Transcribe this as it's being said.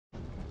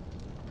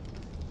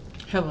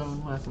Hello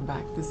and welcome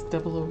back. This is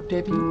Double O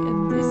Debbie,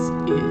 and this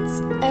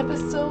is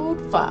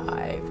episode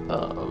 5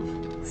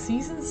 of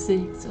season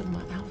 6 of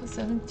my Alpha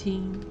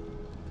 17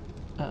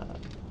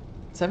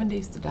 7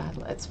 Days to Die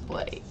Let's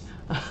Play.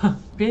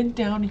 Been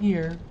down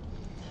here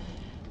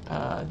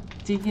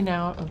digging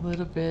out a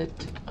little bit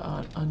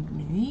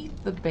underneath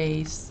the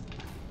base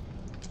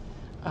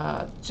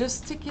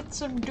just to get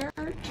some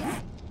dirt.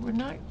 We're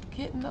not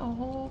getting a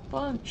whole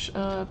bunch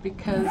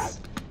because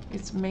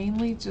it's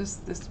mainly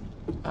just this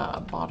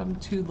bottom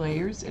 2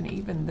 layers, and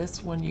even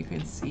this one you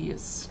can see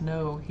is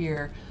snow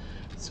here.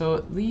 So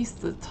at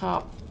least the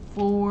top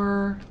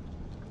 4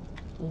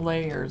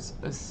 layers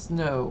of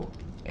snow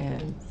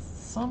and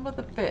some of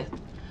the 5th.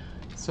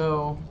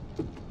 So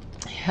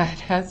yeah, it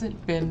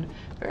hasn't been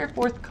very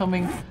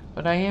forthcoming,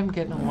 but I am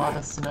getting a lot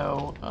of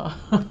snow.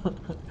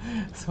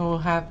 So we'll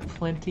have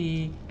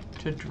plenty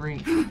to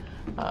drink.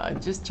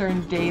 Just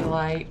turned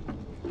daylight.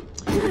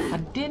 I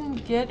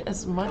didn't get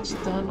as much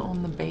done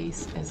on the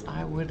base as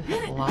I would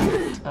have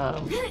liked.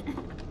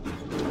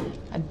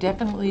 I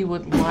definitely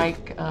would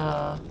like,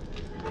 I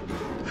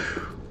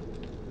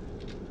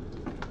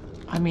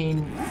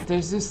mean,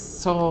 there's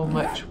just so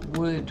much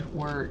wood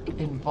work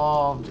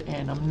involved,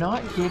 and I'm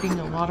not getting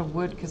a lot of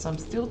wood because I'm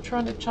still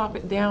trying to chop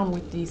it down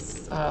with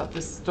these,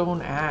 this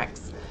stone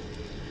axe.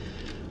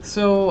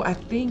 So I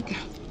think,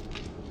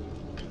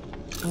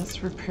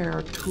 let's repair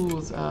our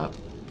tools up.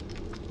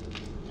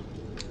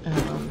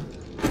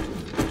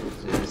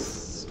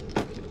 Just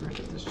get rid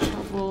of this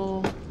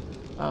shovel.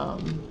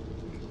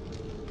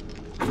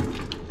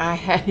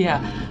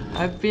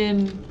 I've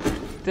been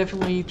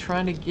definitely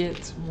trying to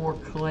get more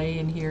clay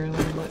in here.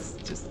 Let's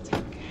just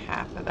take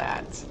half of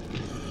that.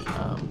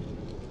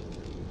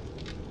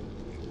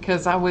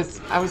 Because I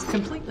was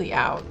completely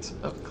out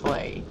of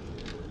clay.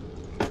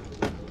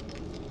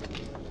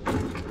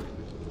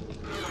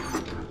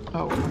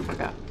 Oh, I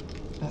forgot.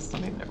 That's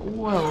not even there.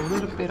 Whoa, a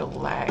little bit of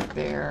lag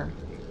there.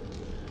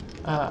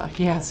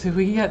 Yeah, so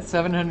we got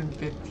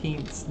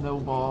 715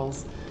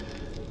 snowballs.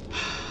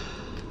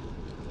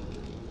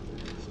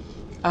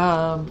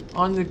 On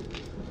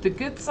the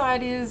good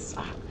side is,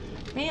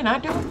 man,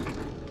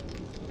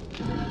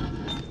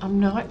 I'm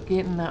not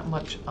getting that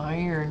much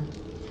iron.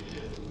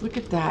 Look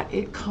at that.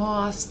 It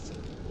cost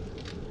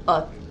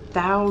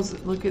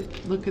 1,000. Look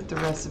at the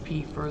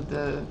recipe for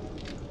the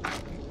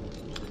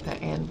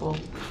anvil.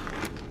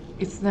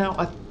 It's now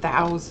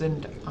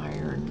 1,000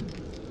 iron.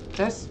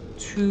 That's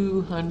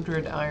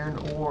 200 iron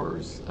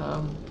ores.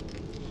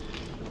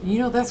 You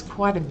know, that's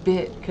quite a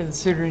bit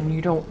considering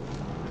you don't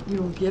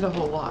get a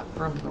whole lot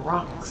from the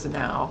rocks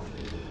now.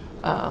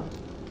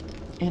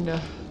 And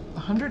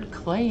 100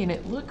 clay, and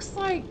it looks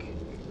like,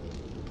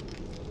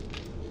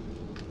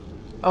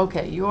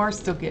 okay, you are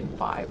still getting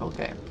 5.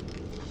 Okay.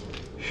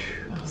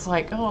 I was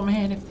like, oh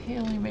man, if they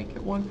only make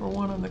it 1 for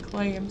 1 on the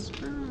clay, I'm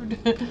screwed.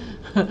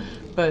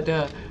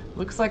 But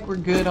looks like we're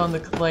good on the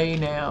clay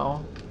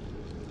now.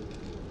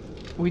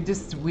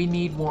 We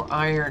need more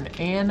iron,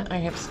 and I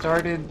have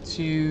started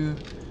to,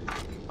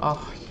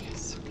 oh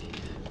yes, okay.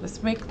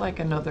 Let's make like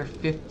another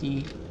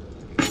 50,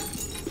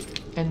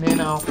 and then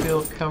I'll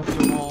feel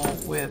comfortable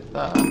with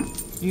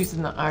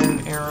using the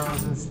iron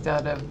arrows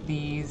instead of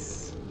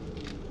these.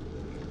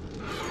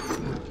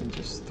 I can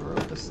just throw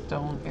the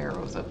stone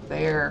arrows up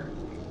there.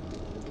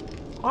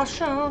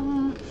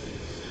 Awesome.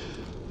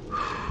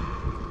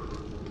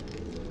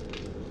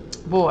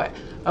 Boy,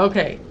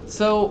 okay,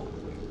 so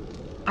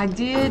I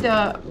did,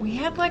 we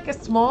had like a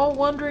small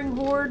wandering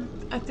horde,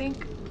 I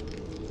think,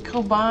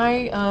 go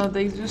by.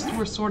 They just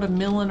were sort of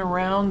milling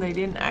around. They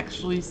didn't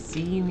actually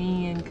see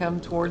me and come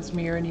towards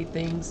me or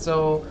anything,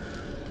 so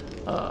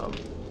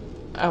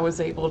I was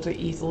able to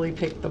easily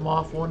pick them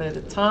off one at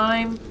a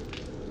time.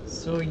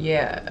 So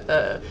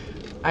yeah,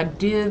 I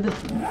did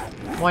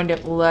wind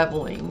up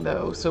leveling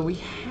though, so we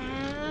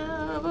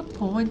have a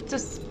point to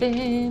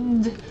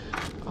spend.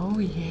 Oh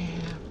yeah.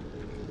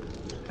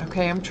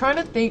 Okay, I'm trying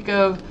to think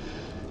of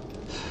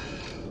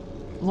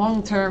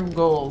long-term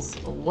goals.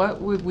 What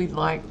would we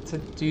like to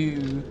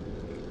do?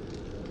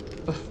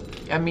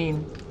 I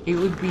mean, it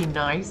would be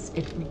nice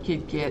if we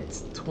could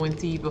get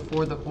 20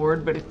 before the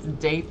horde, but it's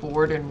day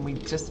 4 and we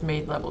just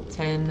made level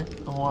 10,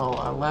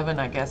 well 11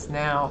 I guess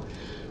now.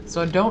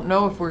 So I don't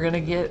know if we're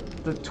gonna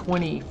get the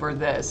 20 for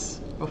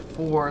this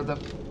before the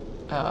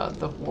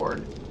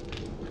horde.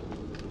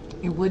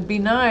 It would be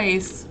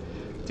nice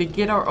to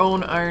get our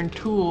own iron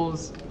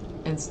tools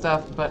and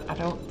stuff, but I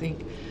don't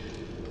think.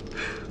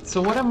 So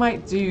what I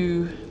might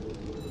do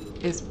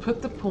is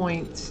put the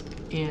point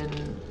in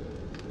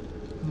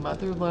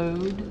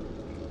Motherlode,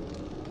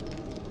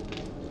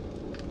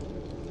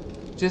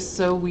 just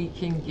so we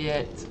can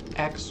get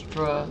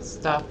extra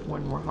stuff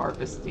when we're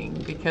harvesting,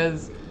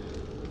 because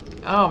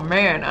oh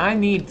man, I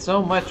need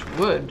so much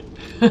wood.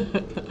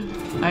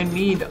 I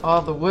need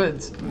all the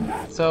woods.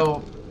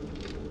 So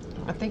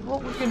I think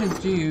what we're gonna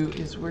do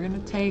is we're gonna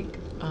take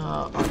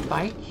our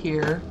bike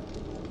here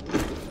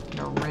and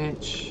a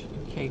wrench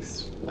in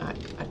case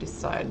I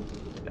decide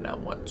that I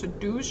want to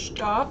do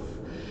stuff.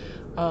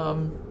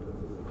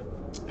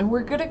 And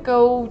we're gonna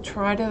go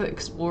try to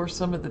explore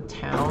some of the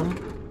town.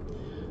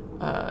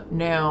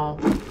 Now,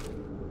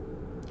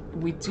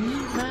 we do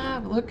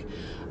have, look,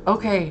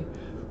 okay,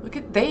 look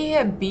at, they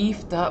have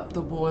beefed up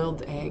the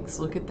boiled eggs.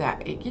 Look at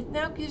that. It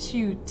now gives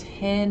you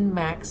 10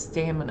 max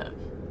stamina.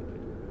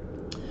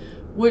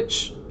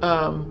 Which,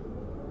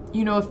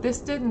 you know, if this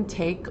didn't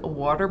take a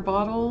water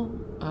bottle,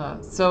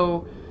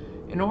 so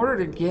in order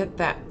to get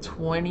that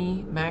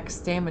 20 max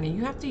stamina,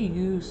 you have to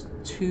use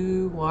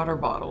 2 water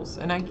bottles.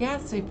 And I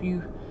guess if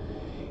you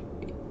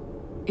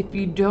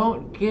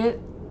don't get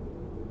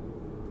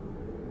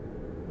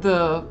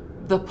the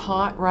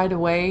pot right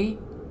away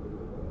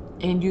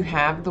and you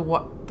have the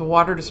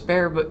water to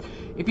spare, but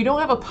if you don't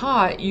have a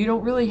pot, you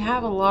don't really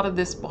have a lot of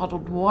this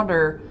bottled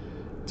water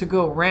to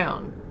go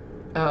around.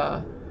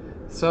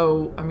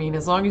 So, I mean,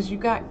 as long as you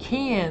got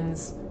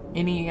cans,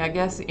 I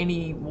guess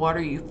any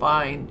water you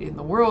find in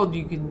the world,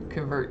 you can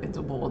convert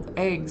into boiled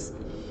eggs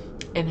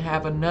and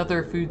have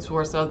another food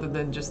source other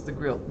than just the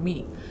grilled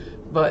meat.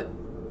 But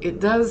it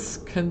does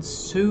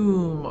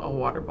consume a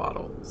water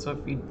bottle. So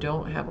if you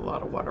don't have a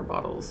lot of water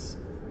bottles,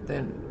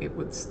 then it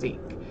would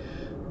stink.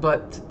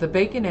 But the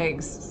bacon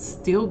eggs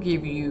still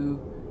give you,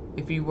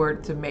 if you were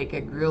to make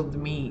a grilled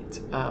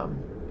meat,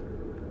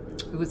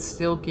 it would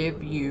still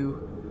give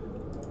you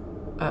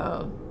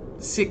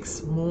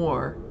 6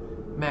 more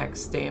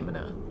max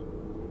stamina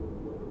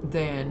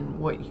than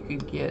what you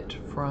could get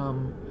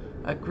from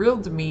a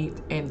grilled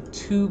meat and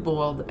 2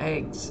 boiled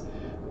eggs.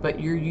 But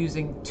you're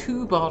using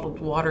 2 bottled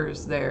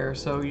waters there,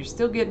 so you're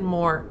still getting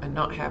more and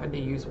not having to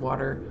use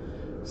water.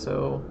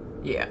 So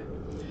yeah,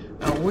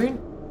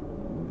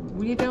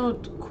 we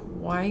don't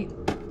quite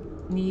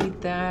need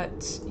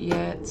that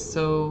yet,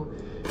 so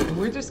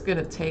we're just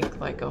gonna take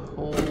like a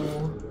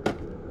whole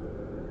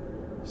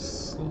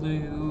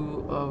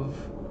slew of,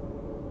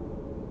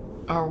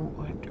 are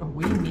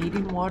we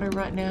needing water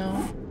right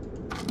now?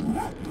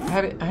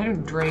 I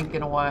haven't drank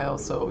in a while,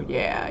 so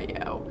yeah.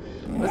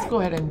 Let's go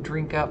ahead and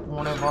drink up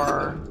one of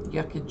our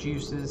yucca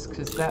juices,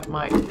 because that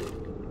might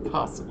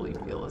possibly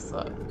fill us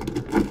up.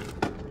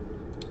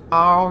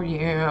 Oh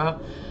yeah,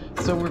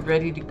 so we're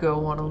ready to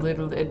go on a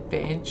little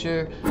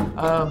adventure.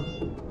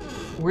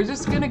 We're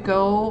just gonna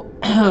go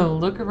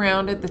look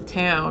around at the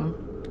town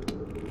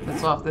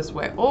that's off this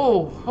way.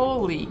 Oh,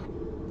 holy.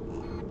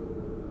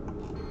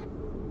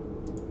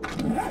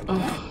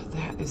 Oh,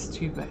 that is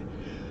too bad.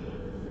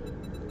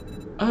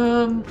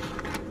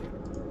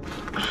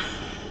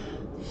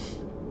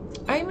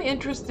 I'm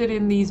interested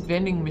in these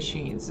vending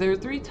machines. There are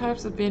 3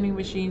 types of vending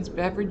machines: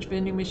 beverage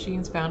vending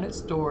machines found at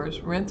stores,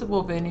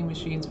 rentable vending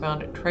machines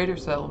found at trader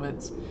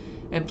settlements,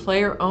 and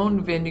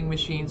player-owned vending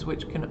machines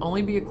which can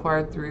only be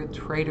acquired through a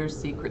trader's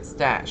secret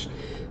stash.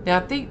 Now,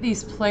 I think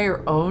these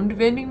player-owned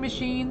vending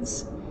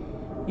machines,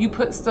 you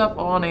put stuff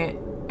on it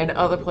and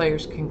other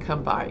players can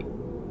come by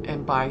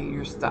and buy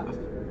your stuff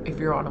if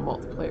you're on a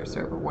multiplayer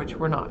server, which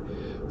we're not.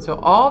 So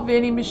all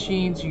vending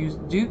machines use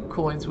Duke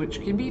coins,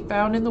 which can be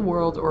found in the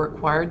world or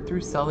acquired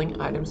through selling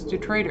items to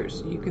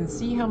traders. You can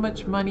see how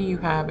much money you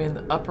have in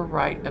the upper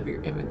right of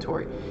your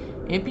inventory.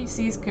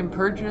 NPCs can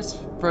purchase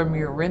from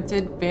your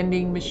rented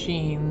vending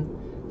machine,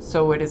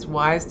 so it is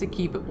wise to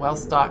keep it well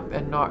stocked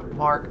and not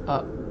mark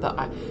up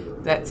the...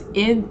 That's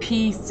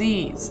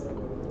NPCs.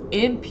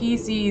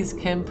 NPCs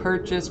can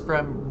purchase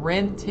from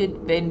rented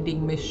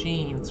vending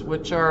machines,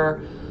 which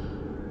are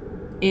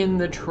in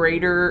the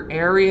trader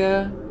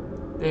area.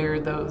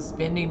 They're those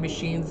vending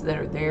machines that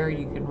are there.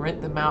 You can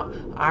rent them out.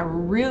 I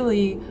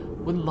really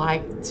would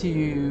like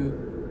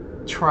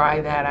to try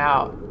that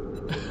out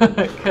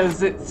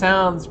because it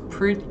sounds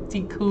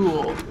pretty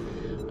cool.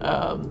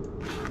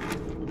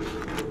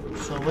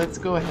 So let's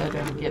go ahead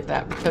and get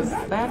that, because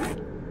that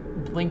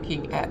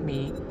blinking at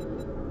me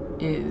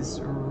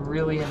is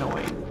really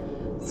annoying.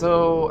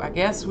 So I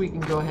guess we can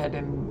go ahead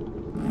and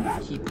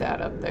keep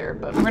that up there,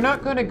 but we're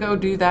not going to go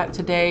do that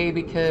today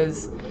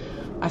because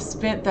I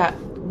spent that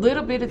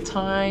little bit of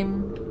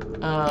time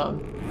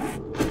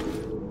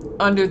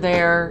under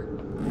there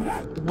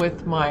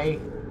with my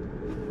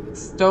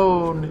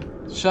stone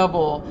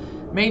shovel.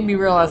 Made me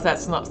realize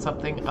that's not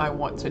something I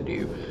want to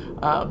do.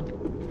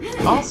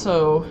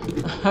 Also,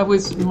 I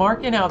was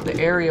marking out the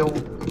area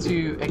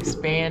to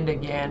expand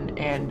again,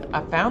 and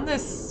I found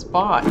this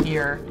spot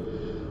here.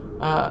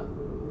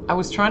 I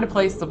was trying to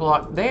place the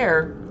block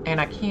there, and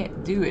I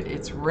can't do it.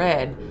 It's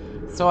red.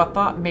 So I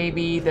thought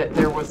maybe that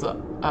there was a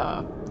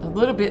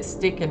little bit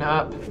sticking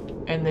up,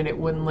 and then it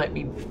wouldn't let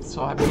me.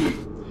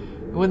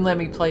 It wouldn't let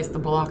me place the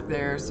block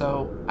there.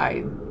 So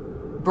I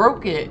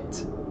broke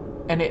it,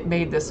 and it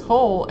made this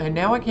hole, and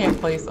now I can't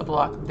place a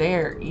block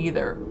there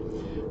either.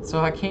 So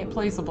I can't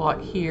place a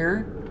block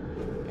here,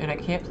 and I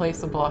can't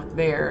place a block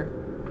there.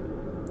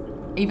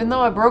 Even though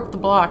I broke the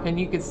block, and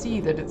you can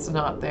see that it's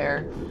not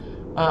there.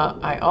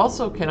 I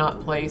also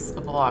cannot place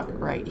a block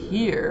right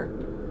here.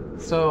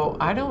 So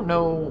I don't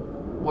know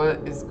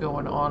what is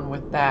going on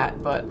with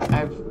that, but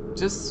I've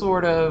just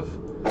sort of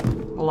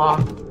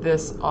blocked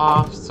this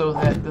off so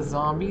that the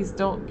zombies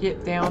don't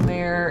get down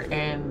there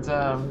and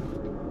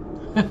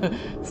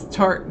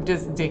start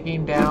just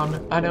digging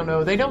down. I don't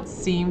know. They don't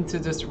seem to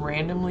just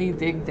randomly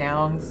dig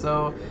down,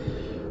 so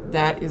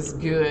that is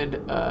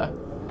good.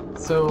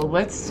 So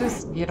let's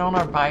just get on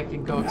our bike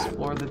and go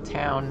explore the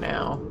town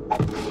now.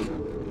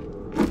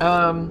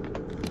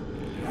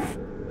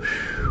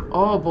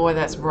 Oh boy,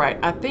 that's bright.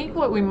 I think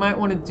what we might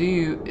want to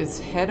do is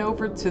head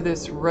over to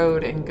this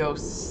road and go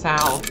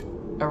south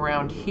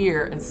around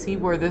here and see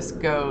where this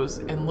goes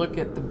and look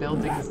at the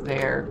buildings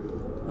there.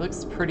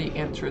 Looks pretty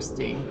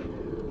interesting.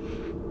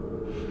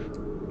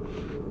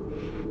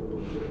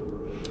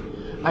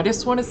 I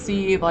just want to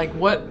see like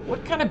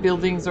what kind of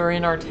buildings are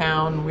in our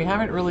town. We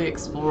haven't really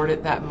explored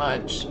it that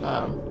much.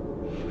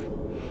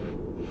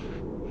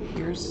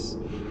 Here's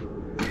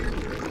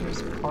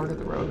part of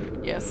the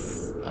road. Yes.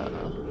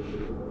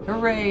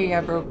 Hooray,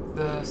 I broke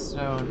the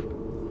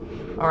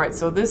stone. Alright,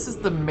 so this is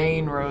the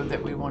main road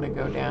that we want to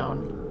go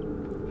down.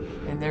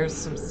 And there's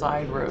some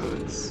side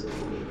roads.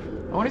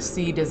 I want to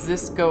see, does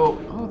this go...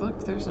 Oh,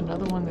 look, there's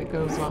another one that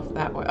goes off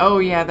that way. Oh,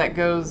 yeah, that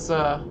goes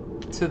to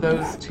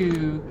those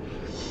two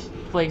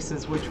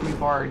places which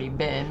we've already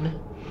been.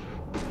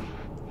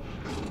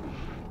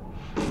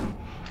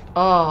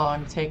 Oh,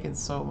 I'm taking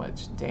so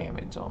much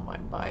damage on my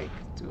bike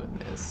doing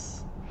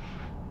this.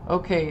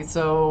 Okay,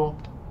 so...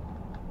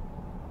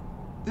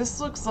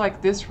 This looks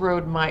like this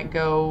road might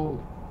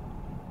go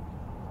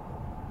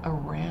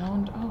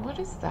around. Oh, what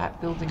is that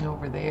building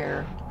over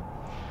there?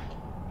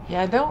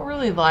 Yeah, I don't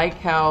really like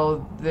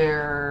how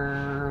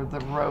the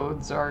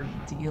roads are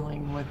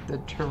dealing with the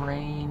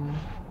terrain.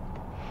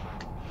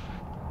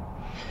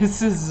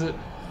 This is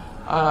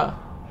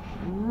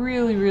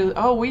really...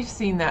 Oh, we've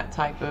seen that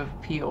type of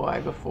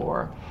POI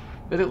before.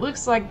 But it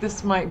looks like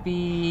this might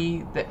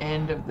be the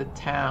end of the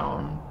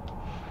town.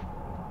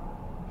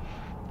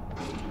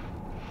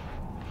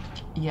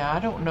 Yeah, I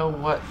don't know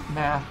what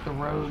math the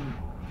road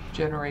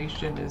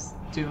generation is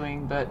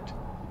doing, but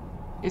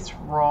it's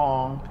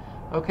wrong.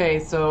 Okay,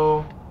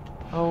 so...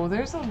 Oh,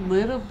 there's a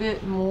little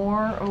bit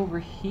more over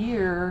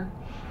here.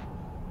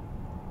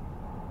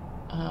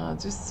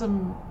 Just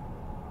some...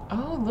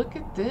 Oh, look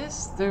at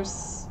this.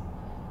 There's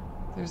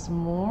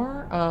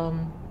more.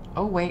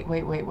 Oh, wait.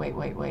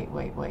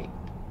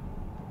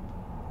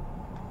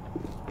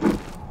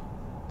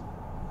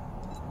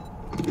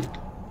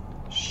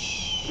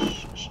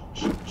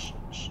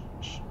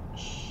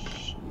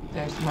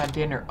 There's my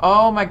dinner.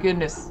 Oh my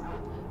goodness.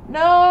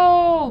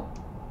 No!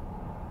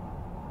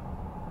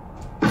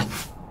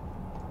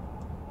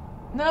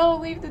 No,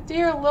 leave the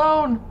deer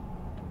alone.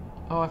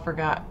 Oh, I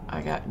forgot.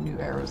 I got new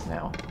arrows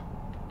now.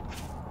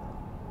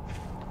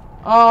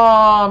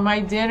 Oh, my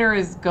dinner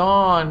is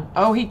gone.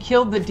 Oh, he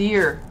killed the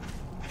deer.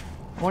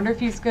 I wonder if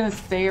he's gonna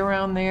stay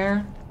around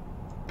there.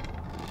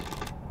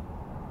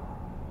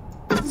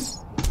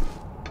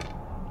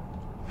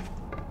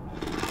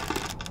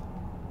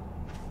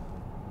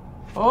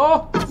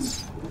 Oh!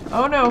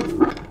 Oh no!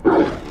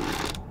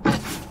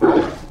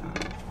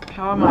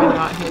 How am I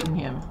not hitting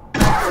him?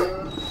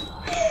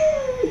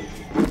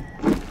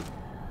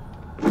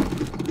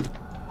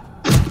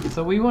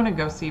 So we want to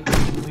go see if we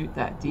can loot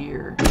that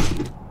deer.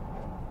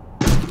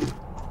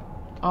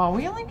 Oh,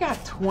 we only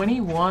got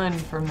 21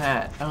 from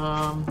that.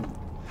 I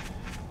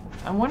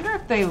wonder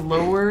if they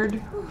lowered...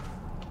 Ooh,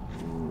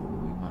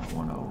 we might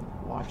want to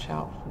watch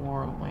out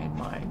for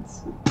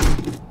landmines.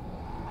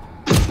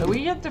 So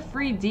we get the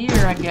free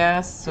deer, I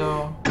guess,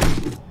 so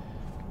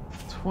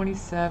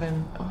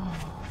 27. Oh.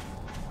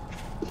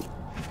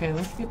 Okay,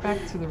 let's get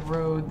back to the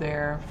road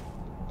there.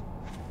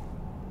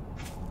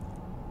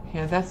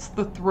 Yeah, that's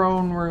the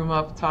throne room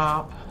up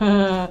top.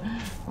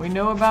 We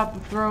know about the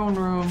throne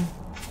room.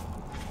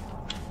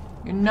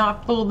 You're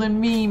not fooling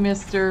me,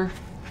 mister.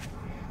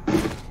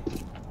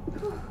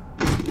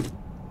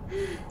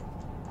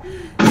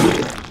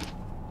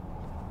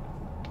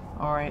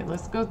 Alright,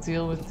 let's go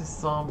deal with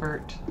this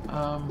Zombert.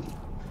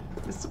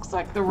 This looks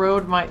like the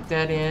road might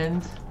dead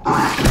end.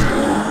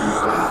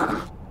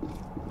 Alright.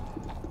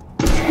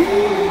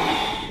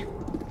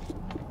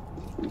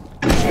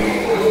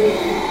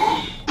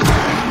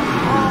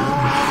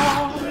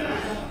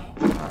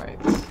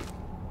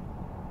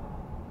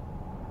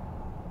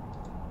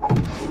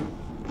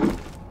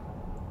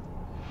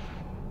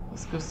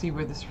 Let's go see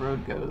where this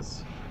road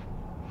goes.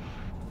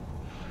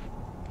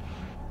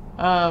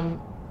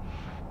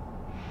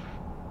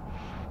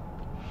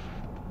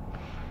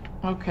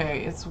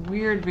 Okay, it's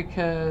weird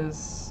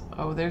because...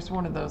 Oh, there's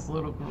one of those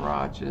little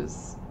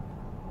garages.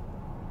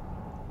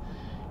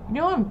 You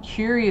know, I'm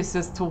curious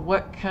as to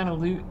what kind of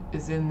loot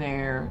is in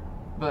there,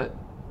 but...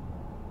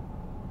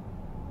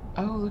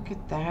 Oh, look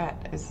at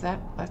that. Is that...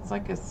 That's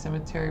like a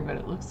cemetery, but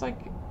it looks like...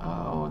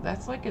 Oh,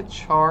 that's like a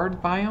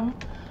charred biome?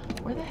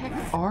 Where the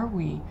heck are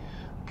we?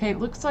 Okay, it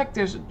looks like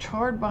there's a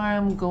charred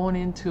biome going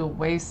into a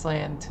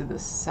wasteland to the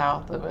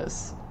south of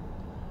us.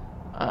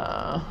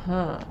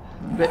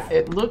 But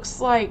it looks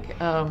like,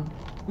 I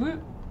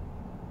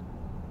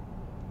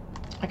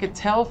could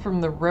tell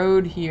from the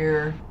road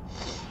here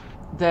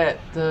that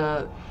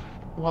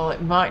while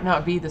it might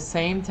not be the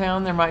same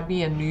town, there might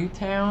be a new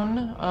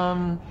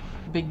town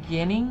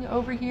beginning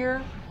over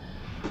here.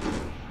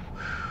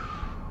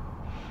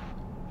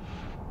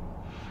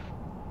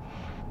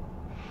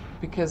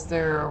 Because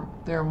there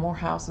are more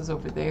houses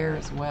over there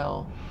as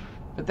well.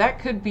 But that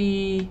could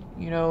be,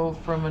 you know,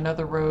 from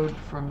another road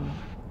from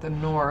the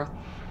north.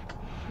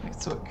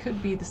 So it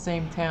could be the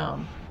same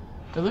town.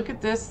 But look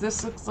at this.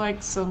 This looks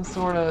like some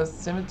sort of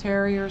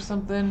cemetery or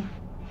something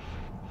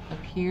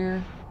up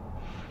here.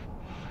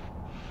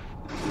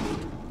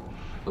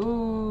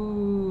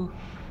 Ooh,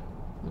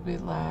 a little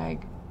bit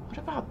lag. What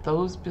about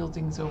those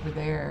buildings over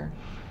there?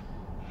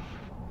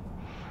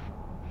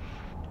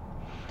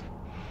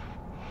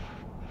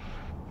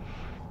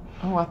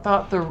 Oh, I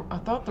thought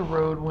the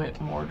road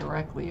went more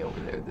directly over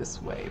there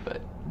this way,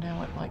 but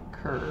now it like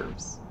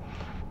curves.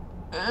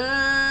 Oh!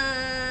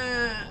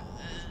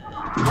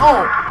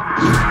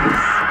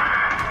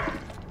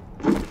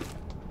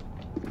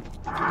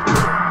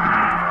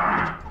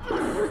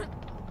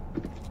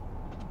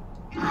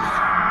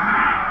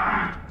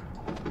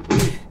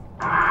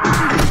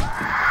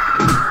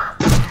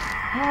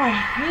 Oh, I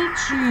hate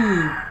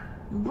you!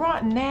 You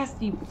rotten,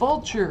 nasty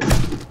vulture!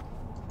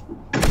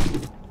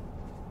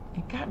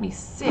 It got me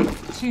sick,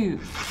 too.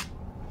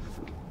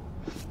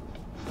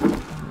 I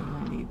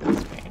really need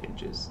those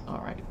bandages.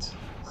 Alright.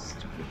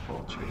 Stupid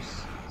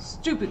vultures.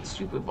 Stupid,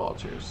 stupid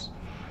vultures.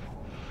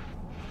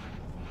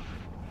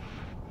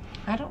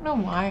 I don't know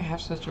why I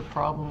have such a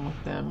problem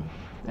with them.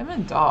 Them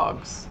and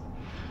dogs.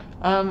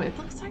 It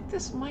looks like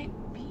this might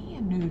be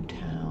a new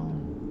town.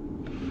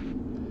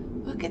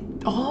 Look at...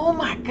 Oh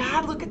my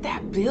god, look at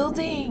that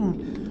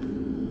building!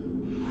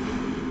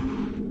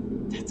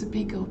 That's a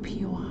big old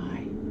POI.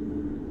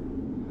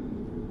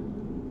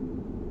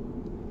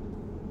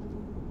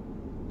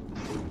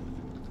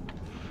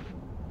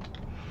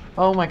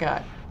 Oh my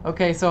god.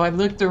 Okay, so I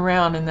looked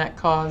around and that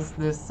caused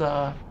this,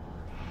 the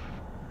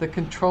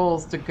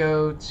controls to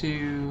go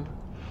to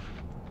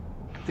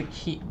the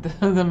key,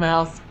 the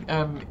mouse,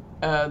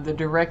 the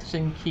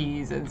direction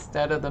keys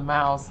instead of the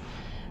mouse.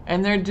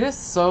 And they're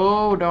just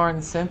so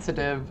darn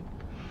sensitive.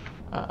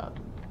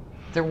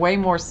 They're way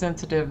more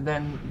sensitive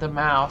than the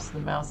mouse. The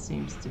mouse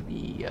seems to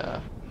be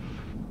a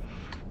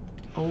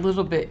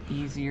little bit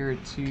easier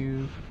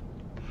to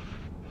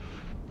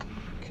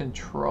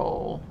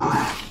control.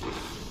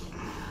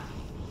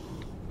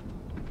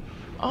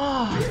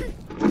 Oh.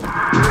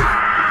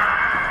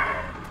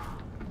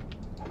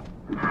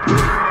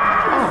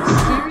 Oh,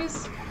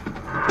 serious?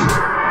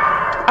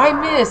 I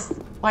missed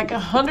like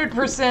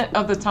 100%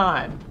 of the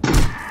time.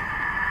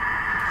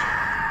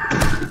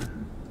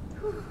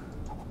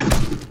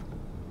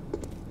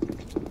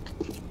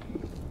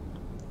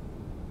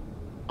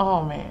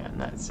 Oh man,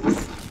 that's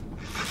just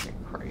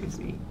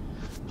crazy.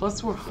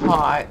 Plus we're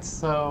hot,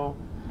 so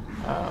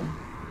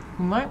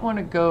we might want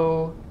to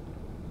go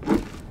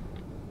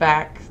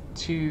back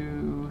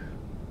to...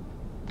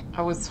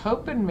 I was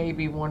hoping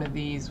maybe one of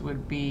these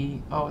would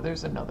be... Oh,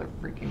 there's another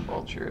freaking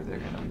vulture. They're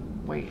gonna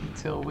wait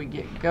until we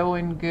get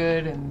going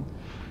good and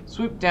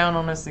swoop down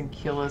on us and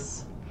kill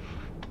us.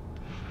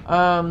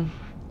 What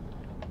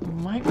we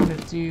might want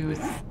to do is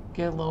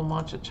get a little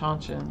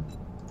Mancha-Chanchan.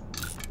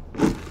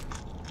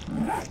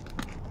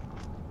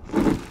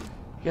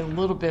 Get a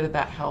little bit of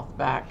that health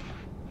back.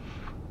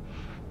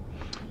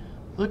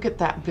 Look at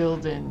that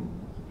building.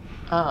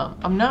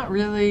 I'm not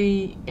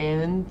really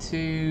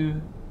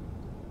into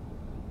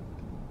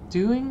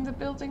doing the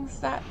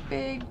buildings that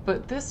big,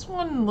 but this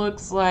one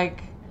looks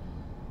like,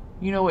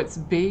 you know, it's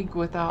big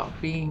without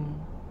being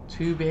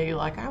too big.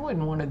 Like, I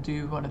wouldn't want to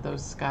do one of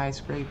those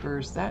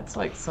skyscrapers. That's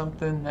like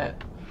something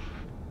that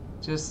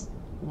just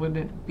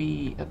wouldn't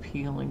be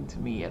appealing to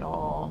me at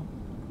all.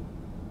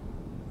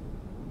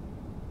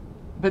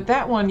 But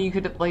that one you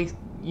could at least,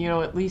 you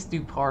know, at least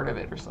do part of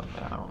it or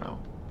something. I don't know.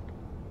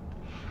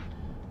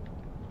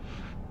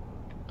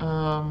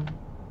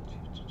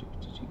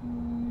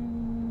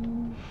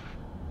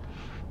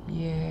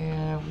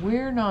 Yeah,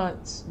 we're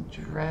not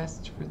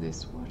dressed for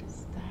this. What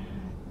is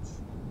that?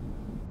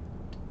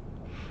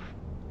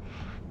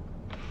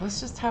 Let's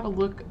just have a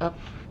look up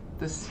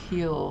this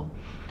hill.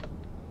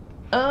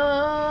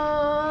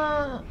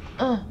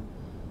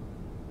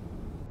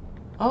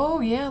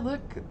 Oh yeah,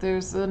 look,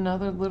 there's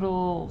another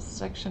little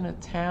section of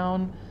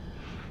town.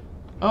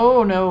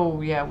 Oh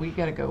no, yeah, we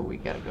gotta go, we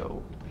gotta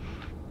go.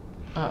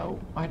 Oh,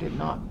 I did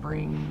not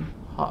bring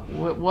hot...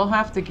 We'll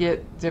have to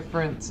get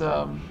different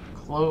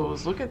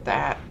clothes. Look at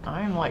that.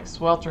 I'm like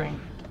sweltering.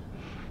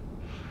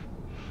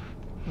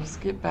 Let's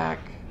get back.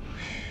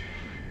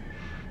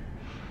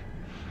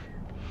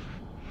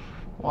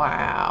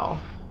 Wow.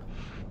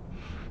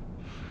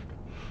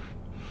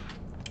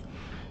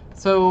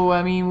 So,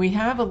 I mean, we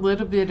have a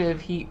little bit of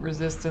heat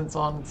resistance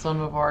on some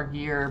of our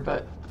gear,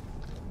 but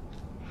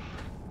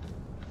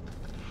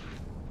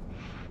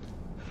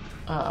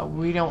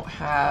we don't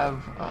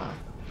have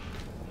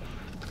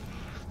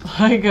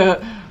like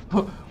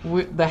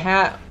the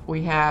hat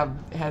we have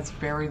has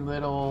very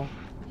little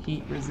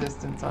heat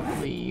resistance, I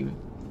believe.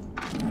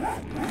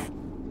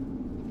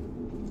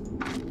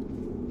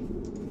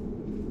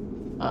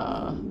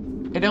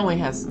 It only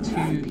has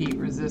 2 heat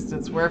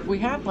resistance, where if we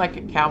had like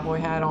a cowboy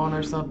hat on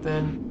or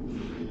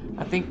something,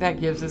 I think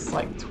that gives us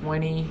like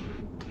 20.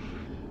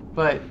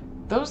 But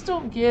those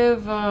don't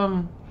give,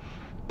 you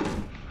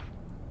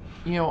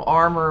know,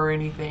 armor or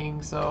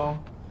anything, so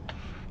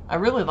I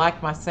really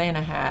like my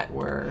Santa hat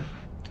where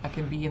I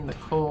can be in the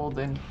cold.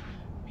 And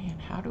man,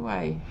 how do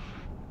I...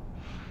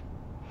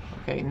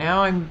 Okay,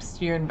 now I'm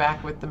steering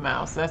back with the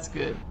mouse. That's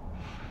good.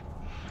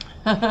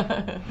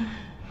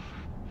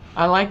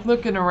 I like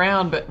looking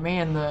around, but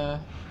man, the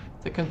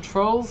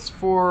controls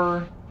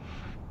for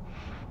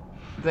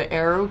the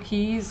arrow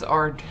keys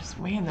are just,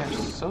 man, they're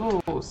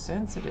so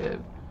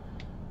sensitive.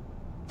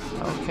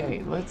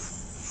 Okay,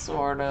 let's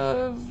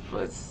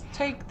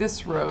take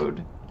this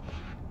road.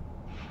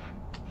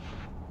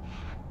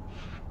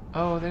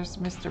 Oh, there's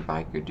Mr.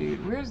 Biker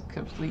Dude. We're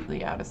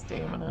completely out of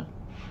stamina.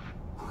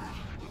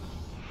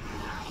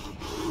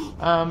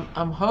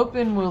 I'm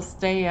hoping we'll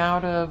stay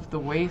out of the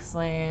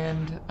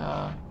wasteland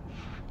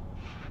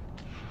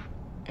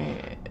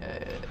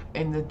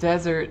in the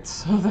desert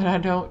so that I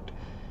don't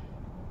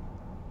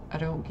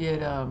get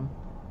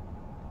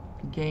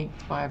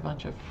ganked by a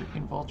bunch of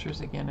freaking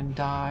vultures again and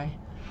die.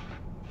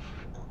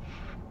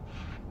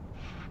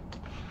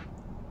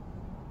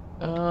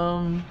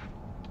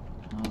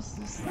 How's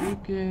this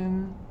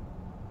looking?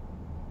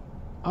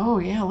 Oh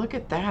yeah, look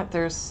at that.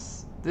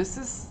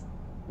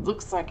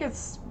 Looks like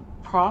it's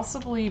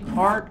possibly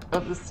part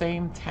of the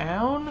same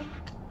town.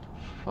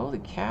 Holy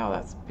cow,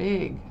 that's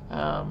big.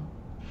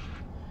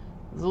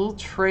 There's a little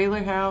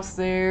trailer house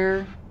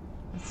there.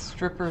 The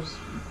stripper's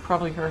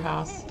probably her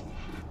house.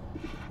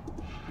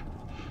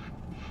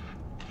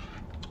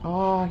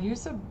 Oh,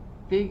 here's a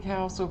big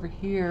house over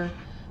here.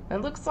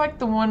 That looks like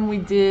the one we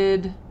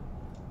did.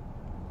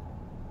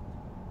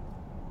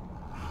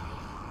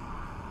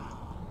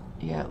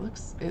 Yeah,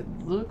 it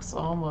looks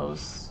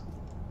almost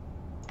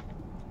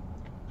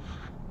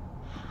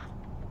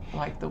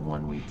like the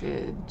one we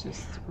did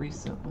just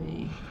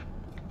recently.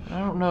 I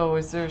don't know,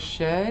 is there a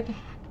shed?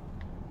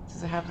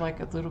 Does it have like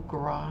a little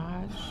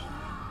garage?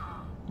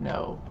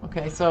 No.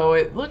 Okay, so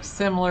it looks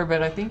similar,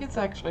 but I think it's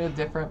actually a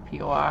different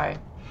POI.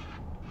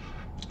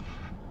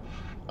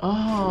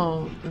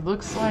 Oh, it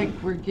looks like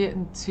we're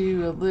getting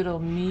to a little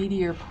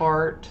meteor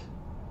part.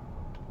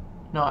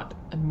 Not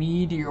a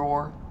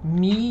meteor,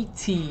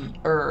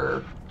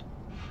 meatier.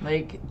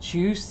 Like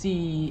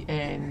juicy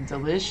and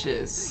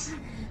delicious.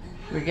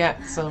 We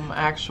got some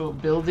actual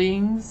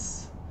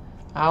buildings.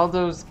 All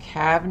those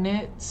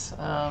cabinets.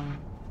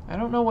 I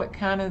don't know what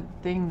kind of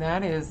thing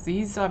that is.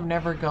 These, I've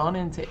never gone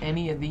into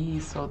any of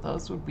these, so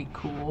those would be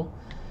cool.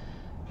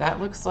 That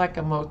looks like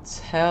a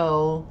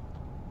motel.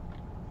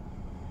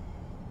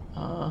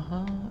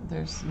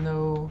 There's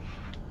no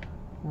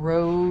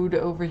road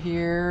over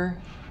here.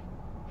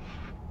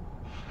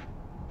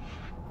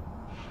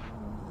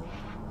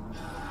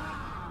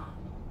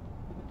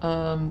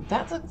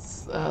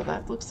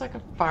 That looks like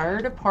a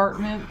fire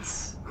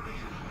department.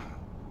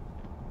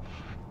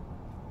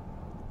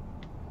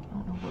 I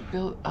don't know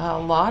what a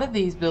lot of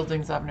these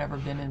buildings I've never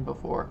been in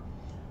before.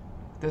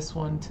 This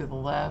one to the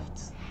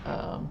left.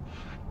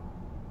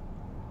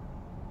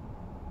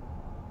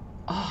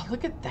 Oh,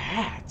 look at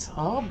that.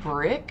 All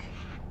brick.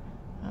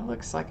 That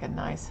looks like a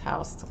nice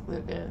house to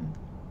live in.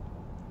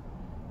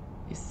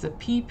 It's the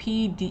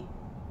PPD.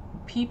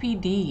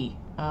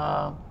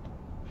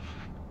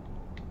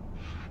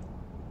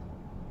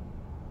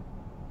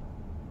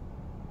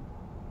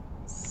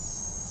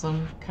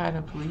 Some kind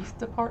of police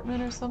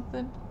department or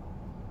something?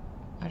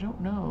 I don't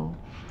know.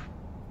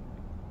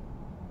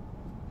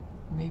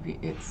 Maybe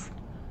it's...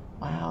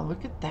 Wow,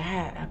 look at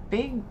that. A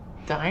big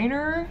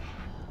diner?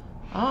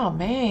 Oh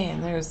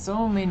man, there's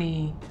so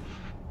many...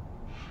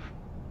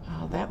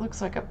 Oh, that looks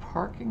like a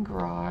parking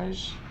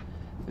garage.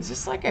 Is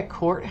this like a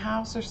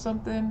courthouse or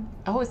something?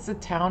 Oh, it's the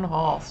town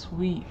hall.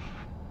 Sweet.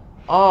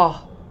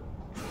 Oh.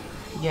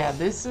 Yeah,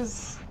 this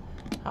is...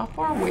 How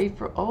far away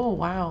from... Oh,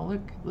 wow.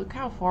 Look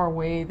how far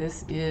away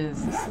this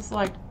is. This is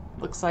like...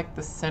 Looks like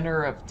the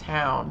center of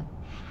town.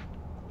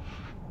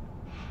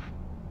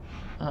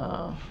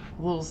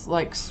 Little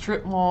like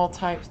strip mall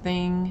type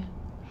thing.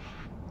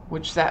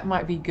 Which that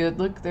might be good.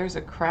 Look, there's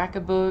a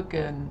crack-a-book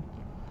and...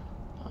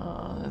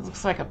 it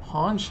looks like a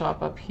pawn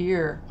shop up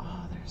here.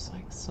 Oh, there's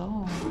like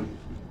so...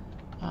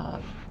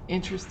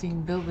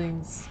 interesting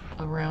buildings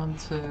around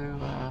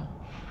to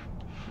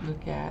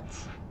look at.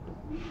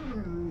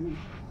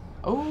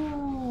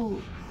 Oh,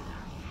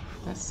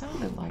 that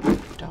sounded like a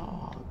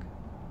dog.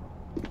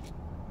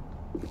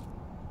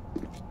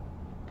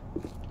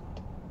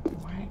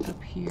 Right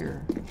up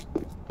here.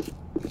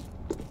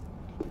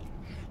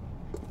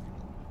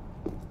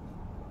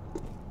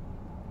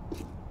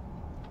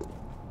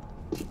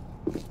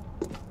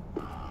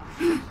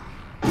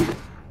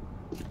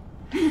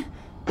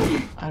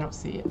 I don't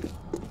see it.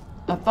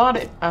 I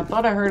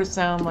thought I heard a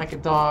sound like a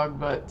dog,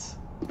 but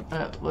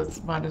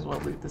might as well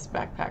loot this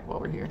backpack while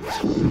we're here.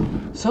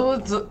 So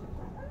it's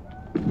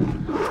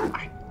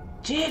I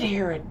did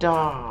hear a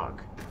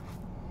dog.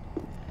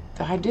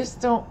 I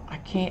just don't, I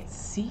can't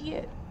see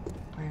it.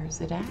 Where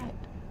is it at?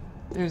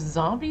 There's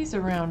zombies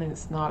around and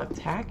it's not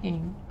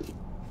attacking.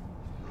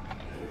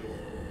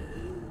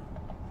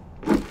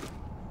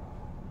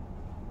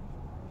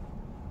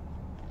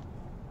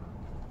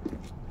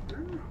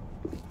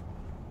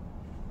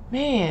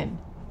 Man,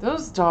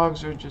 those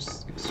dogs are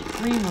just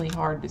extremely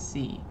hard to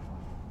see.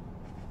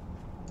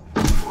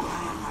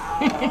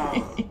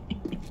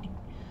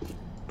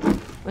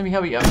 Let me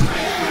help you up.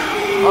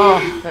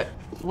 Oh, that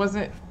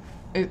wasn't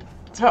it.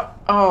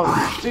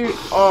 Oh, dude.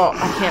 Oh,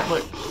 I can't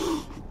look.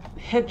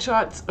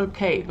 Headshots,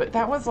 okay, but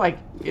that was like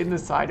in the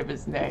side of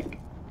his neck.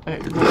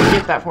 Let me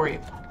get that for you.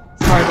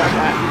 Sorry about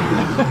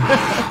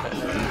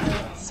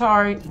that.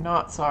 Sorry,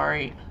 not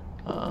sorry.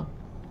 Where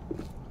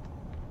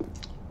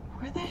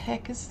the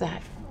heck is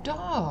that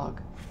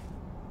dog?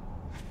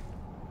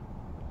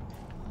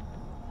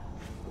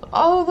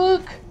 Oh,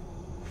 look!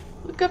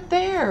 Look up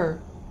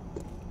there!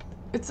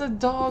 It's a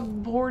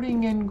dog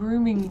boarding and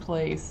grooming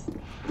place.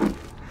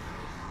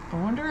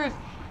 I wonder if...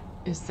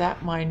 Is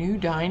that my new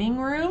dining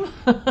room?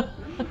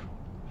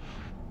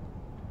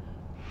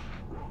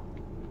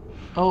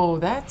 Oh,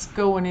 that's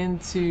going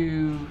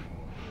into...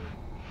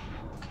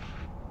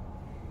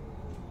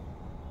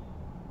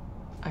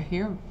 I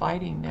hear him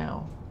fighting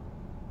now.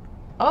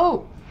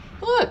 Oh,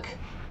 look!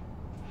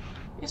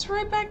 It's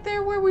right back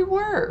there where we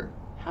were.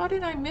 How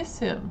did I miss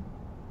him?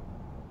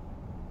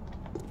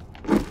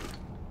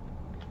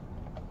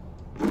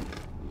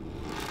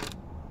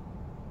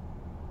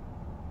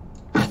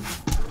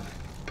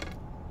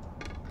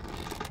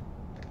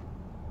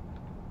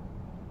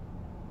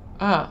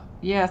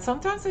 Yeah,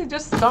 sometimes they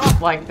just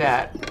stop like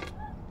that.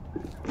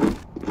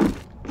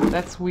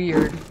 That's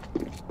weird.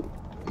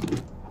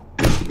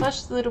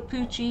 Hush, little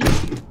poochie.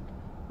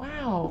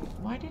 Wow,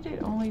 why did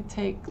it only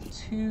take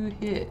 2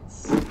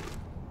 hits?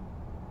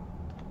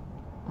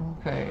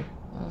 Okay,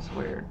 that was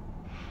weird.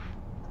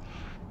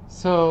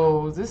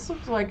 So, this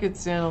looks like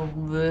it's in a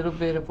little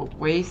bit of a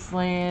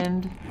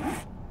wasteland.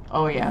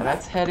 Oh yeah,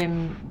 that's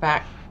heading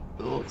back,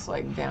 it looks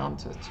like, down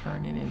to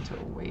turning into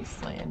a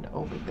wasteland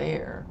over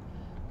there.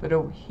 But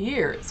over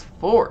here, it's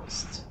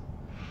forest.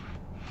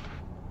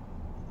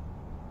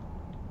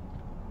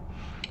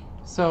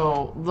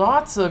 So,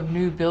 lots of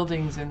new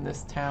buildings in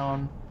this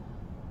town.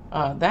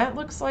 That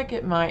looks like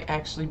it might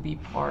actually be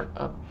part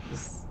of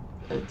this,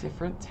 a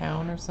different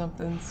town or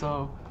something.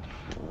 So,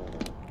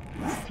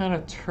 let's kind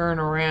of turn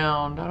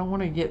around. I don't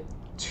want to get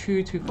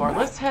too far.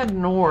 Let's head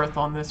north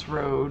on this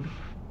road.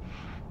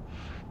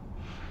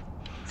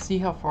 See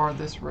how far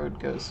this road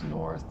goes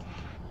north.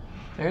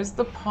 There's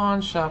the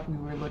pawn shop we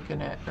were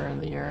looking at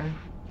earlier.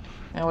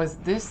 Now, is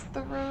this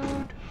the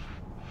road?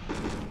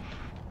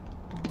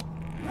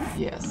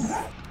 Yes.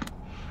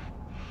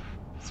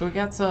 So we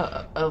got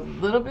a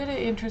little bit of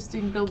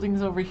interesting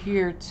buildings over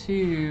here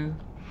too.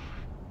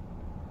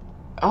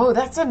 Oh,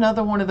 that's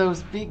another one of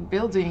those big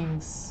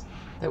buildings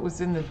that was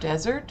in the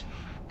desert?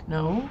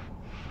 No.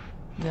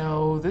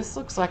 No, this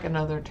looks like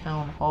another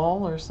town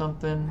hall or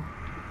something.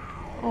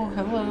 Oh,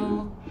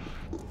 hello.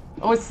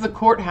 Oh, it's the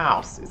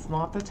courthouse. It's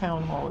not the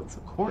town hall, it's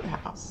a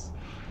courthouse.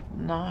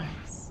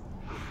 Nice.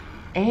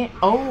 And,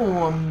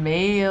 oh, a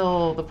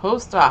mail. The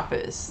post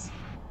office.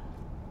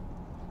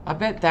 I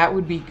bet that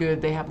would be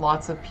good. They have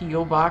lots of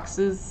P.O.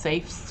 boxes,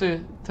 safes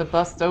to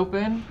bust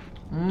open.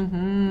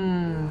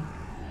 Mm-hmm.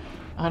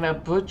 On a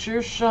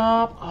butcher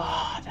shop.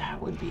 Oh,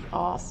 that would be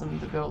awesome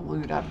to go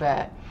loot, I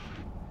bet.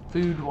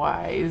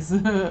 Food-wise.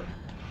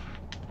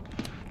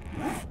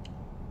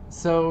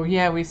 So,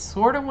 yeah, we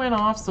sort of went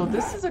off. So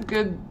this is a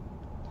good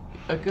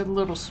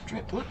little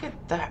strip. Look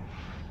at that.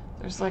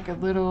 There's like a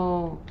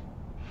little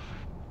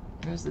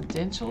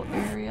residential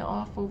area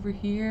off over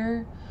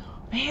here.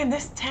 Man,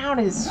 this town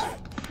is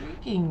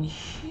freaking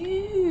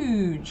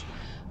huge.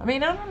 I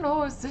mean, I don't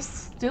know, is this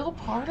still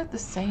part of the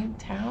same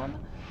town?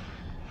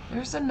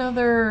 There's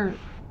another...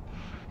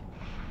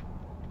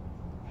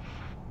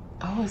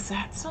 Oh, is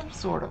that some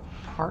sort of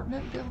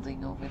apartment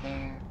building over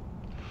there?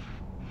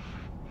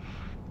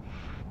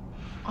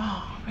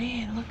 Oh,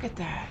 man, look at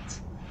that.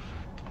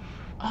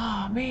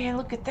 Oh, man,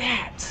 look at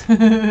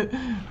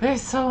that.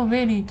 There's so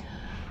many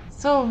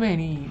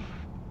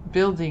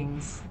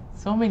buildings.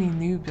 So many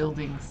new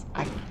buildings.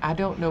 I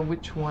don't know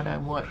which one I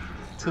want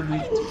to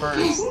loot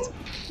first.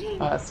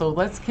 So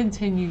let's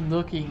continue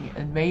looking,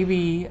 and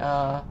maybe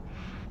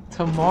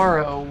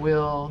tomorrow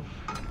we'll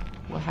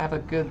have a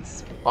good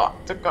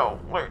spot to go.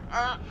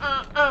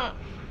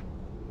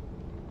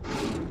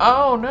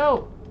 Oh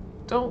no!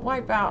 Don't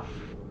wipe out.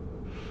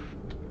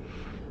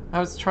 I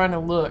was trying to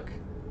look.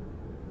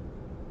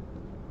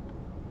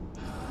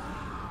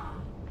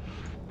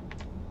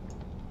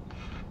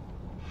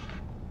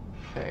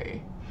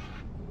 Okay.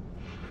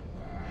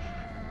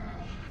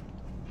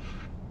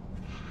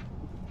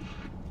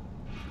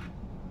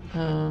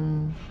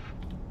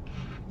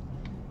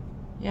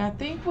 Yeah, I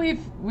think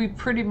we've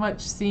pretty much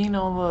seen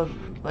all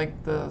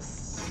the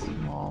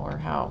smaller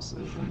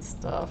houses and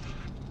stuff.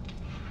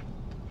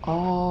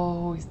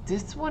 Oh,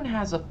 this one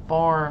has a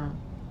farm.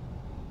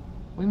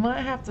 We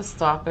might have to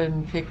stop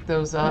and pick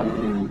those up.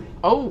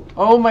 Oh,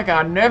 oh my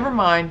God, never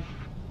mind.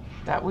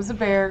 That was a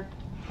bear.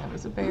 That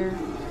was a bear.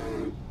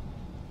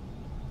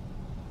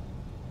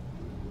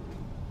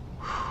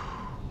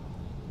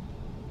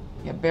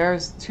 Yeah,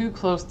 bear's too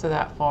close to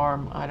that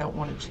farm. I don't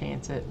want to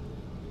chance it.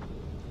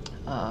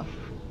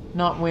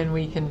 Not when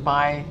we can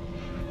buy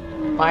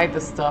the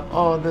stuff.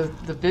 Oh,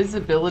 the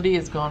visibility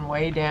has gone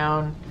way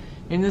down.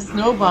 In the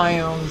snow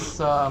biomes,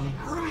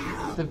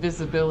 the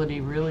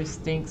visibility really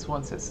stinks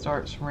once it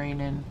starts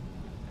raining.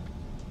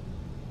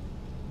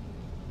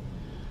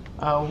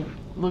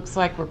 Looks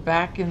like we're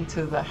back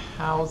into the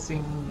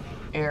housing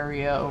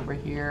area over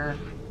here.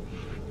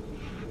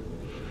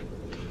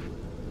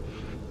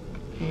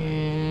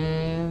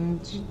 And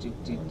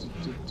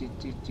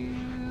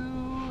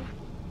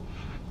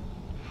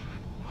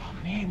oh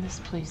man, this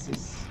place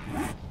is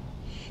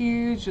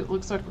huge. It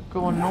looks like we're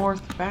going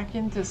north back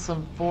into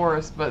some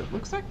forest, but it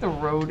looks like the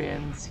road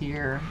ends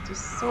here.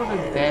 Just sort of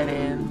dead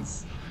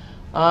ends.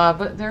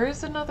 But there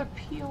is another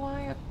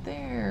POI up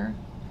there.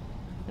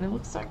 And it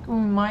looks like we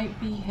might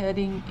be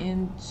heading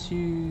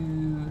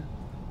into...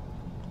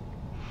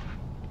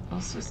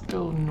 Let's just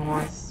go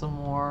north some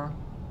more.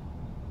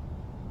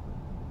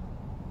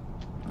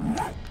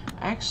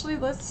 Actually,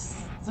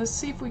 let's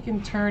see if we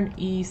can turn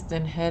east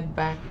and head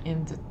back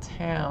into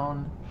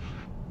town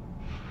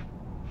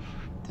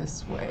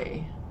this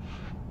way.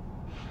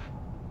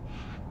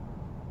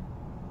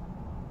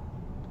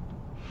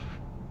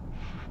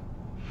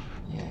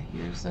 Yeah,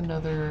 here's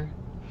another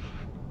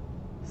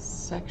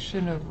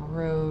section of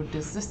road.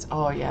 Does this...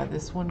 Oh yeah,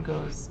 this one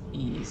goes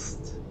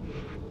east.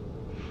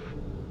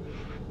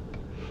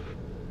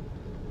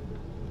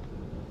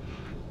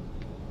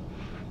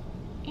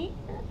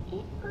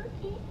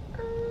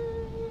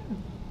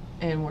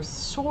 And we're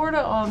sort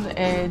of on the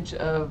edge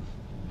of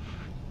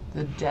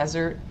the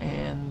desert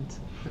and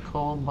the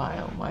cold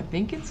biome. I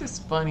think it's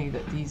just funny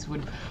that these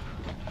would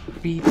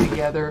be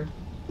together.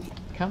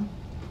 Come.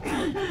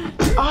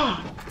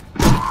 Ah!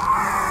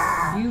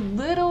 You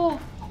little...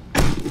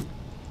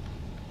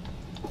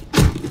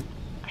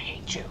 I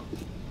hate you.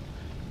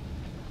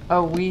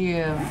 Oh, we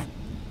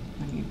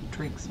need to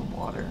drink some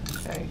water.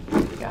 Okay,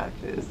 we got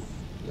this.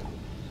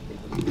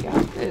 We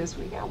got this.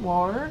 We got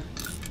water.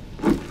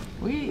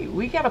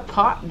 We got a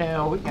pot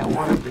now. We got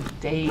water for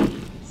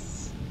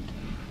days.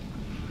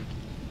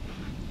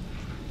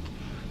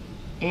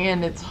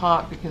 And it's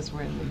hot because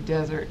we're in the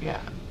desert.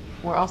 Yeah.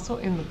 We're also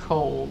in the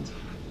cold.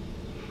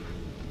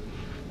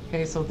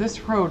 Okay, so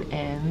this road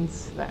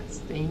ends. That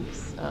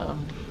stinks.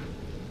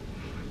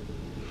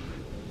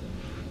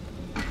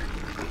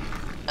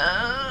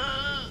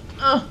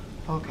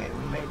 Okay,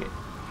 we made it.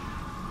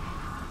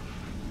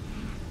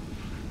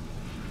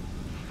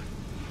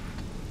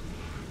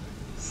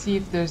 See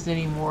if there's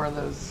any more of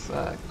those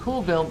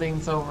cool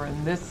buildings over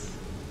in this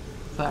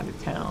side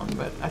of town,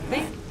 but I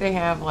think they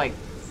have like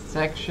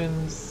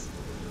sections.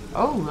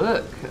 Oh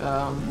look,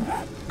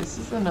 this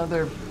is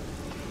another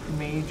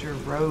major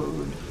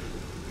road.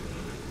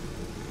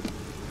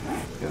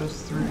 It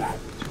goes through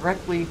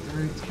directly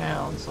through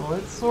town, so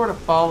let's sort of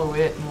follow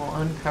it and we'll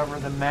uncover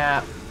the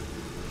map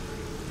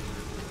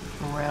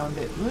around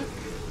it. Look,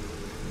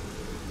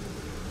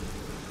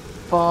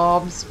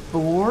 Bob's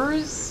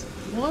Boars.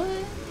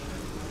 What?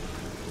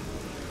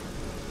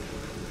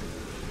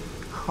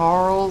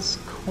 Carl's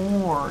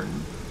Corn.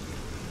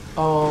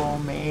 Oh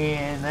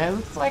man, that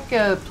looks like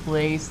a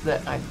place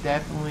that I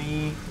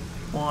definitely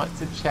want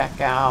to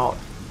check out.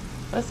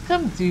 Let's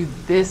come do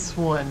this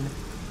one.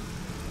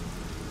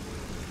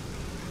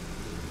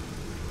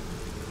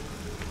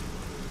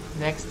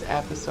 Next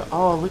episode.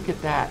 Oh, look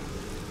at that.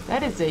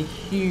 That is a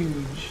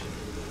huge...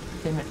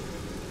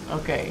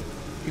 Okay,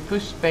 if you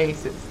push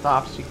space, it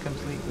stops you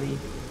completely.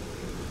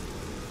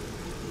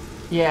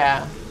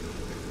 Yeah.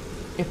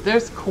 If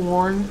there's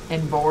corn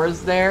and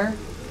boars there,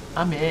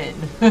 I'm in.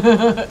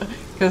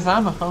 Because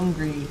I'm a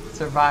hungry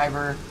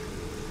survivor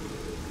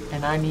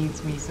and I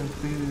needs me some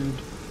food.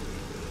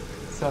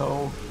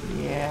 So,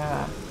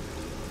 yeah.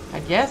 I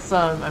guess,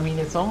 I mean,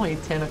 it's only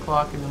 10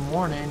 o'clock in the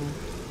morning.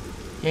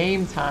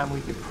 Game time.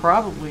 We could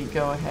probably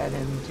go ahead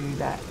and do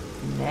that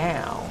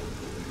now.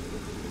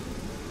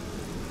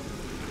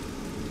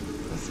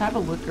 Let's have a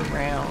look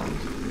around.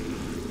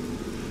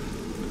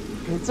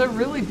 It's a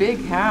really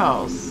big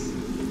house.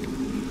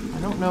 I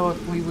don't know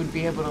if we would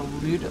be able to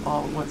loot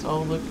all at once.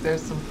 Oh, look,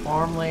 there's some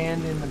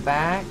farmland in the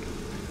back.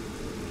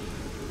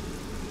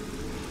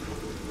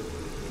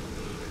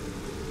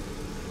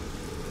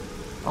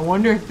 I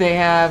wonder if they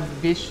have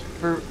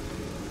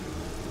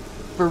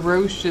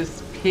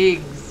ferocious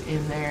pigs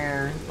in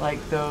there, like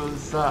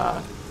those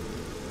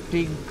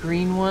big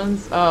green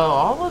ones. Oh,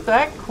 all of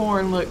that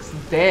corn looks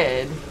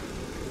dead.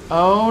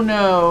 Oh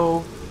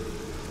no.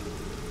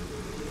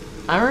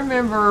 I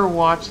remember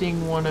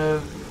watching one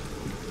of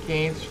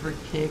Games for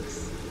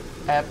Kicks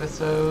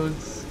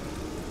episodes,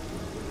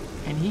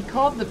 and he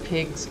called the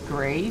pigs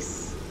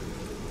Grace.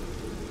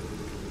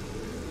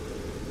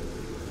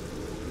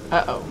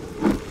 Uh-oh.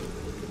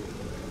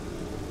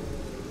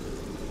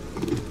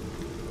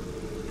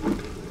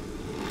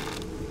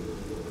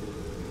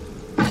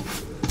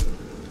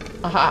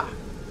 Haha.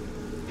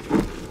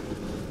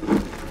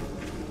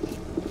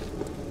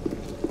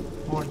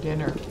 More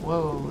dinner.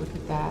 Whoa, look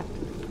at that.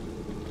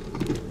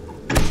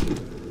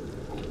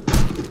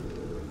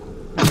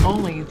 Not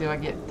only do I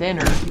get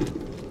dinner,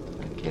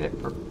 I get it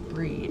for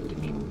free. It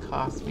didn't even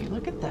cost me.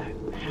 Look at that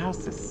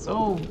house. Is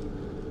so...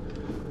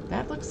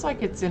 That looks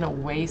like it's in a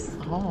waste...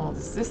 Oh,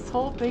 is this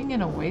whole thing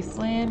in a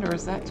wasteland, or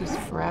is that just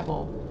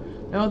gravel?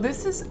 No,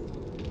 this is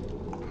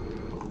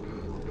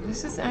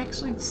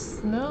actually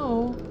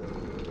snow.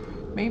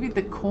 Maybe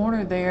the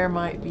corner there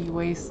might be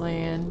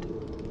wasteland.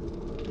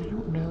 I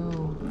don't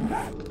know.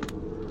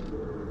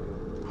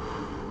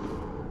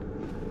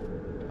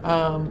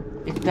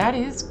 If that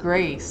is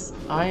Grace,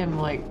 I am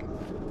like...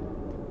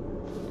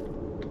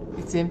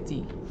 It's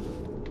empty.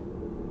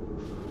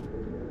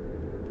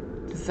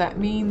 Does that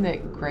mean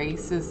that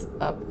Grace is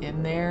up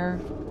in there?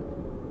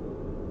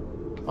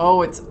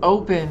 Oh, it's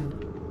open.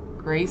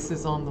 Grace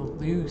is on the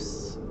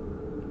loose.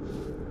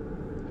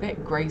 I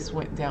bet Grace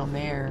went down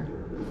there.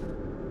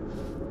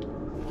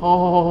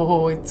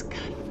 Oh, it's got...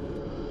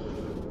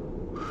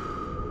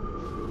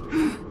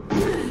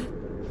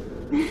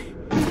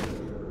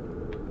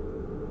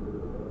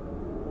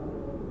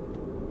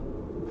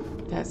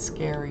 That's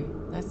scary.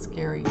 That's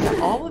scary.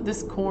 Yeah, all of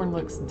this corn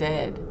looks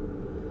dead.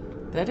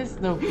 That is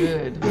no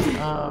good.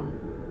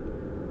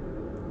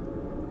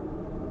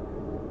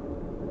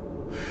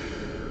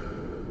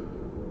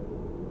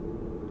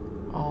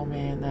 Oh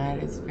man,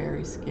 that is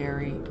very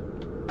scary.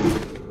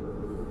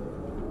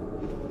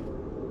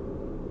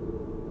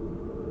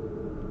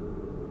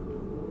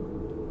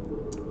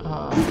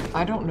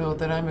 I don't know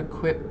that I'm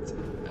equipped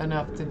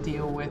enough to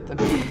deal with a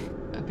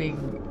big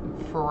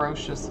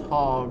ferocious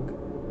hog.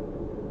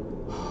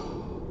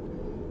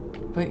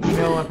 But you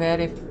know, I bet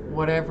if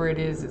whatever it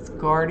is it's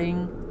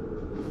guarding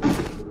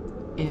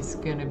is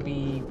gonna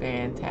be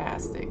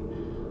fantastic.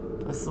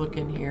 Let's look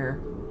in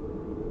here.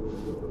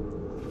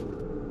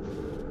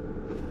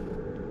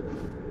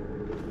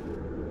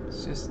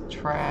 It's just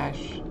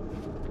trash.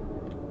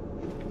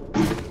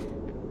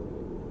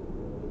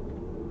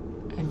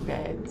 And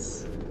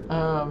beds.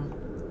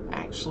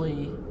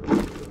 Actually...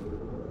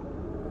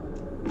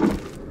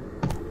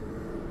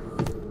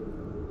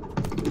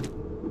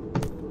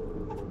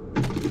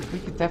 we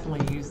could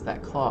definitely use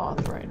that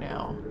cloth right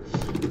now.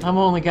 I've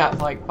only got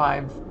like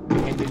 5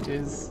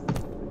 bandages.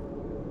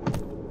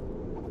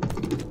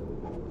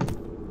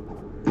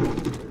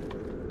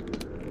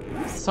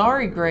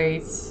 Sorry,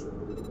 Grace.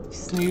 You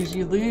snooze,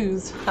 you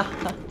lose.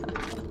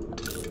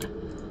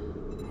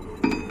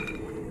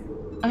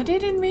 I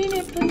didn't mean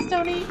it. Please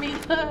don't eat me.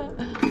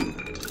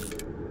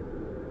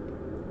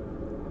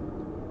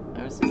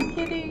 I was just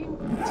kidding.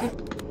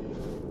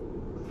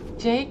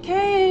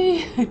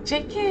 JK.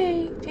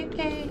 JK.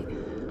 JK.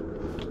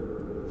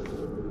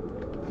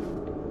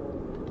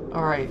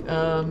 Alright,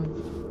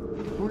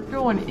 if we're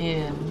going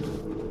in,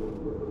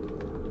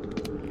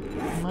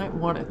 I might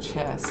want a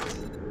chest.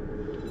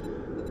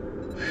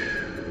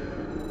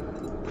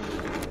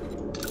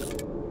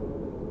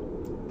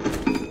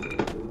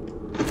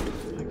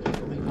 I can't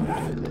believe I'm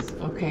doing this.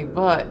 Okay,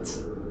 but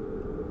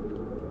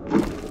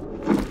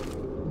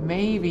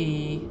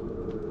maybe...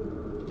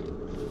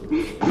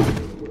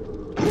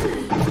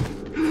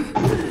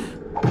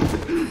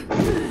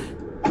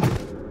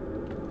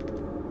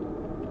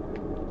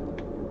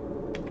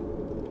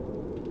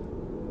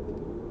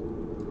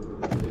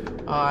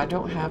 I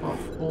don't have a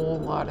whole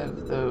lot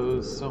of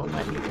those, so I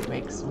might need to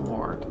make some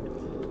more.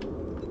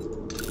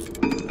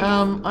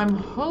 I'm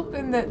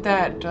hoping that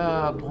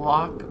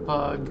block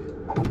bug,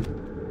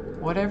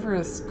 whatever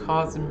is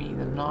causing me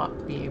to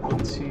not be able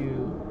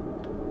to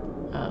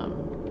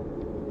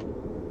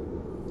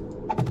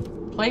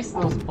place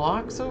those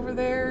blocks over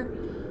there,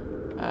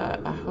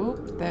 I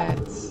hope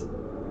that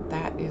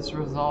that is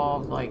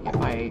resolved, like if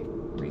I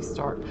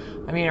restart.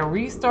 I mean, I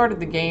restarted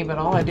the game, but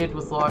all I did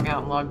was log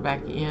out and log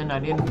back in. I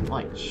didn't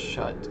like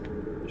shut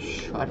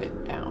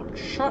it down.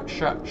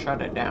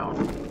 Shut it down.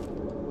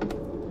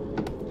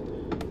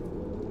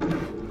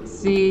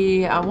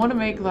 See, I want to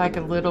make like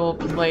a little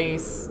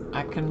place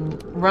I can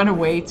run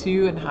away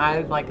to and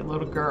hide like a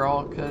little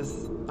girl,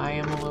 because I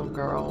am a little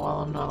girl.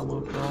 Well, I'm not a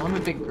little girl. I'm a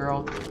big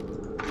girl.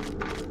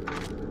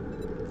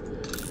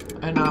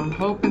 And I'm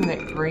hoping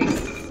that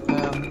Grace...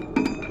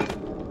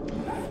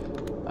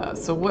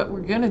 so what we're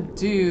gonna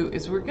do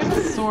is we're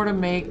gonna sort of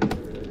make...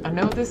 I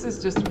know this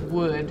is just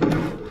wood.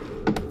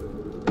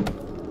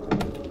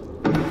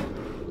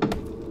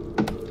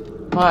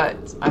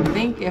 But I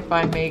think if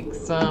I make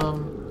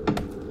some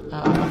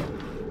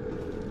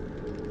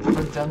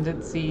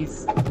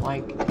redundancies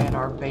like at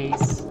our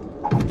base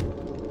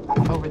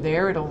over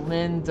there, it'll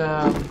lend...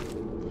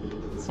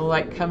 so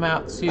like come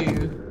out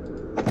to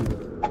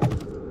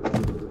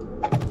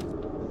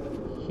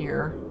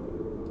here.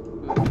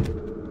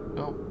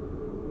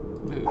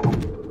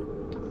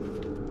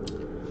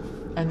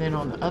 And then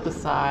on the other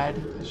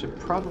side, I should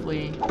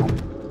probably...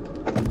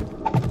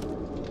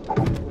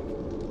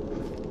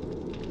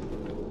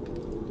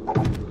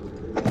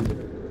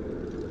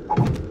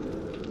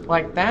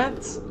 like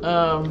that.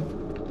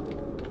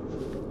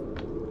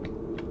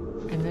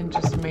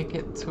 just make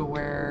it to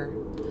where,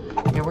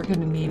 yeah, we're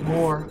gonna need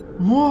more.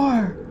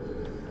 More!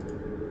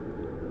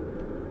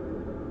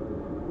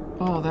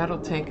 Oh, that'll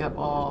take up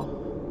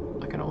all.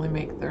 I can only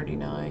make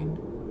 39.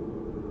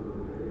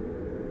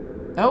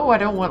 Oh, I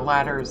don't want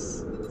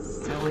ladders.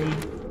 Silly.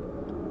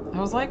 I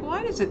was like,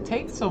 why does it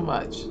take so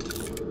much?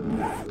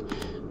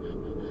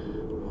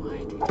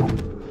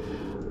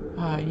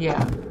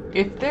 Yeah.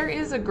 If there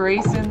is a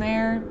Grace in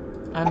there,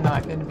 I'm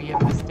not going to be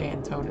able to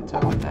stand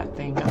toe-to-toe with that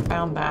thing. I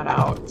found that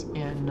out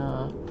in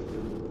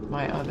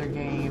my other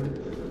game.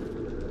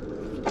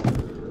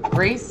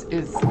 Grace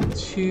is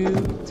too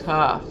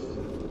tough.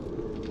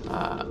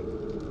 I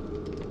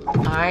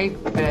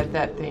fed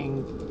that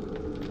thing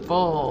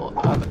full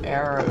of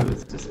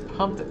arrows, just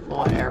pumped it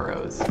full of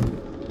arrows,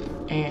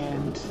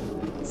 and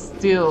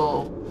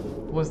still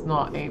was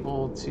not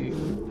able to,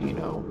 you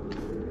know,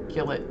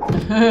 kill it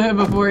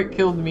before it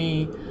killed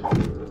me.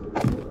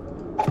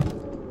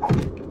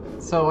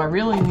 So I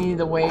really need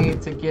a way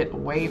to get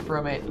away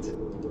from it.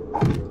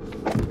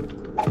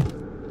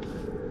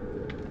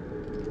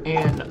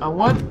 And I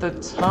want the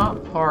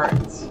top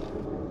part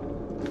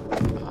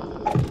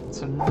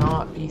to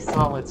not be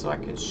solid so I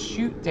could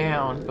shoot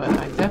down, but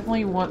I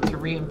definitely want to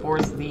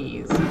reinforce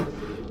these.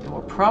 And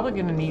we're probably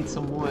going to need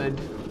some wood.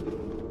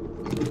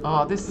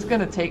 Oh, this is going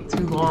to take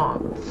too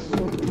long.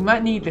 We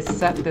might need to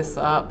set this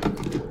up.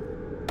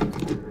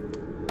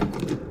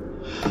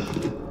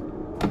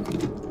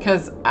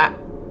 Because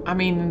I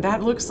mean,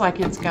 that looks like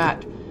it's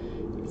got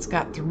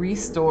 3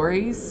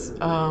 stories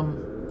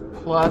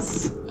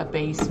plus a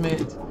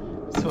basement,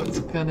 so it's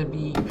gonna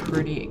be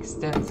pretty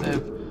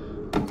extensive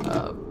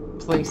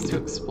place to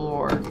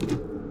explore.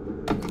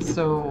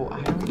 So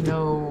I don't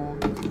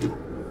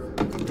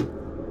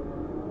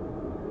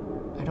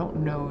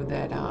know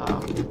that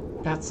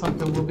that's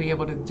something we'll be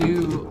able to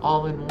do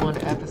all in one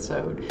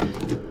episode,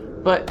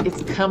 but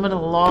it's coming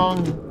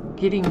along,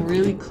 getting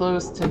really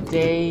close to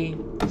day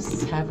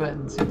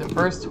 7 to the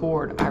first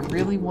horde. I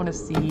really want to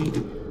see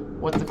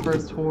what the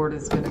first horde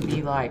is going to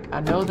be like. I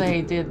know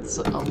they did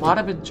a lot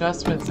of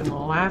adjustments in the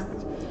last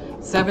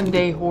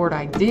 7-day horde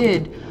I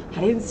didn't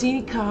see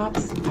any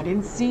cops, I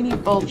didn't see any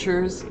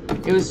vultures,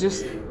 it was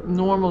just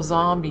normal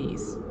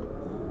zombies.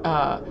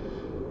 I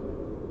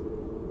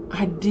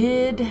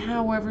did,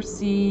 however,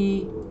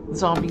 see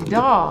zombie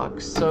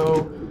dogs,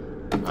 so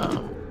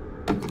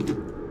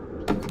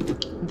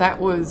that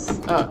was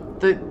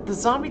the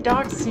zombie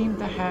dogs seem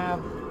to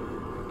have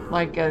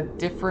like a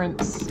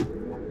different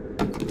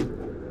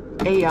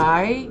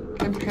AI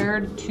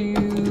compared to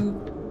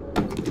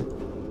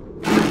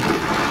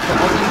the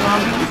other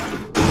zombies.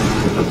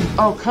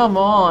 Oh, come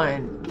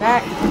on.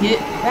 That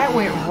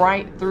went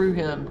right through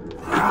him.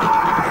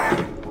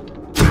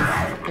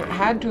 It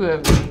had to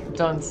have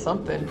done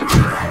something.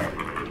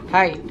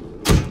 Hey,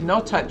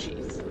 no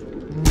touchies.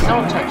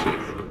 No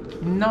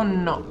touchies. No,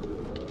 no.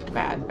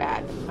 Bad,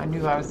 bad. I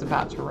knew I was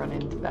about to run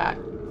into that.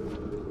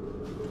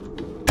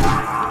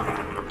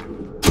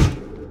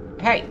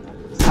 Hey,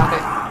 stop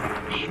it.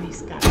 Man,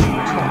 these guys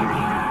are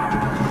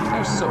tough.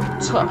 They're so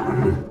tough.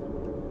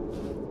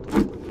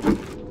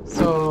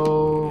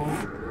 So,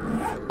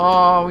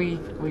 oh, we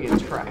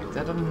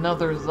attracted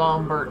another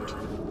Zombert.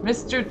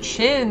 Mr.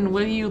 Chin,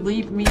 will you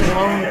leave me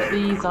alone,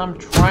 please? I'm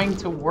trying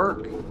to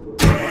work.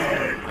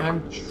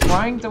 I'm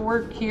trying to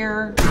work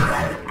here.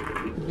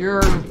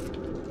 You're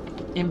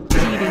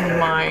impeding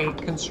my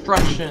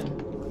construction.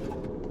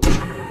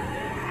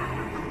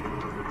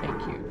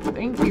 Thank you.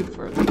 Thank you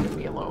for leaving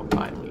me alone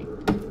finally.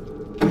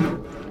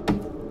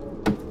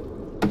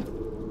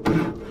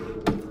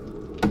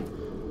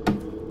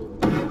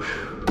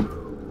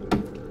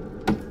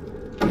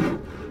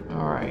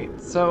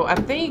 Alright, so I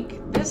think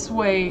this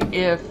way,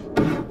 if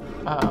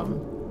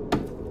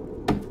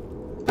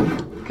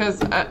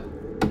because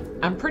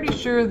I'm pretty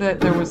sure that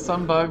there was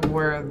some bug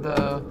where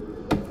the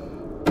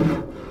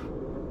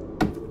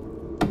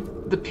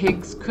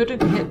pigs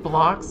couldn't hit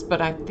blocks,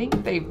 but I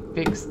think they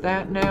fixed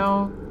that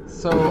now.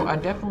 So I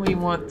definitely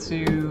want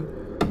to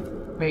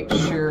make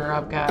sure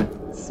I've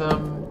got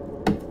some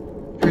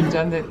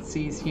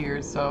redundancies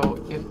here.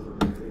 So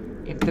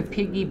if the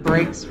piggy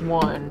breaks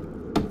one,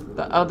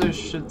 the others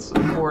should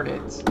support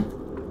it.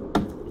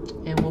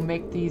 And we'll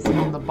make these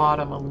on the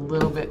bottom a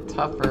little bit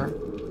tougher.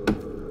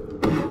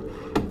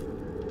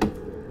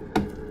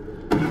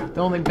 The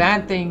only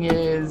bad thing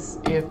is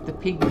if the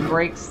piggy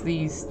breaks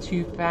these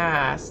too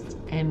fast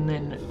and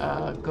then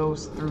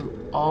goes through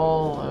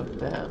all of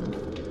them,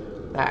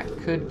 that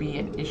could be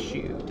an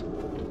issue.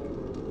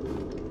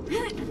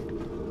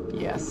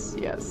 Yes,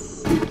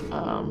 yes.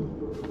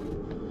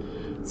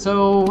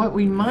 So what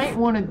we might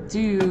want to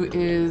do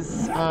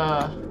is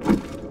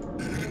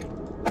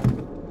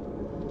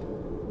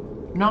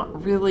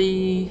not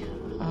really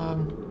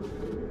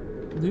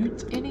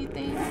loot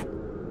anything.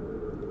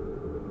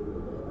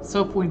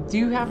 So if we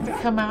do have to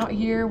come out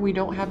here, we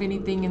don't have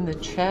anything in the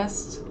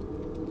chest.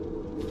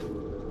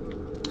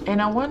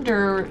 And I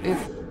wonder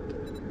if,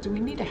 do we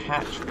need a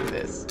hatch for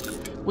this?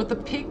 Would the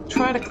pig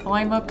try to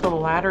climb up the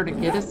ladder to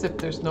get us if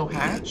there's no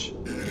hatch?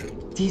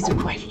 These are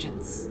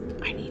questions.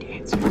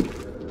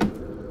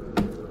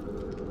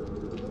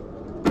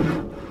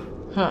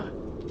 Huh.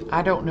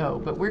 I don't know,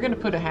 but we're going to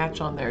put a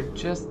hatch on there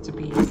just to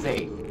be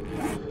safe.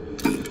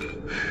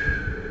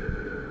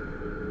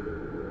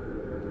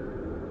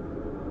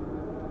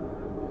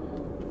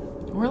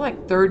 We're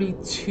like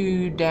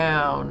 32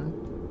 down.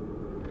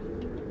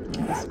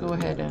 Let's go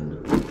ahead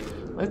and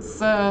let's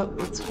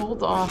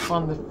hold off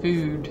on the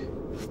food.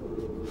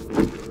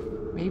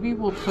 Maybe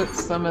we'll put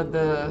some of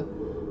the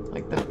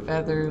like the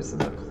feathers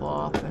and the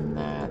cloth and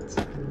that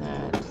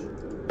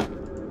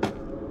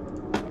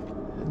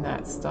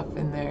stuff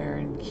in there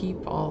and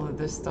keep all of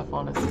this stuff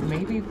on us.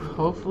 Maybe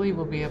hopefully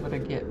we'll be able to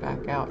get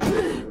back out.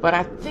 But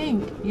I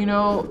think, you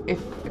know, if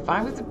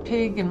I was a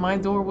pig and my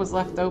door was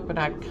left open,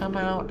 I'd come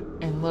out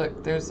and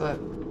look, here's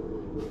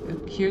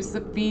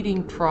the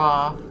feeding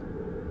trough,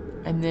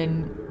 and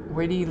then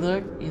where do you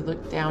look? You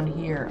look down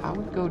here. I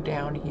would go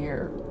down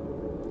here.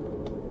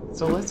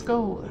 So let's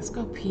go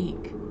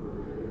peek.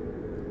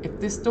 If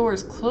this door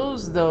is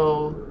closed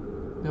though,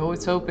 no,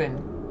 it's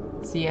open.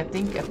 See, I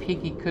think a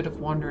piggy could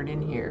have wandered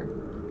in here.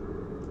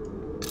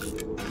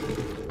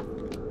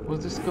 We'll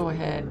just go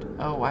ahead.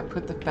 Oh, I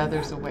put the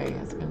feathers away,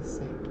 I was gonna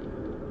say.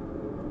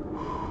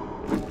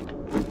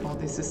 Oh,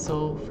 this is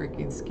so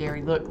freaking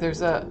scary. Look,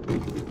 there's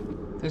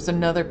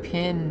another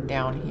pin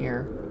down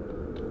here.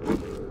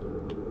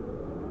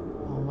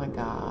 Oh my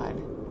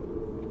God.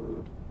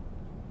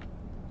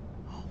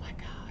 Oh my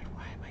God,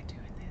 why am I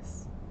doing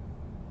this?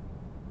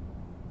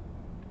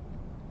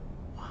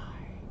 Why?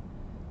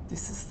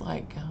 This is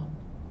like,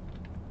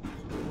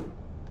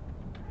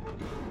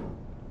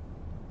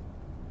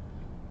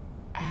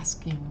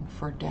 asking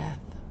for death.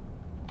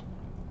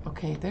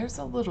 Okay, there's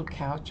a little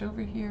couch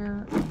over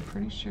here. I'm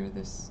pretty sure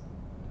this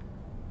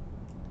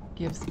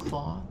gives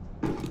cloth.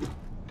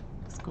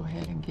 Let's go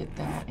ahead and get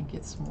that and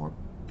get some more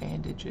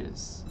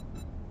bandages.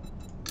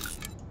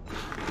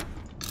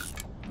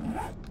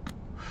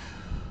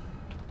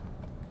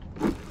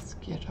 Let's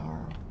get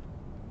our...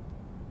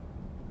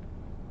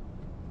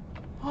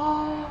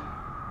 Oh!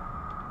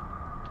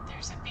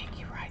 There's a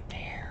piggy right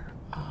there.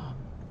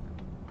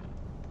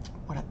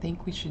 What I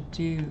think we should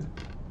do...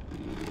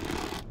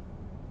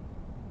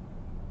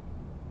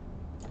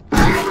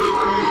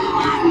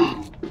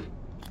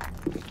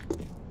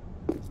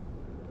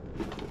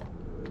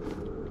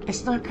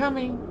 It's not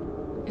coming.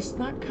 It's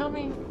not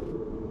coming.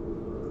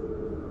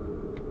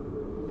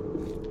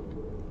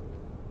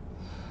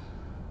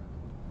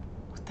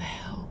 What the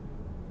hell?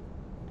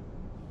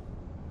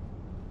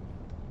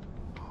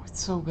 Oh,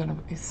 it's so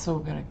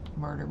gonna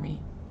murder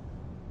me.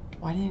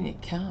 Why didn't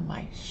it come?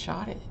 I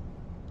shot it.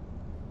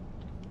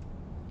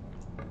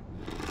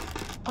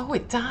 Oh,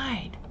 it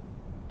died.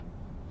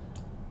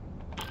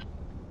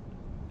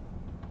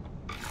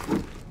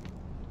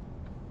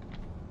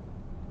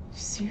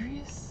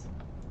 Serious?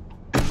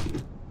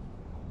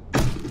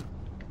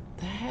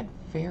 That had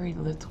very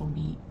little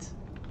meat.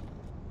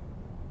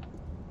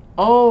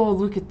 Oh,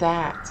 look at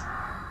that.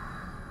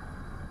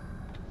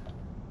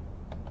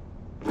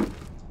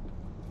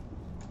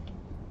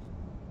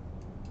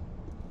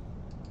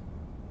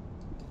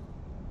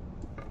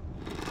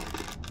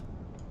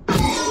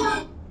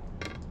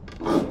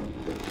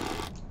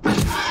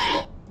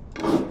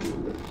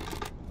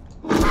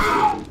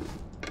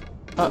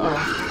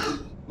 Uh-oh.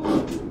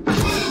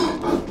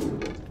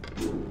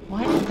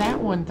 Why did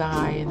that one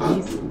die and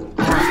these...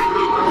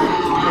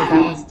 Oh,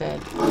 that one's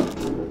dead.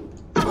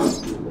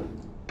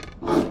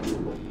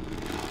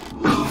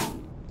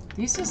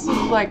 These just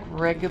look like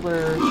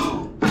regular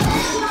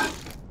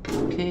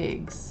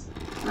pigs.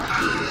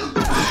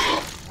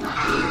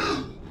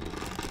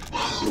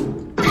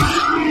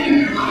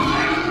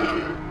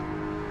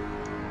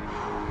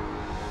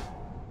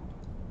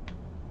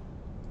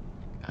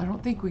 I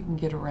don't think we can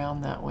get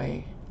around that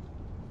way.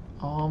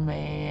 Oh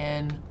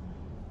man,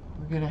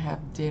 we're gonna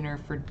have dinner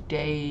for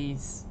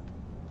days.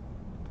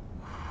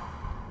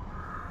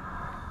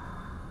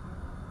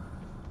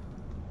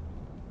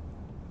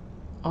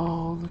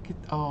 Oh, look at,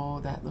 oh,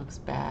 that looks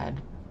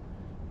bad.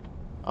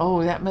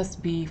 Oh, that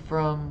must be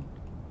from,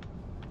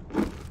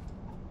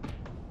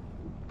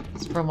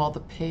 it's from all the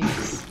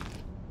pigs.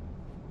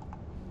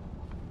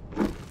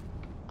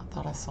 I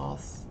thought I saw,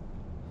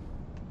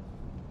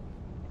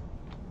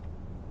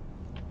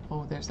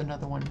 oh, there's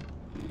another one.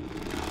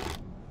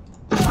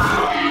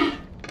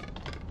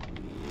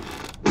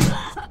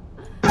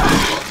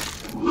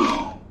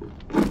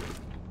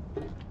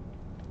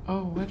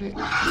 Oh, what did...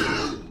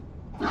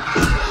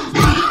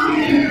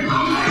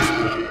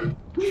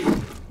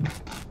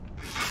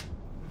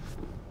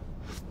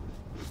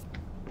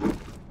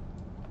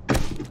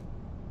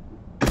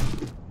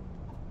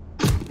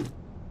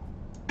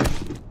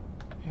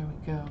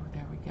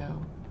 There we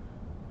go.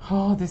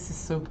 Oh, this is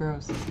so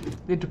gross.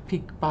 Little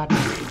pig body.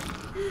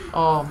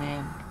 Oh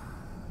man,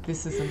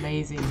 this is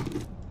amazing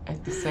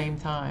at the same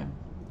time.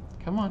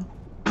 Come on.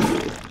 Get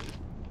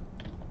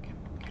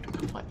a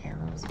couple of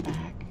arrows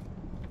back.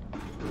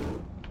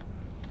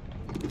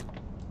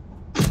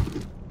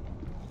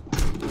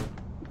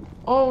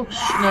 Oh,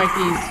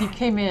 shnikes, he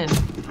came in.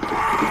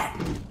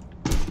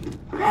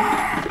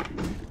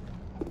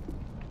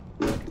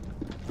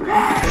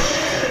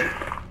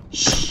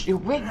 You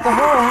wake the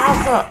whole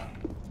house up.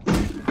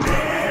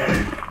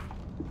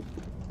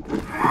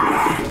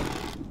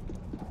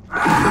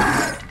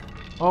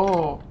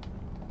 Oh,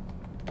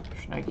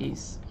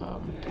 Schneikes.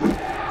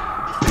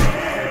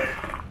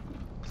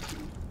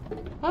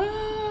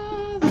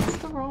 That's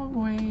the wrong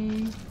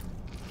way.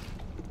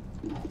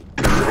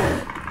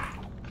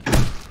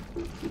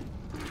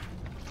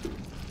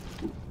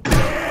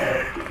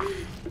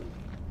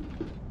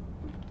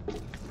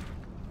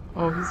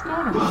 Oh, he's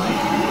going away.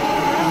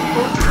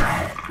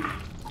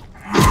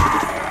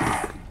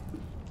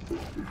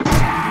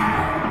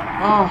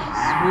 Oh,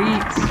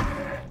 sweet.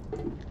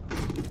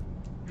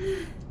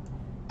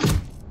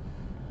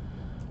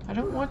 I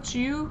don't want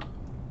you.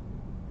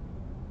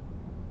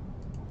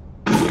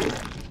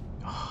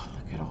 Oh,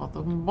 look at all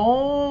the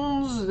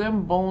bones.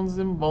 Them bones,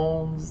 them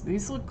bones.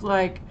 These look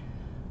like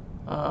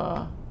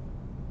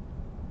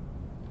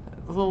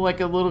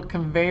like a little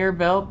conveyor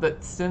belt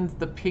that sends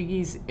the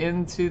piggies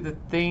into the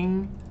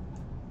thing,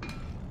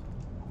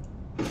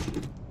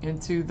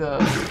 into the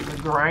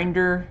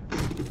grinder.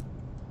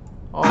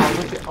 Oh,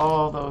 look at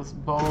all those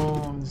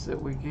bones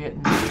that we're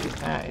getting.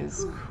 That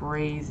is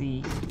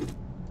crazy.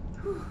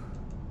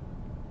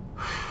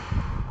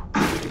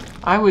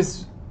 I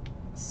was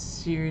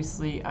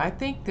seriously, I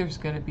think there's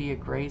going to be a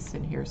grace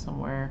in here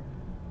somewhere.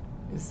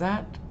 Is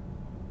that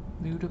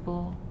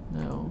lootable?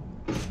 No.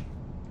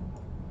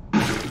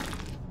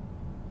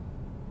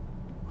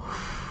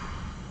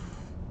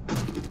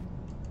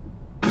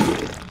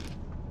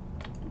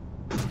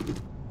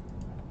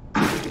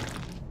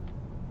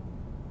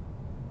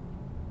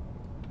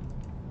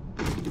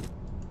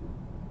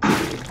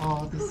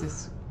 Oh, this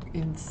is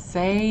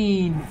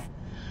insane.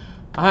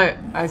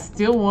 I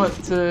still want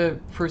to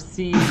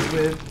proceed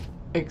with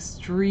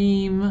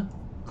extreme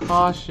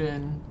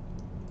caution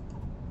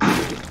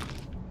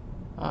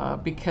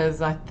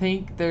because I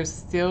think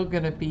there's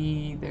gonna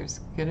be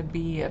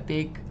a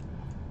big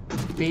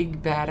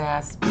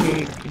badass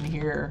pig in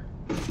here,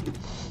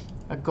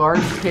 a guard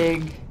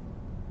pig,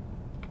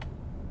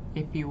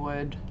 if you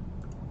would.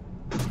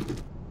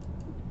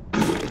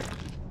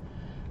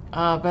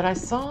 But I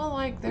saw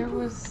like there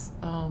was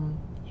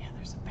yeah,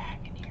 there's a bag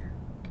in here.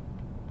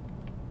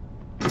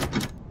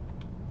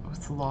 Oh,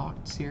 it's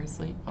locked,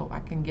 seriously? Oh, I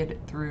can get it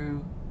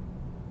through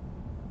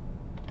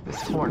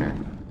this corner.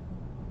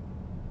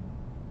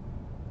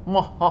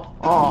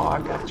 Oh,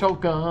 I got your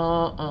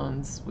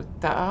guns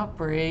without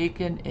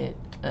breaking it.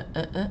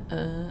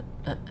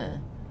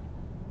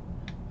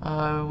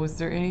 Was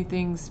there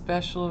anything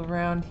special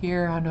around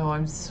here? I know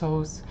I'm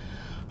so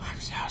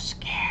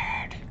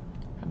scared.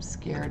 I'm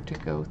scared to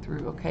go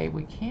through. Okay,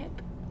 we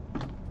can't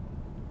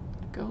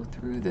go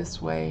through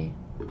this way.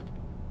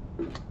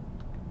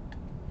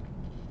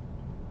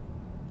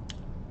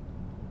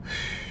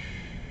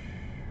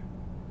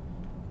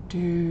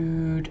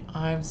 Dude,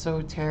 I'm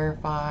so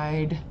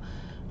terrified.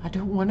 I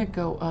don't want to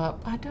go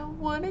up. I don't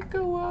want to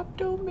go up.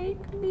 Don't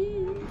make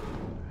me.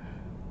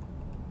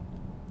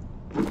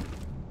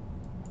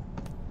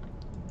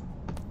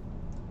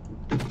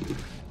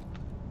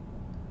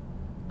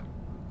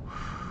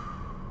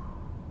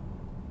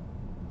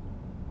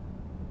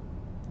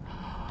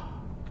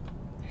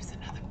 There's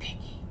another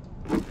piggy.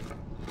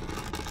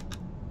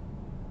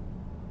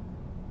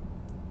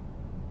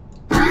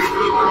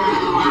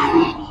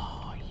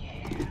 Oh,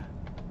 yeah.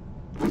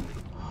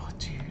 Oh,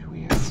 dude,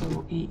 we are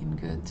so eating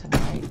good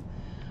tonight.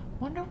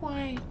 Wonder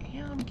why,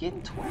 yeah, I'm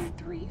getting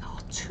 23. Oh,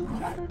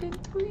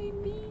 203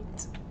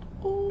 meat.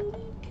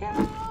 Holy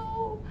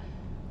cow.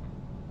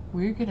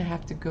 We're gonna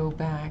have to go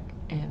back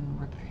and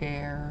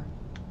repair.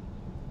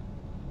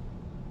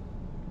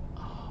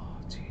 Oh,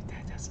 dude,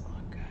 that doesn't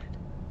look good.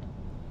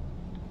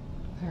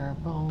 There are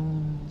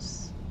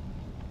bones.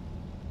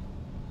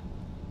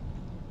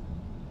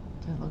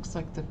 It looks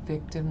like the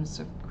victims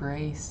of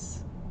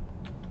grace.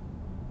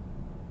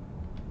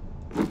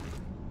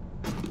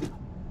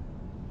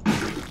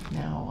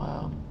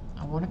 Now,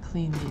 I want to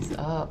clean these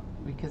up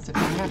because if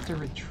I have to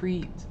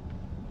retreat,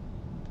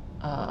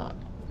 I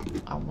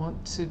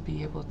want to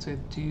be able to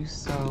do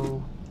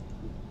so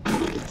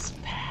as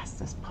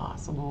fast as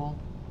possible.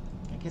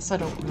 I guess I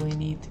don't really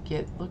need to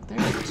get, look, there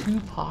are 2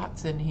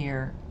 pots in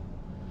here.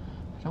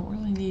 I don't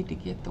really need to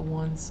get the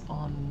ones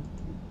on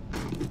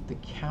the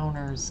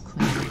counters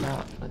cleaned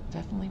up, but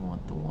definitely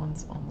want the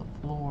ones on the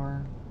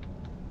floor.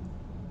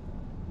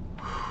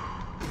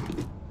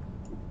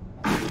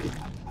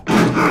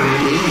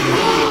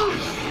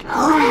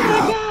 Oh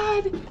my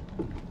god!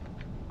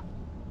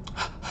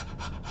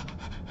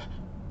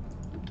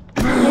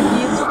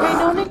 Nikki, it's okay.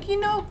 No, Nikki,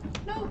 no.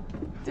 No.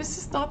 This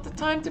is not the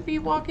time to be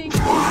walking in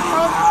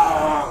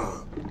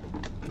front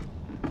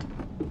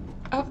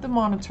of the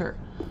monitor.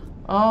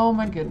 Oh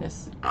my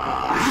goodness.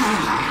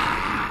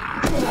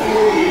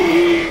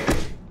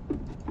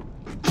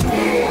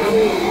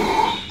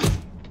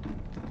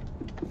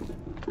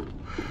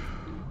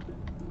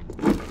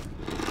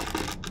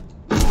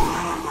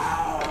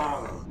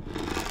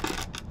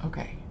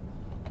 Okay.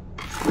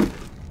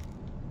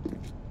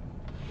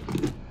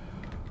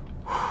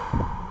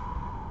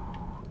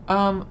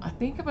 I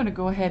think I'm gonna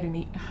go ahead and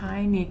eat.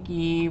 Hi,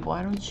 Nikki.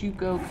 Why don't you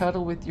go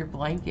cuddle with your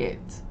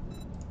blanket?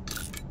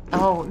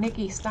 Oh,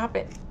 Nikki, stop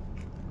it.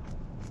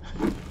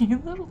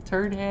 You little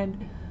turd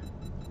head.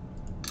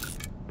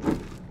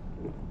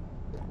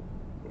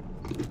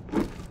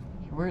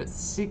 We're at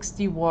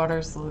 60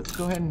 water, so let's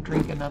go ahead and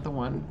drink another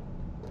one.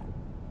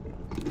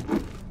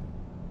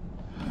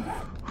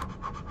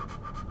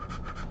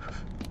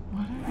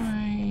 What am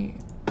I...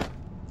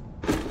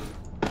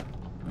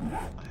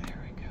 There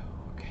we go.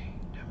 Okay,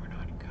 now we're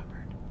not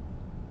encumbered.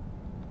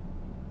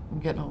 I'm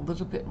getting a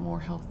little bit more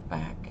health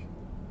back.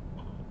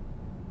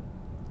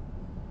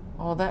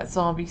 Oh, that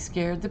zombie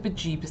scared the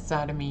bejeebus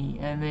out of me.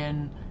 And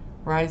then,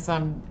 right as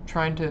I'm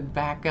trying to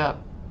back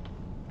up,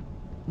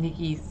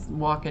 Nikki's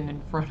walking in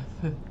front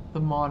of the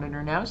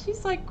monitor now.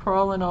 She's like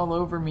crawling all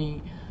over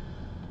me.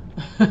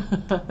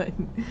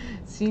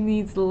 She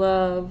needs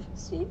love.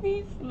 She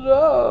needs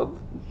love.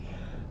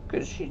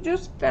 Because she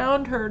just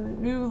found her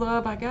new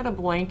love. I got a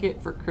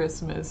blanket for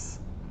Christmas.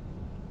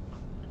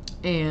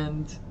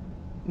 And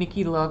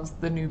Nikki loves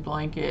the new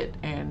blanket.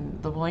 And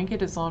the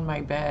blanket is on my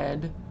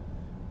bed.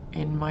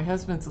 And my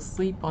husband's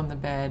asleep on the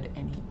bed.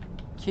 And he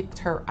kicked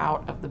her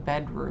out of the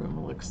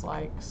bedroom, looks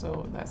like.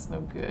 So that's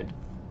no good.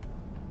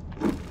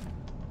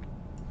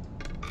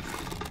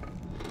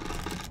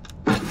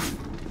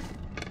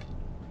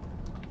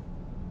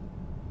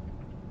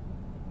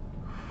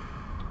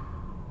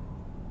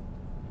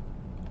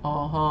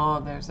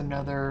 There's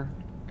another.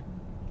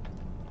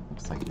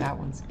 Looks like that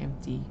one's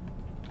empty.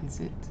 Is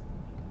it?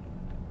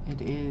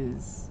 It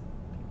is.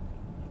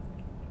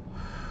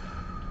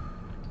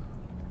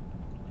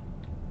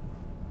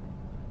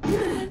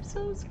 I'm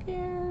so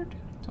scared.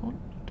 Don't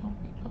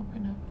be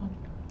bumping up on.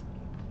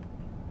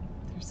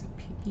 There's a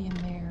piggy in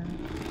there.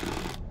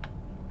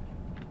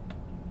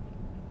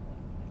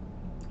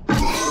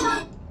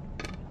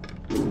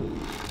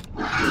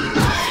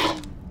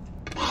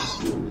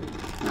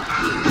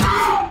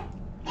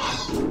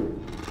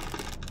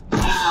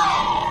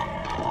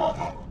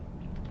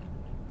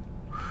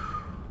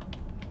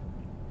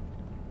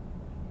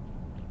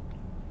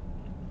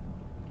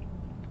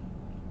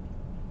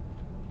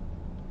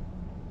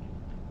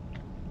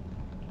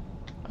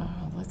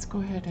 Let's go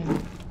ahead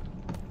and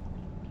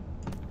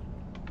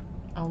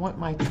I want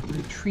my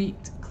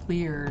retreat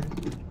cleared.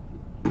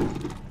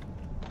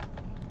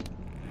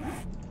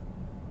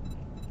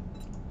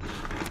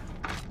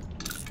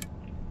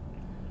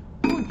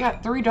 Oh, we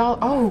got $3.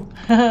 Oh,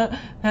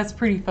 that's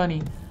pretty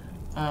funny.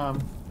 Oh,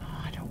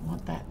 I don't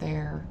want that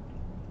there.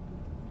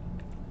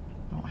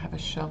 I don't have a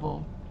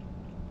shovel.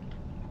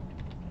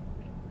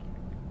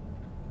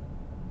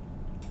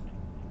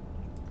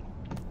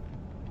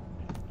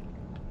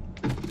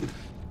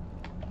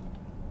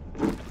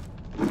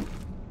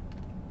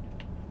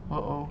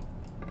 Uh-oh.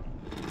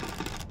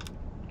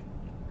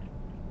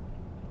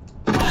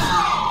 I'm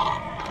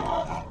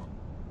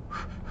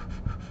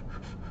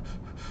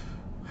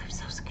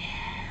so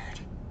scared.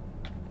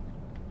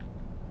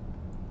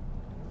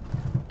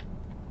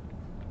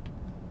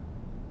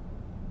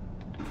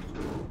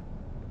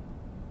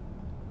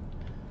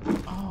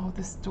 Oh,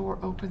 this door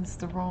opens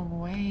the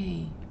wrong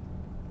way.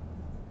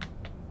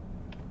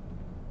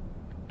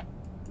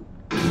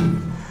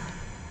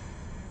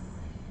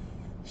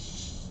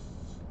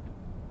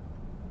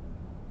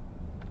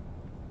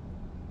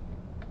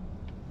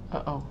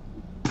 Uh-oh.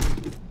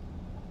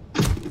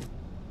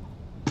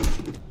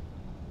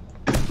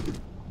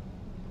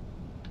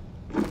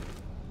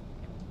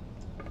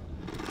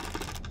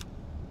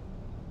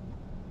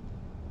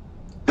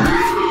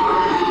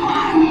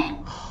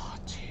 Oh,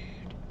 dude.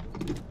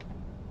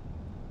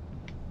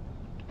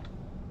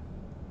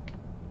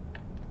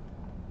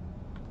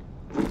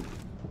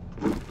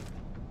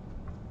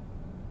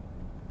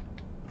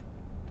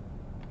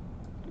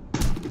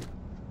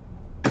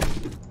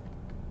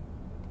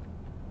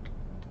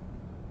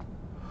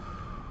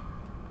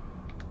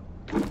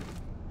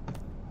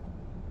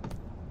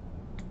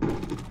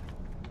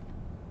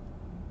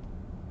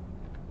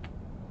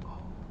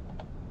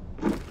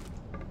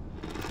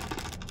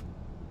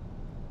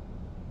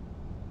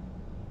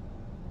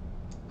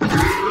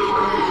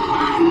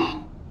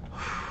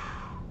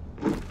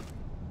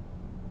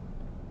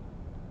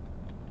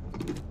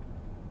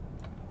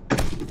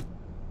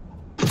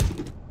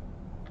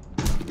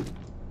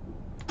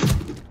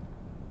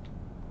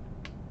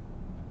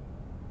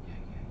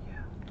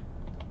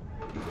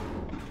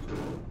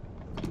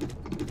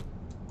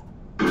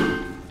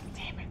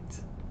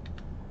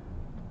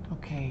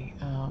 Okay,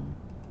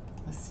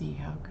 let's see,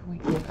 how can we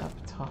get up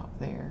top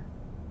there?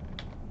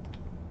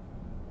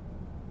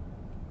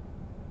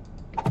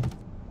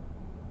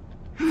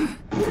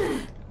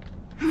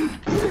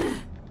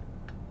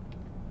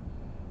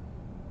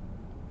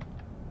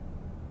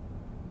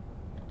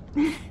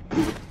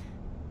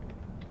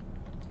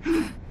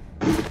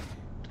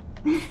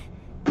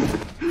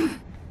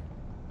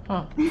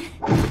 Huh.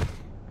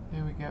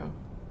 There we go.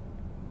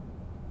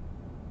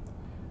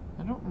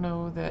 I don't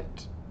know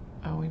that...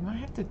 Oh, we might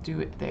have to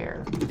do it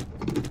there.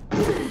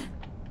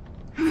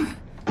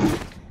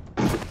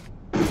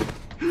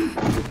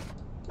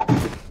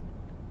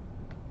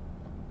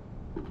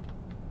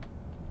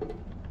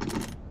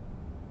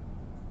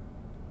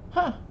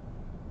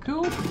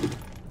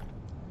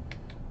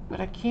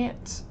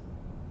 can't.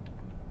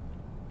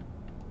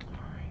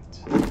 Alright.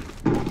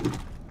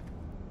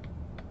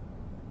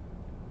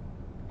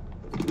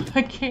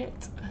 I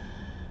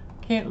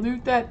can't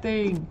loot that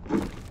thing.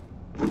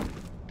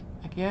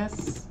 I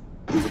guess.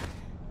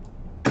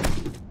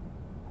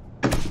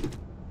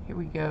 Here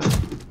we go.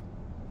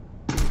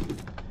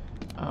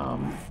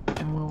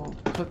 And we'll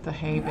put the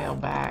hay bale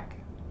back.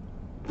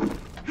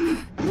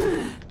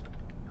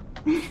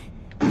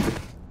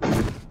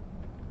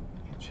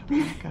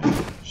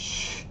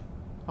 Shh.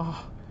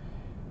 Oh,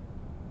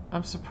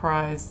 I'm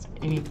surprised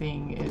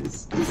anything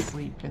is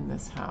asleep in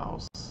this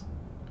house.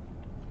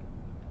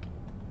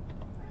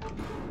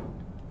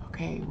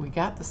 Okay, we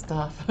got the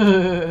stuff.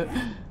 I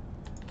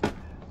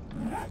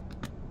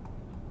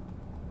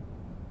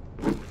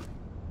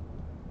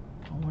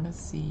want to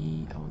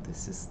see. Oh,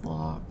 this is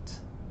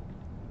locked.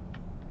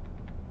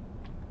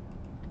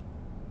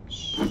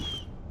 Shh.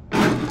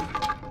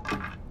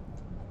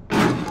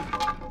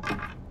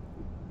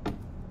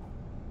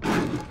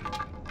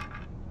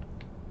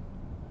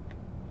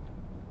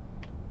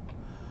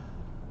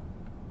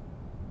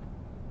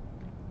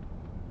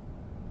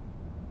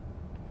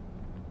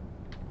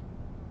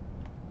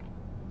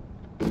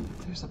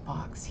 There's a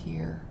box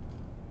here.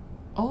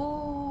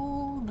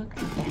 Oh, look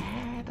at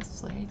that, a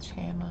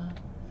sledgehammer.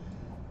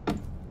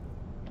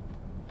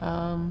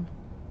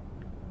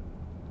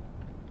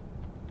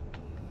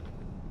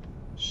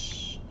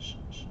 Shh, shh,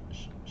 shh,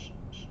 shh, shh,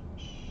 shh,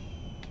 shh.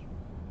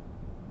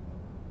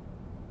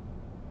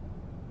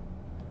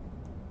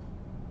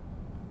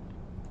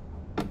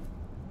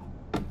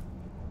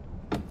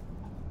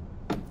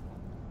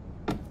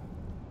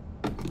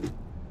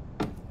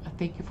 I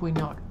think if we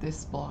knock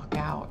this block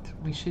out,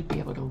 we should be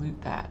able to loot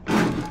that.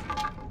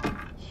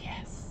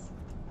 Yes.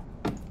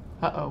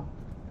 Uh-oh.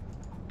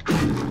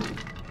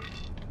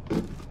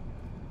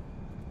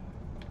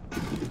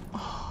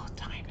 Oh,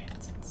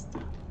 diamonds and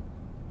stuff.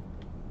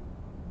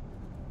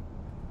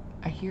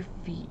 I hear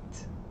feet.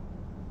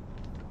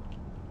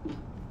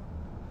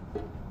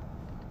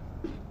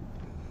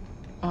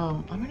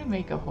 I'm gonna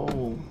make a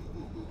hole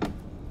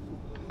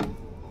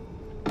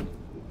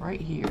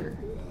right here.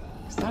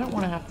 I don't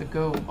want to have to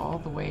go all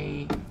the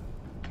way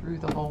through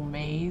the whole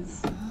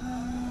maze to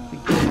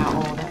get out.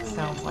 Oh, that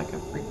sounds like a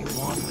freaking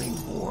wandering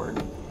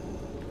horde.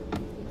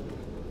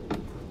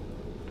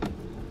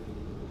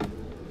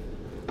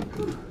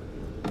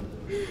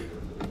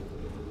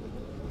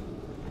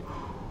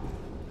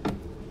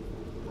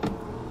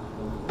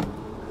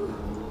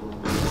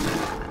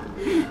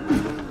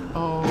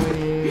 Oh, it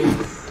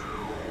is.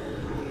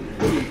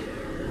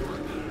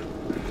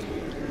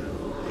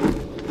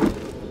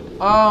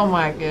 Oh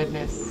my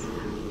goodness.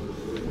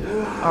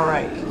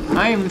 Alright,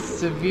 I am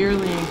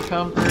severely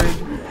encumbered.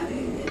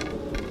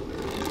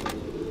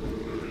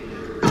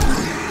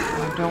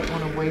 I don't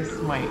want to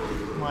waste my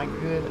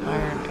good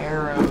iron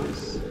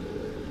arrows.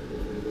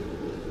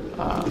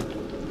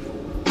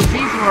 If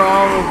these were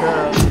all of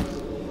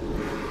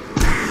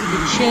the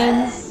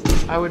chins,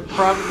 I would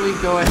probably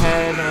go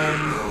ahead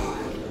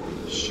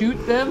and shoot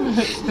them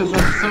because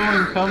I'm so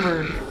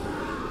encumbered.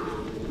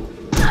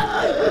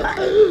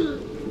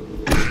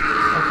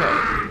 Okay,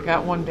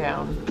 got one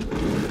down.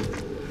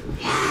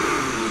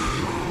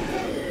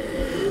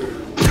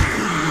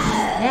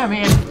 Yeah,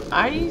 man,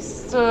 I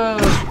used to,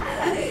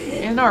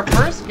 in our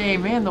first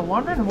game, man, the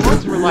Wandering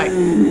Hordes were like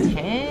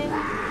 10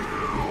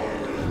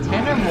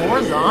 or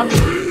more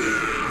zombies.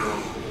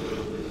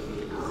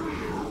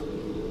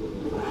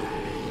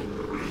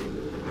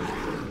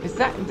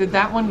 Did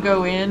that one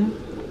go in?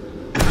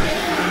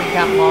 And it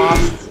got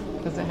lost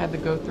because it had to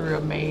go through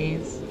a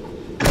maze.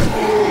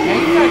 Yeah,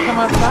 you gotta come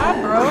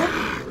outside, bro.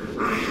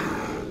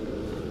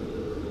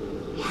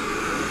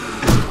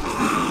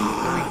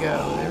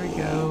 There we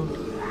go.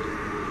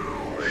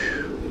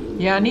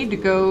 Yeah, I need to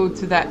go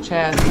to that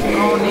chest.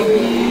 Oh,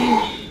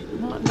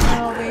 Nikki. Not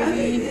now,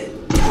 baby.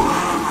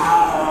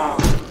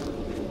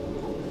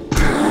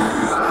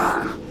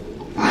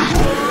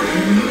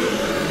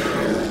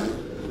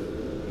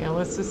 Yeah,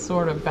 let's just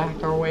sort of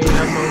back our way up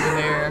over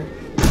there.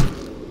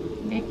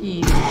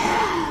 Nikki,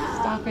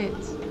 stop it.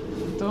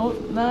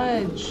 Don't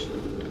nudge.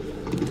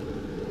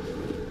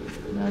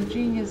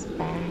 Nudging is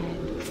bad.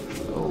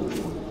 Oh.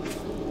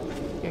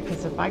 Yeah,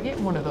 because if I get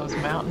one of those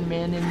mountain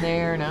men in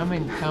there and I'm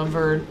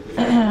encumbered,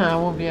 I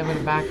won't be able to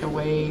back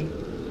away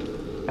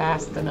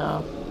fast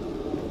enough.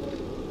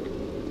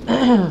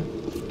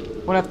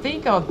 What I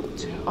think I'll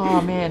do...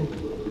 Oh, man.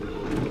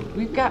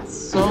 We've got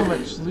so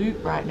much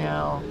loot right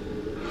now.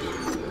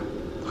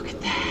 Look at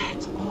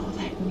that. Oh,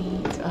 that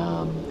neat.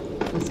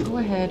 Let's go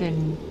ahead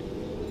and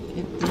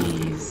get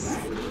these.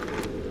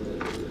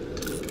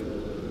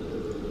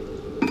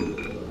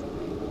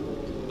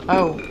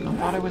 Oh, I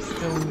thought I was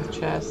still in the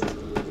chest.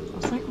 I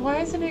was like, why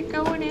isn't it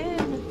going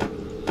in?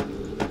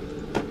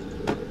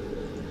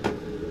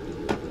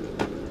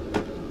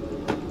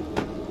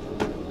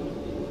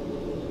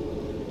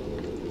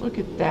 Look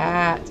at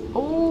that.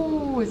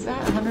 Oh, is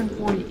that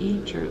 140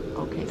 each or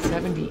okay,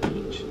 70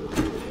 each. Oh,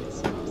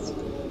 that's awesome.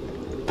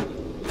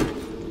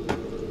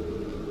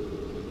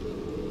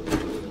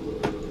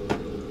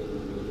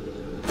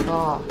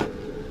 Oh.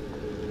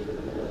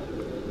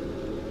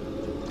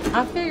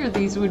 I figured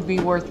these would be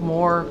worth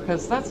more,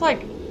 because that's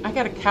like, I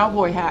got a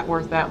cowboy hat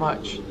worth that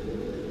much.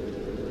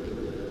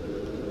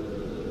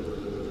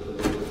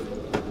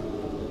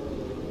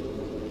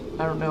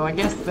 I don't know, I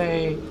guess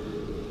the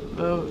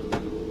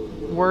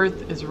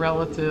worth is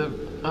relative.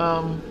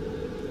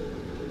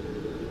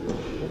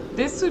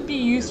 This would be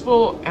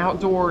useful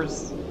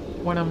outdoors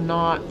when I'm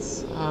not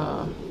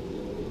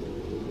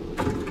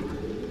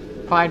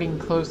fighting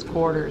close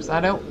quarters. I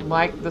don't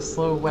like the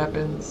slow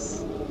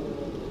weapons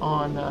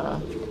on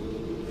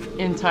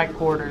in tight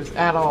quarters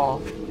at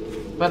all,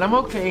 but I'm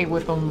okay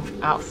with them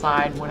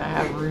outside when I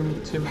have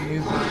room to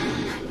maneuver.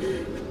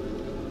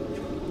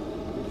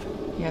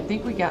 Yeah, I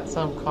think we got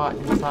some caught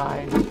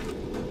inside.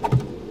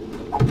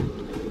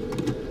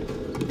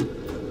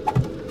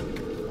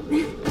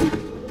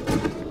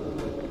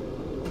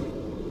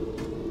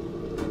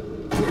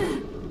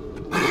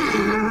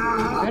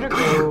 Better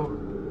go.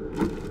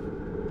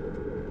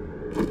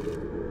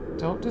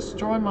 Don't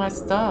destroy my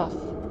stuff.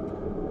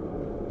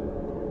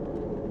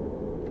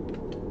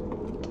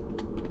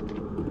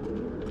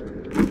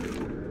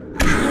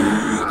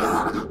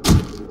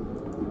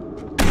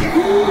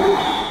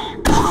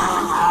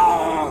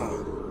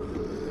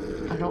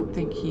 I don't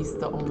think he's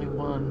the only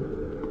one.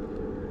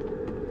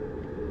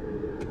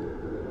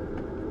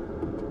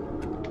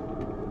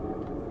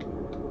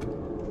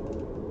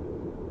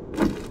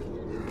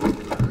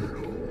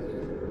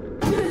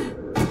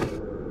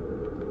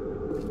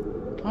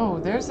 Oh,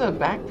 there's a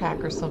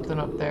backpack or something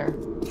up there.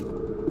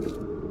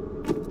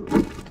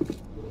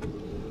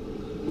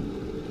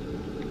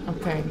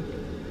 Okay,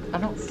 I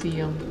don't see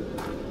him.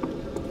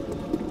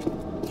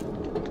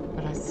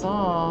 But I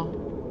saw,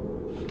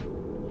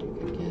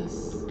 I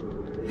guess.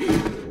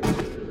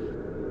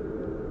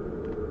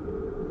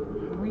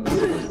 How are you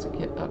supposed to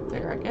get up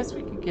there? I guess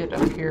we could get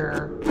up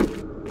here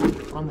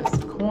on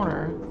this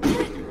corner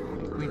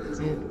like we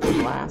did the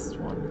last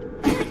one.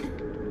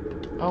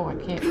 Oh, I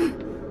can't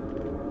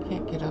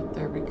get up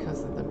there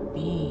because of the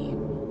beam.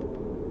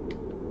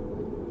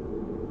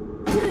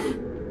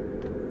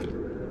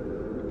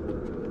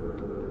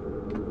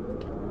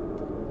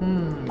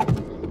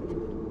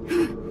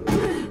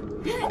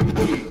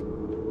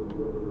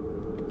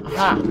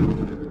 Aha!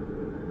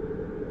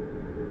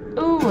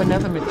 Ooh,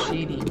 another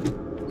machete.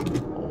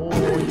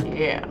 Oh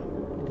yeah.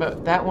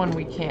 But that one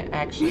we can't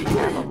actually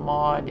have a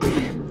mod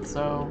in,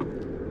 so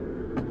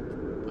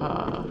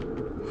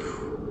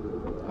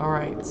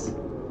alright.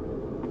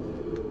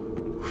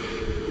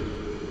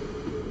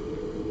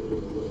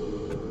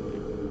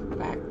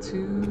 Back to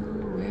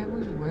where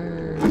we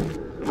were.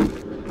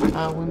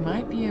 We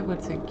might be able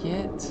to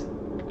get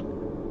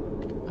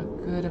a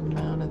good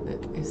amount of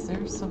it. Is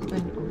there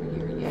something over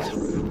here? Yes.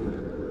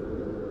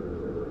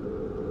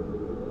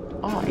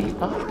 Oh,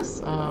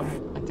 $8.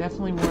 I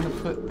definitely want to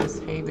put this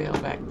hay bale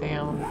back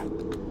down.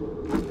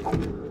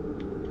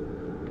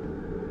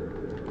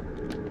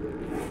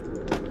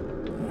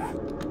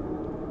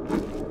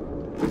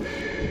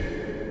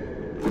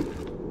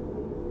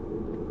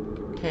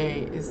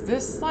 Okay, is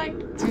this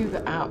like to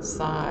the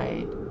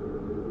outside?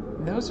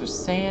 Those are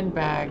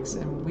sandbags,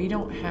 and we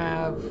don't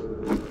have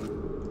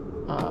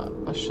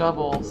a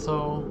shovel,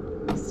 so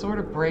let's sort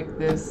of break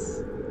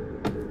this.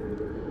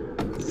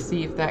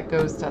 See if that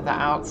goes to the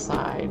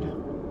outside.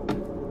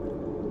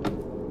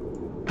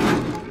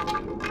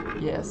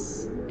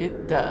 Yes,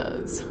 it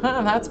does.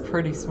 That's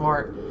pretty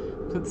smart.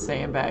 Put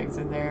sandbags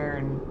in there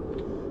and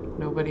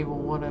nobody will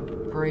want to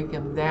break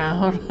them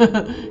down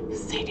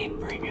because they didn't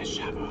bring a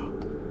shovel.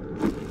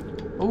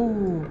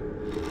 Ooh.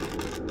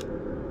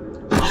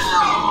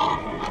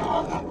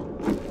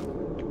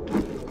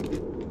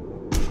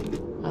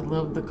 I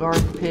love the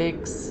garden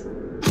pigs.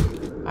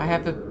 I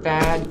have a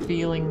bad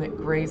feeling that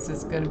Grace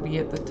is going to be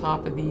at the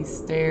top of these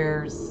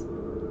stairs.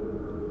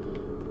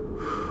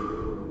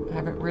 I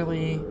haven't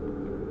really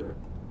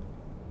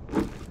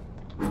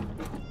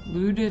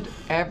looted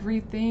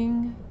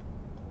everything.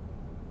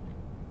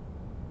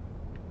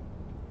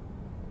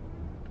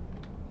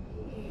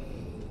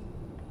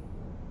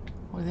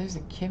 Oh, there's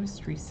a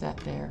chemistry set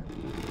there.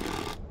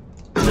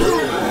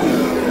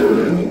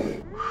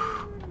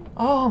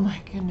 Oh my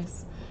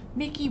goodness.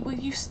 Nikki, will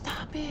you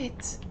stop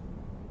it?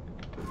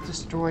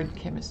 Destroyed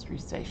chemistry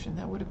station.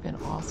 That would have been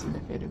awesome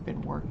if it had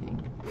been working.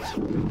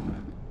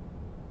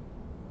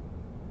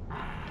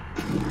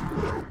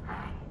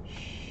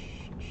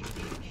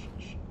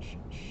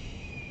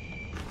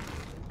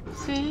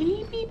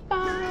 Sleepy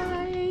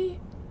bye.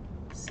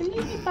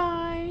 Sleepy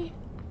bye.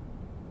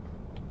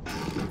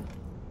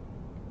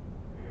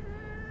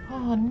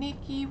 Oh,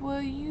 Nikki,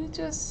 will you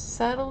just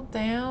settle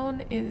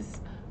down?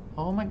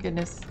 Oh my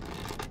goodness.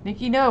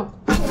 Nikki, no.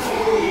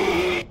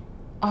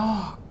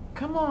 Oh,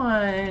 come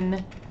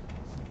on.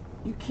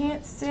 You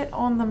can't sit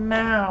on the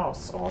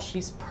mouse. Oh,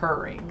 she's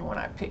purring when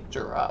I picked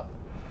her up.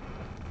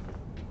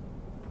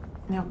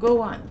 Now go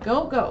on.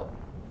 Go, go.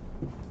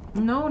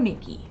 No,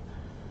 Nikki.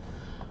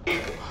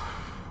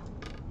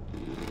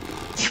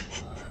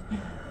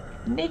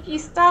 Nikki,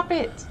 stop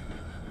it.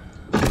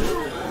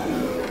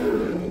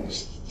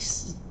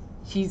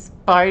 She's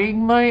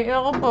biting my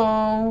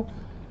elbow.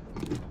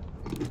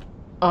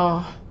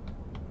 Oh.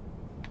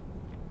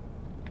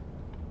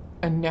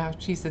 And now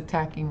she's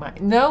attacking my...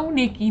 No,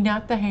 Nikki,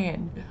 not the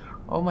hand.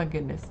 Oh my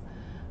goodness.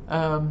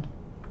 Jeez.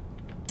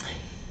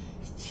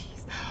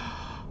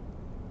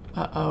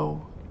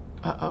 Uh-oh.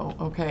 Uh-oh.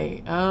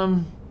 Okay.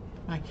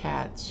 My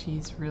cat,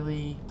 she's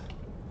really...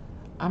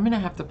 I'm gonna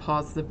have to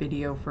pause the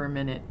video for a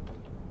minute.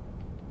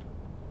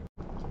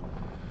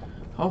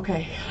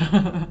 Okay.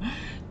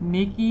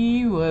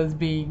 Nikki was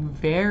being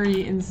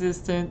very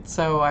insistent,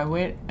 so I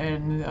went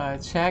and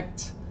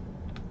checked.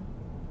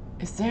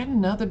 Is that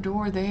another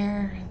door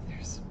there?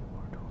 There's some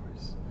more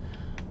doors.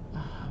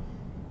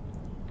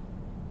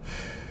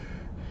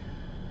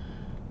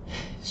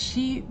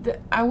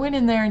 I went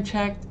in there and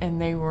checked,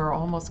 and they were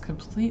almost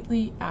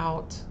completely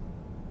out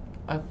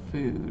of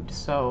food.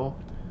 So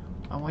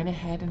I went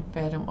ahead and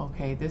fed them.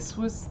 Okay, this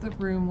was the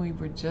room we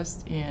were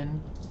just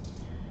in.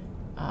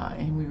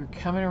 And we were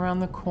coming around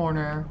the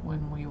corner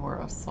when we were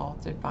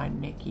assaulted by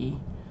Nikki.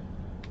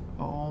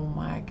 Oh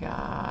my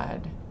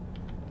God.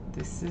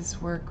 This is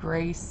where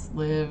Grace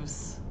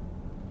lives.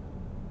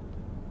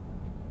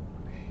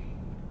 Okay.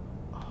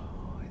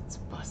 Oh, it's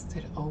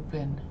busted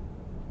open.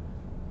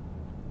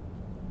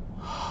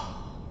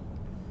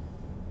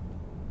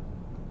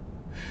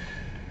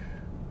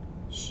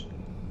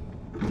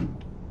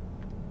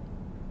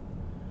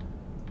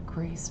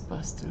 Grace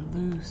busted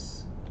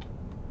loose.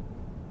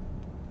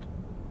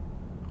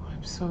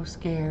 I'm so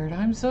scared.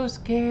 I'm so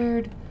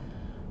scared.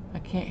 I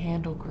can't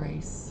handle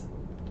Grace.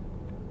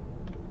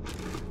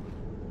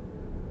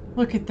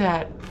 Look at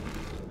that.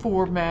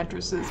 4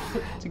 mattresses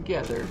put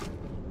together.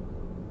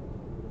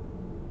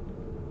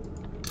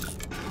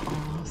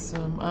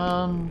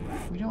 Awesome.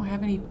 We don't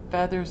have any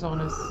feathers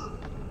on us.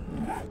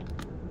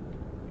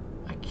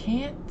 I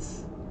can't.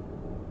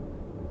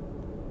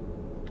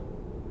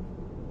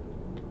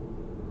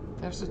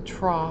 There's a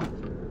trough.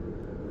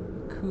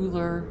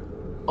 Cooler.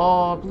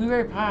 Oh,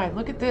 blueberry pie.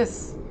 Look at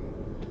this.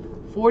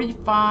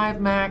 45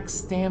 max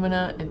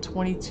stamina and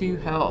 22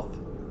 health.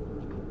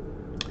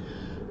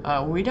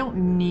 We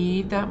don't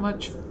need that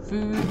much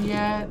food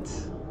yet.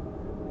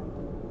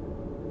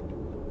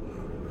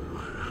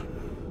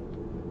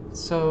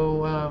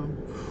 So,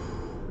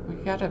 we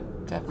gotta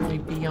definitely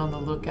be on the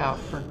lookout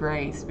for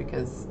Grace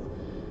because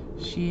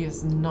she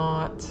is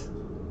not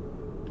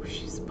where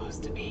she's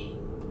supposed to be.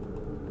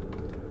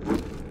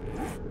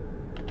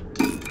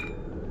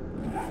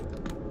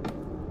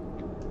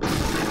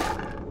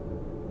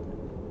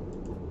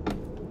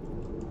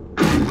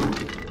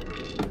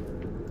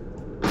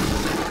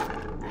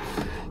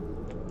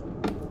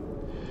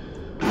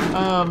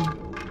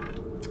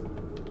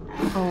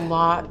 A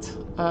lot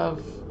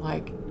of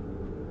like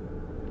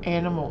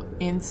animal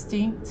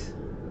instinct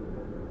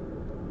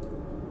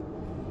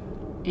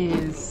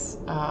is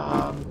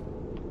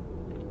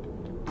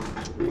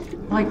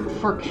like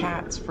for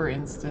cats, for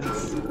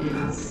instance,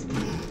 is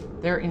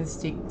their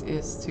instinct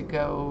is to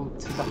go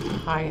to the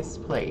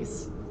highest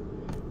place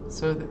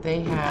so that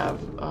they have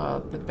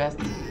the best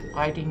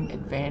fighting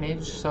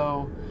advantage.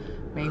 So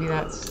maybe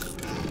that's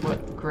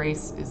what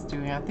Grace is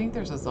doing. I think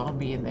there's a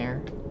zombie in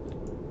there.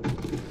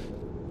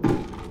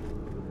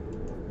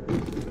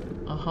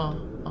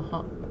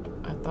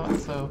 I thought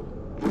so.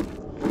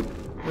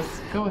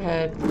 Let's go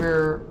ahead.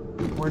 We're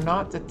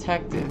not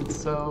detected,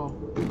 so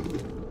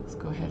let's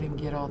go ahead and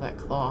get all that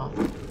cloth.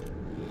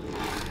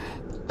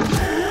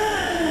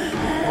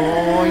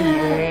 Oh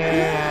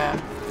yeah.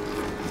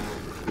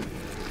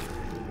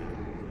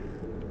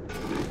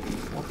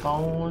 More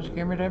bones.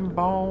 Give me them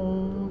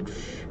bones.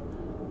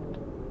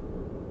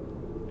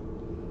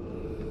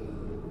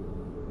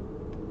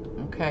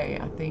 Okay,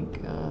 I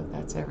think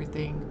that's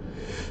everything.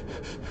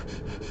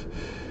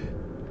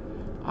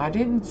 I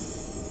didn't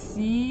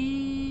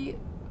see...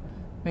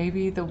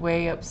 Maybe the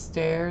way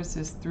upstairs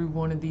is through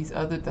one of these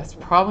other... That's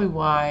probably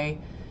why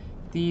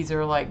these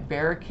are like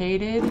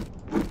barricaded.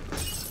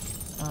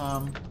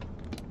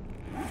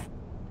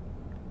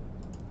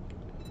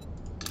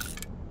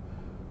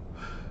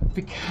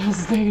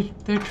 Because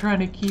they're trying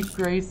to keep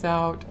Grace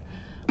out.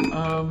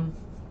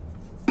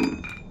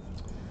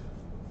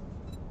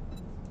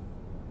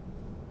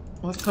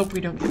 Let's hope we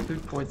don't get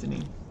food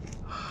poisoning.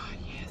 Oh,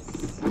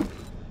 yes.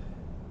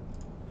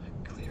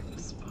 Clear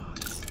the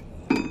spots.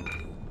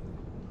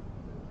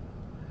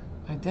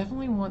 I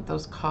definitely want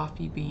those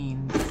coffee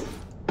beans.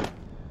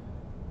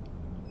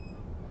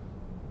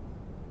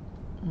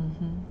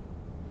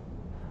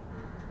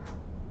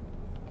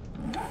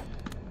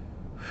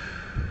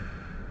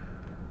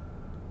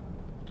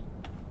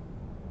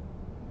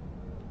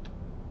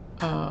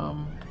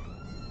 I'm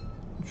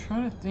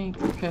trying to think,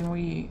 can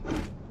we...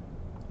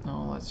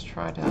 No, let's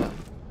try to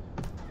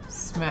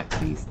smack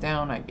these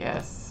down, I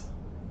guess.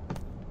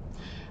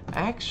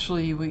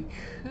 Actually, we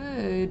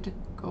could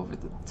go over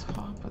the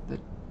top of the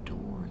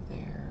door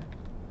there.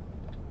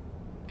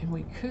 And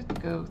we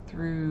could go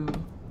through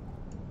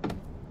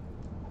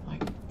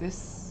like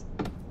this.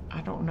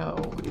 I don't know.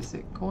 Is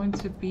it going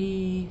to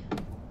be...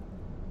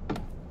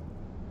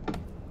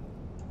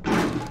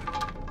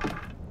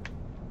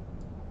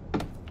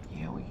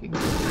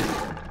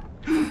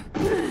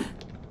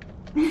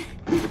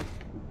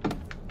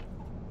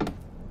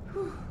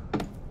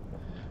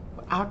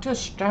 out of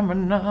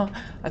stamina.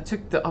 I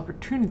took the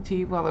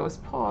opportunity while I was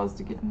paused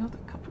to get another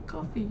cup of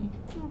coffee.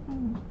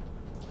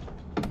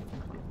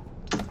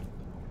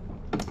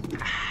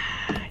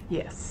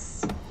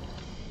 Yes.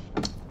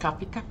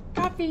 Coffee, coffee,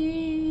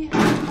 coffee.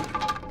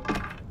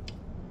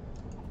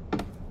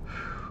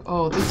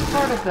 Oh, this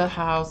part of the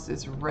house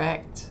is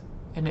wrecked,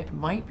 and it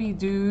might be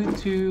due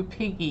to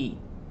Piggy.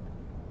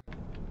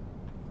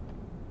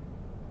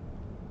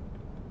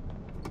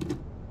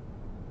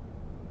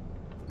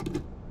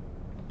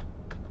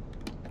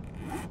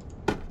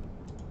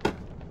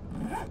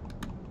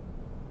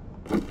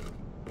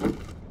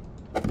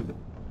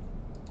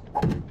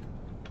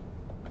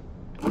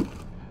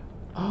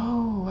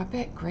 Oh, I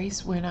bet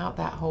Grace went out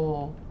that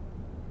hole.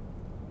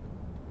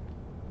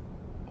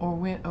 Or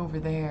went over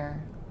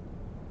there.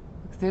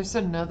 There's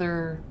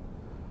another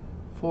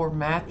 4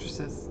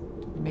 mattresses.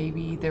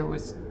 Maybe there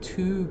was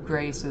 2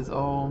 Graces.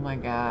 Oh my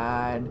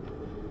god.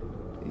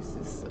 This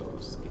is so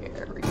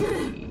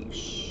scary.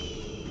 Shh.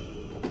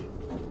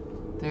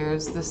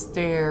 There's the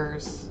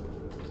stairs.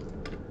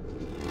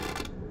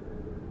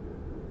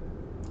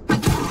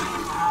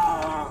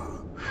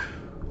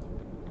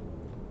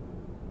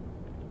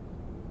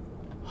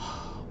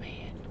 Oh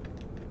man.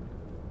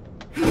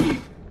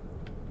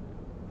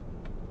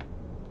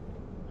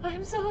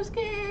 I'm so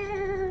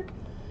scared.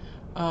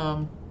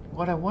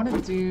 What I want to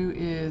do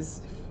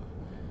is,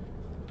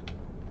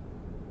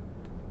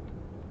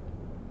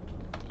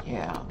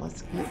 yeah,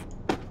 let's get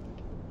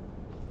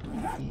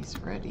these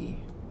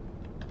ready.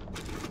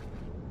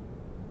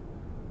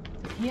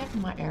 Did he have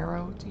my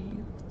arrow?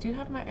 Do you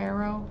have my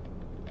arrow?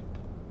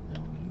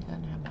 No, he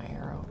doesn't have my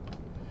arrow.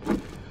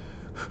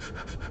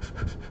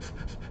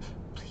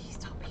 Please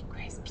don't be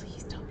Grace.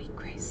 Please don't be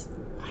Grace.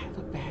 I have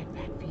a bad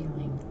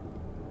feeling.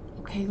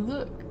 Okay,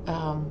 look.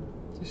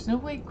 There's no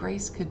way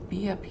Grace could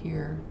be up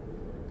here.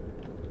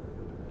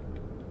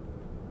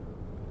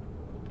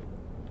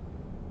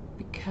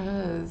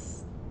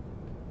 Because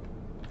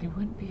they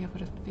wouldn't be able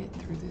to fit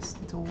through this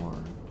door.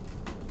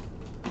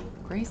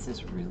 Grace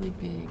is really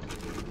big.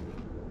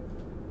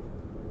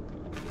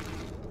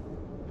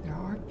 There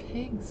are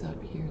pigs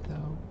up here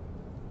though.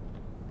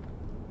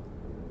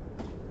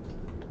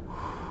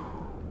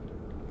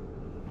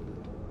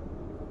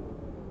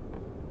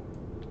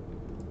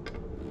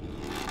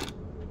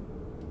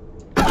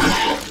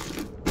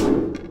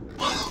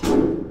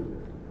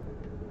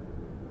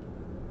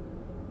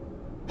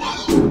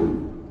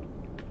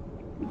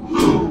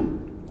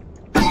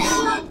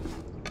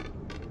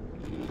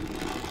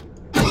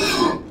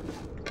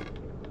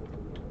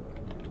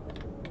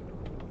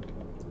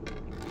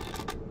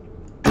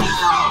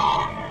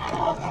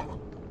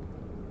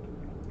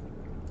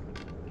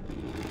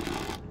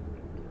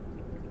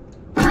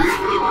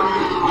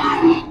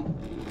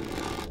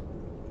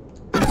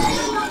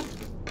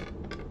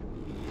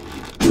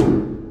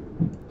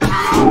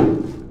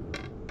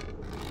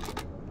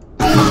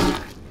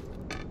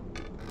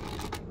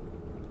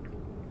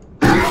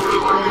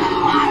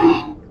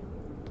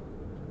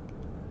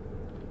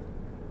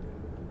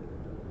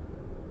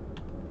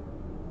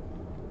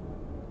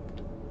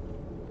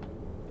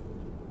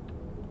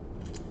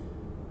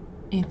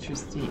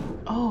 Interesting.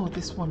 Oh,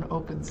 this one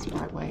opens the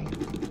right way.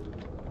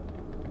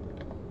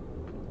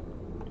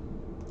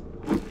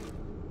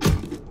 Can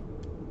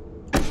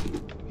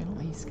at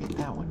least get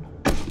that one.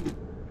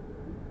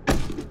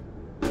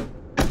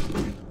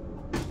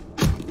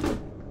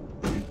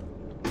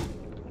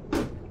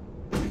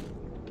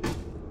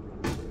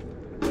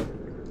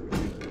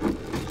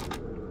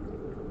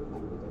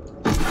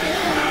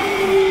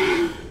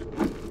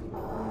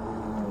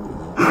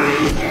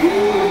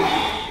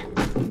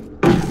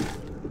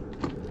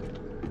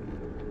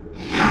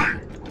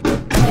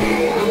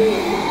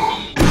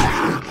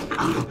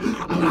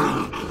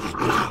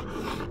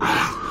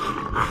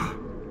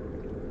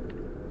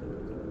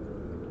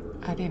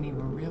 I didn't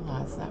even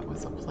realize that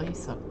was a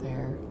place up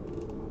there.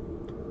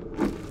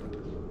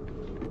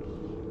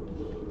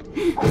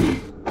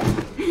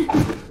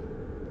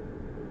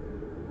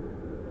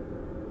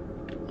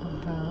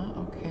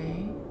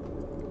 Okay.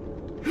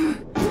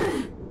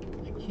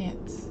 I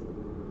can't.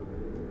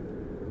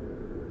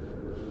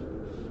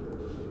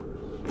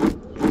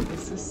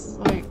 Is this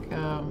like,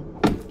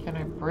 can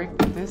I break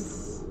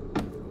this?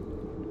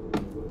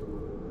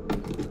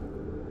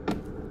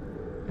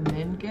 And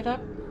then get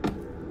up?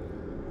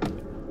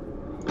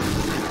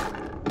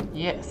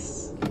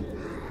 Yes.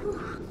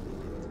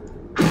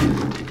 I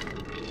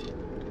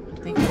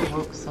think I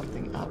woke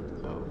something up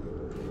though.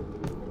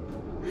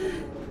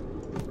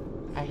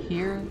 I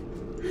hear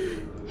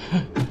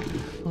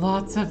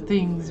lots of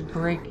things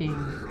breaking.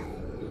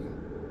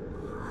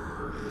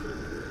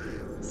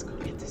 Let's go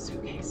get the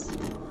suitcase.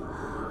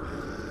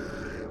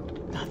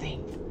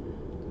 Nothing.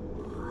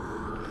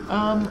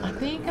 I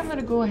think I'm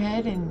gonna go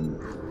ahead and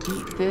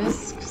eat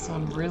this because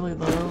I'm really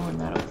low and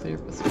that'll clear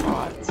up a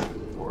spot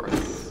for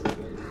us.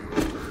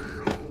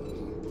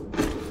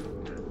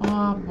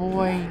 Oh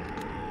boy,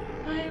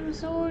 I am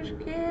so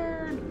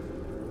scared.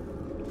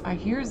 I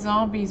hear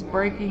zombies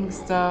breaking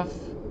stuff.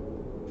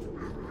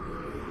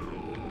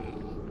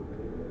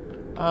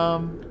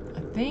 I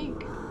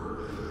think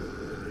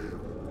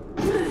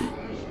I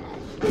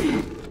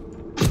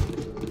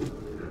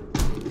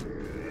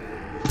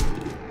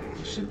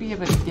should be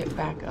able to get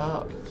back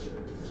up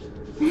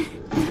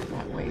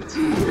that way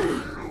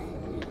too.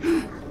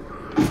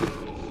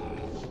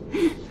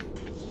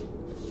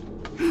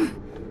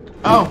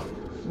 Oh,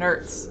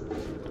 nerds.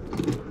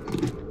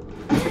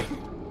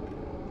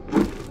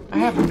 I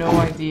have no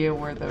idea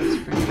where those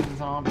freaking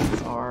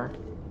zombies are.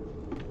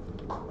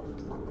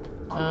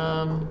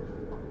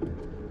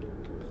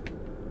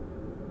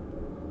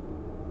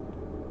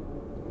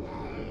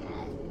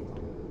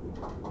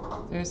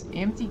 There's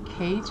empty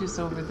cages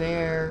over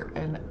there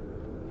and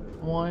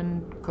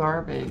one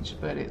garbage,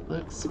 but it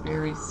looks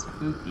very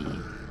spooky.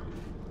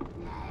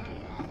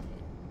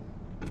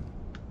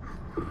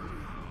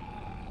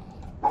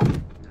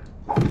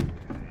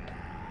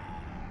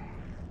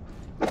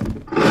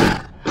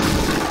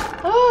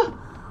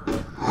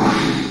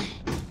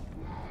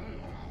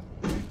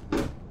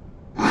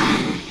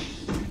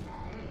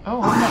 Oh,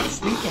 I'm not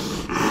sneaking.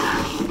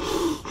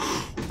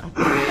 I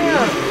think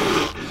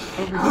they're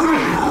over here.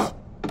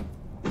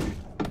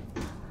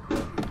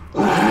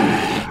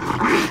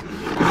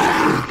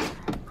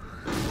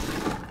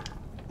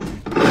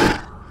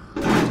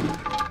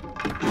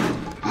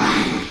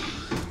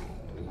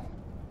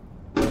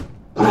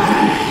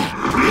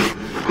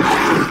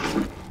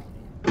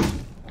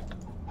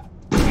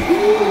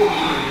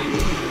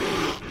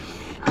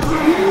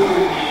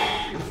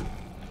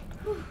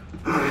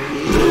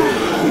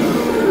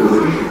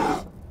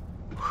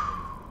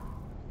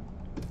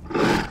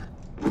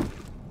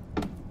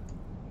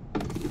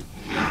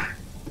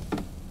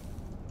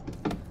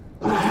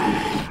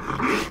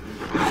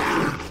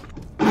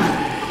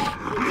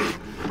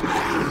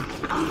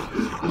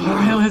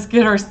 Let's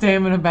get our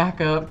stamina back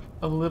up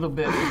a little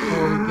bit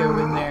before we go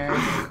in there.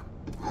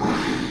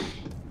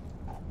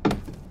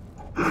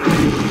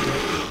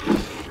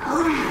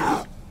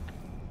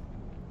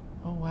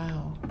 Oh,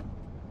 wow.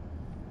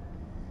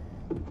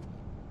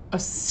 A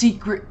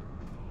secret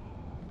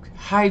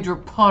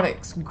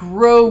hydroponics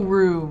grow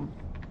room.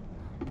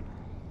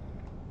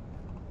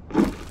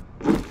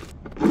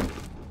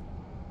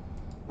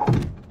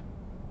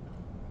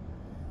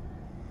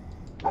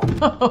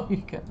 Oh, you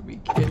gotta be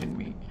kidding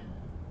me.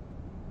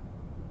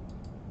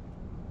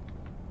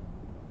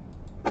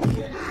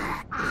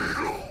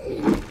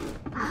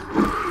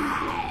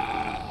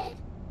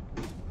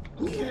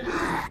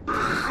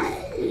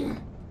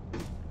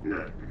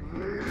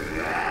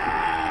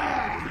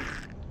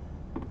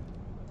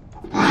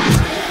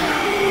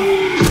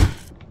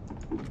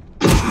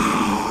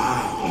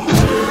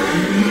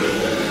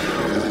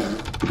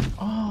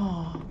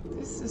 Oh,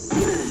 this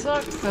is,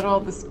 sucks that all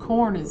this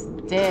corn is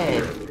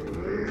dead.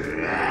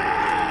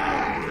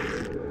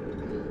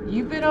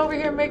 You been over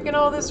here making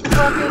all this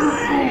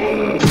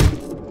ruckus?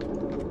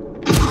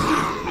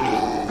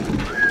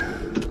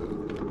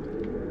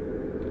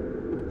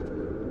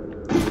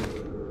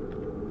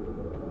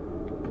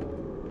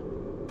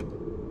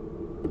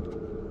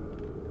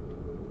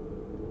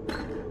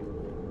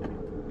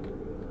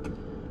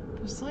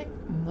 There's like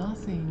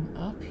nothing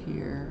up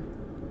here.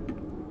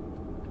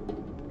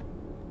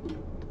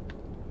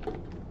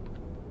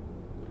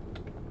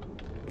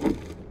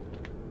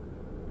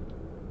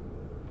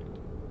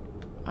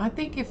 I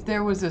think if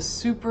there was a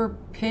super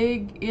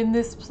pig in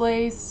this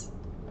place,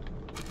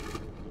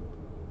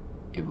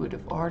 it would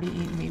have already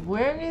eaten me.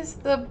 Where is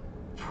the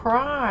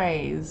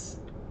prize?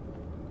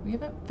 We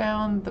haven't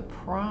found the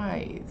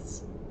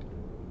prize.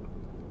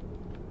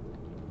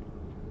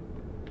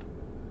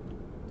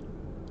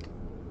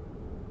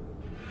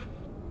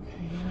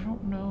 Okay, I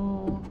don't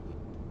know.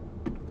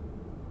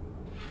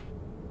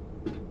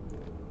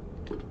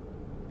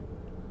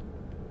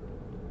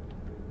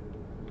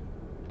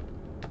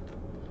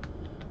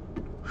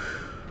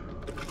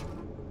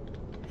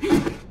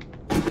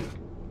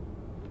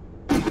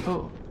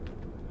 Oh.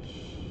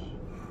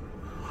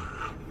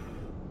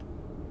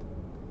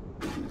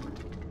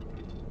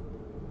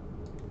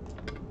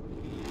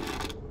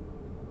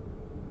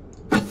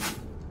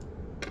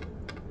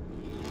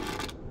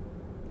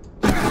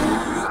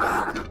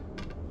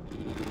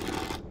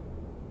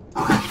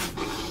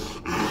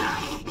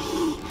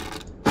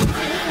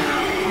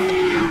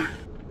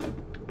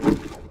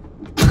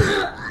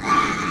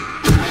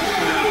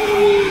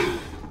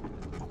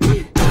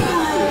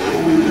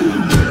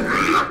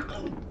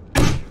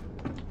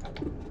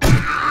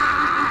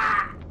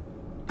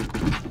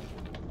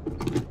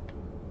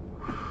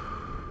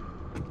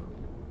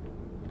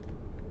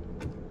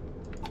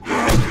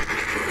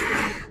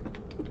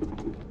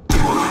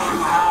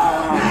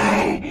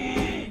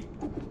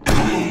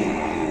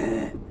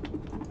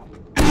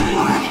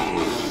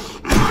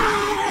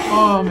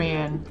 Oh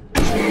man,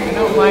 I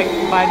don't like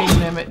fighting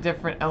them at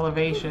different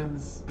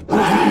elevations.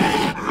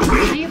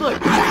 See, look,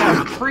 he's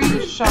got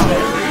free shot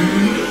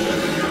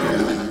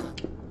at me.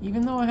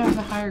 Even though I have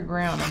the higher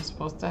ground, I'm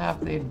supposed to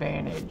have the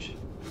advantage.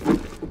 I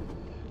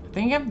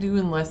think I'm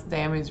doing less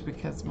damage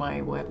because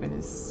my weapon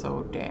is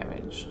so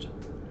damaged.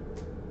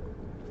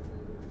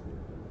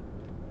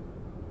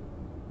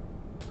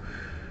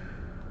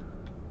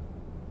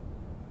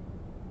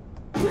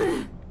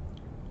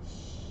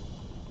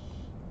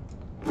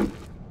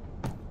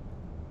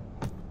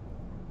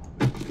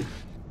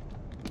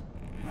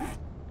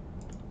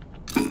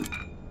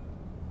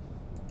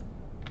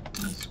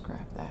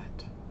 Scrap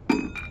that.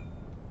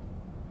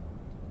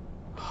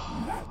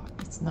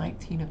 It's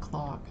 19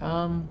 o'clock.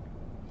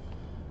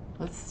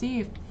 Let's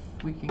see if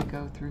we can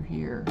go through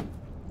here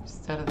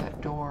instead of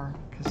that door,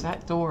 because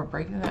that door,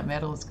 breaking that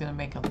metal, is going to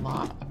make a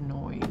lot of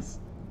noise.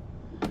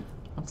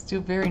 I'm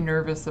still very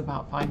nervous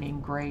about finding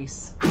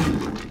Grace.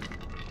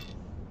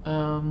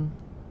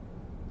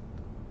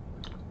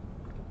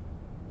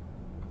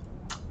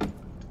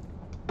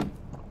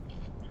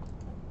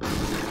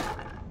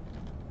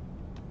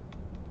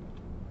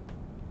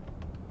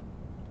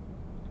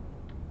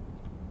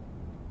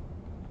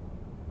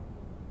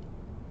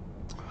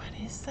 What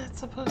is that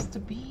supposed to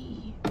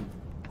be?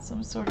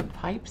 Some sort of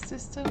pipe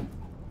system?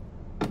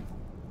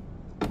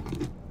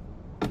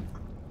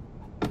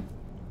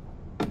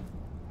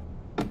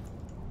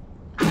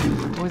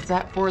 Was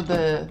that for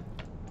the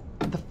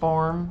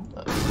farm?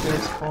 The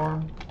upstairs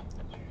farm?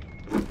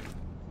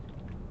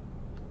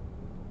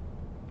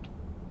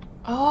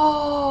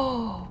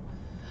 Oh!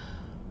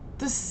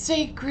 The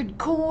sacred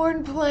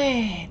corn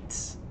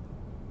plant!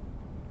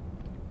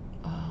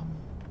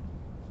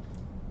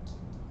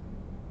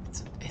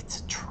 It's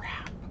a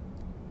trap.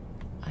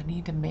 I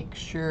need to make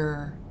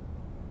sure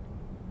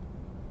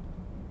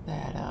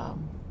that, I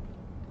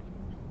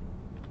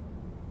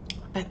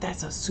bet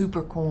that's a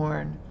super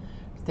corn.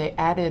 They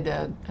added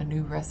a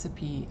new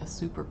recipe, a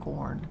super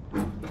corn.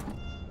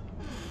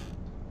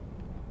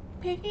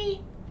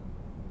 Piggy?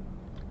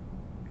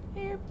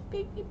 Here,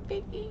 Piggy,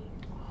 Piggy.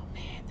 Oh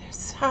man,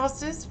 this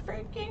house is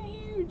freaking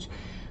huge.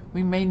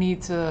 We may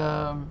need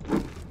to,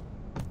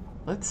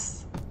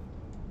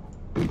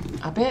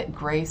 I bet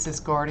Grace is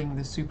guarding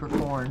the super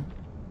corn.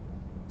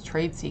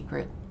 Trade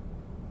secret.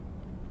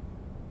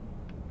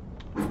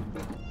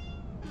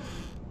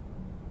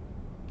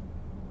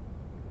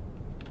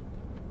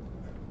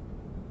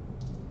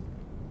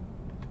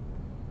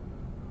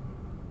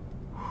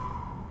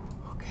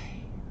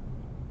 Okay.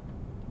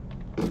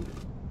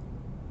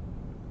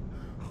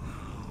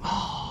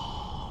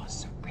 Oh,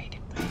 serrated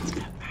blade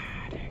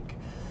schematic.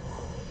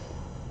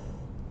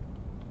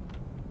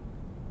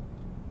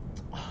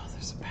 Oh,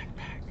 there's a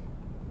backpack.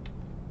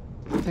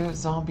 There's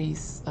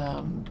zombies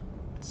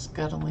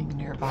scuttling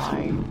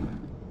nearby.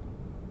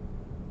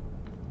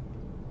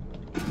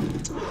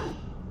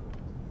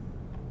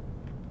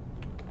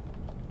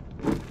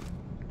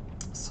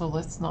 So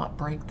let's not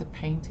break the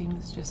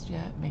paintings just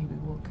yet. Maybe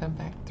we'll come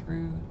back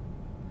through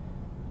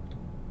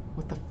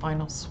with the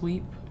final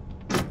sweep.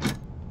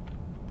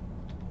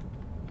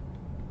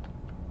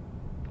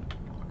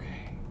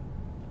 Okay.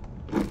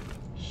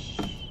 Shh.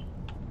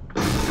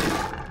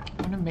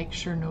 I want to make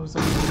sure no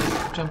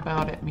zombies jump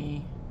out at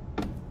me.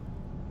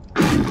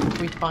 If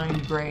we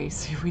find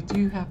Grace, if we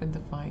do happen to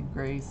find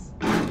Grace.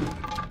 I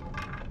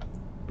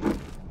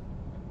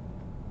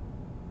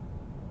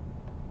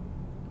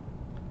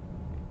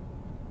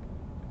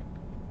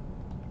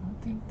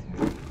think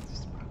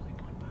there's probably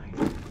one behind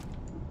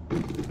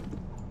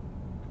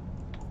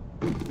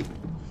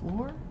on the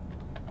floor.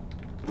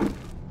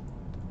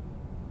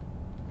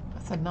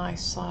 That's a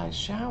nice sized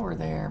shower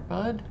there,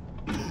 bud.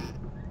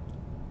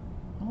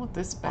 I want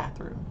this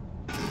bathroom.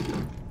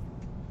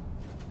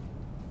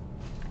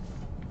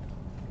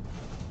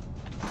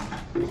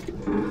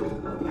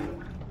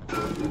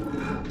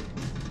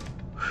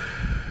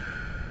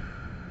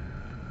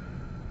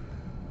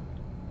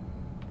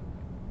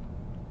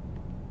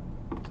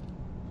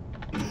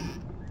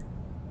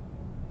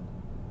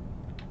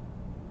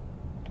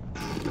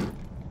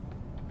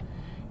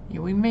 Yeah,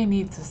 we may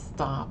need to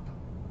stop.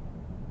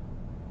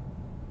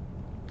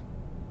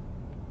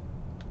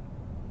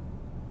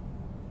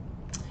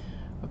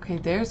 Okay,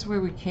 there's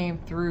where we came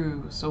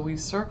through, so we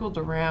circled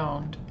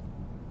around.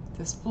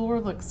 This floor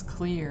looks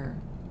clear.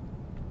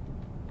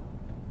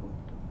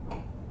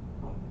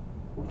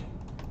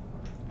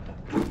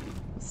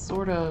 Let's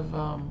sort of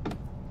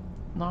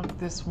knock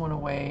this one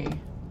away.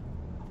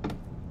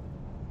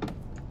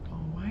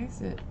 Oh, why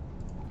is it?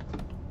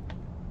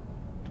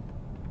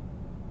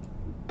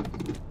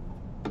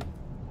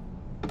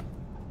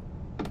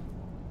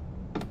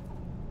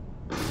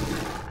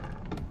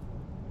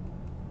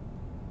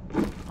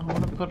 I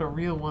want to put a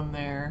real one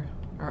there.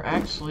 Or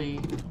actually,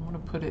 I want to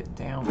put it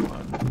down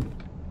one.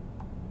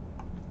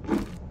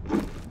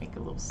 Make a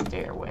little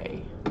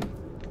stairway.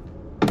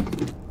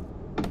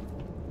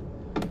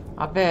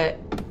 I bet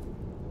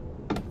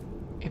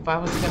if I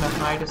was going to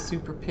hide a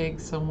super pig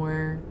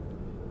somewhere,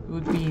 it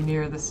would be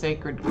near the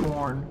sacred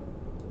corn.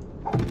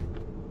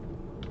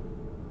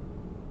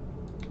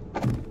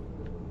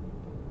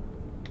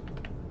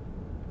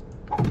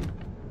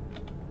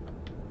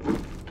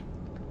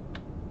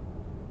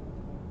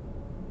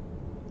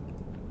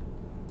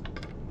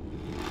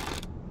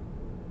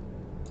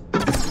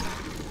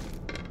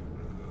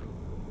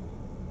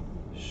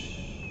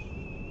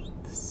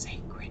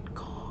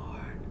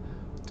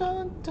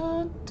 Dun,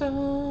 dun,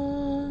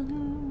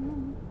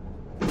 dun.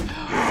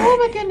 Oh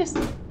my goodness.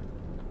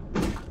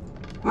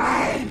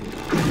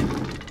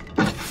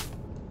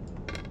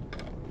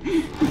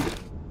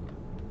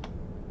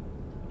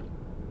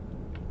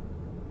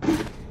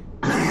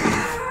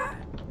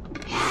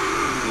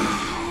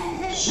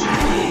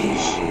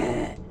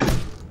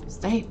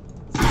 Stay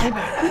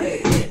back.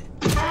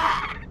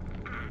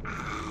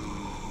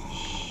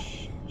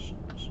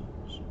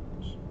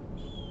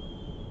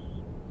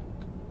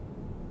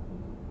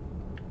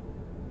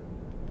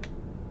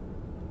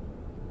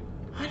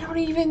 I don't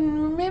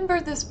even remember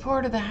this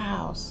part of the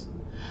house.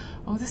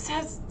 Oh, does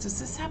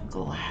this have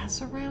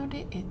glass around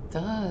it? It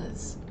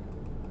does.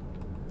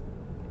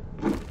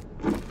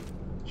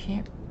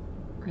 Can't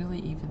really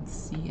even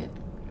see it.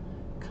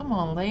 Come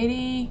on,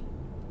 lady.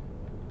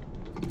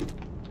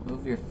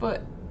 Move your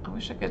foot. I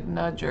wish I could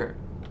nudge her.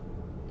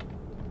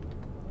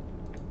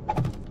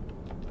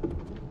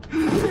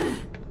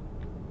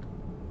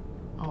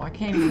 Oh, I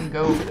can't even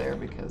go over there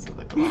because of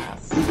the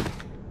glass.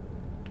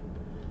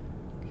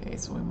 Okay,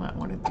 so we might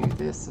want to do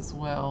this as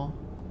well.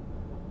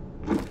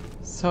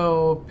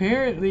 So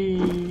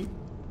apparently,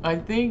 I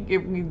think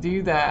if we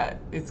do that,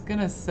 it's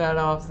gonna set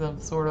off some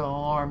sort of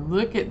alarm.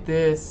 Look at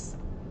this.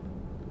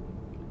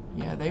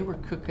 Yeah, they were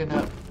cooking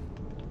up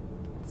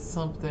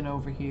something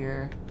over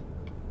here.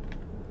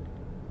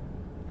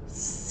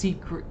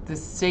 The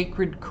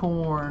sacred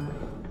corn.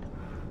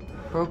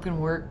 Broken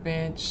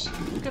workbench.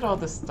 Look at all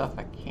the stuff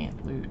I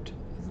can't loot.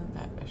 Isn't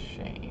that a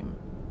shame?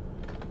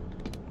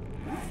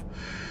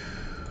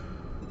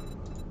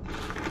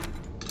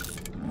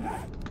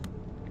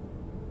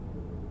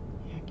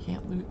 Yeah, I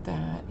can't loot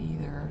that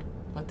either.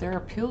 But there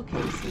are pill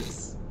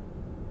cases.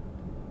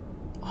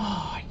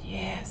 Oh,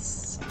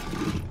 yes.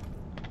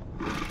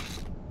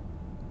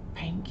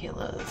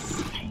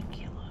 Painkillers.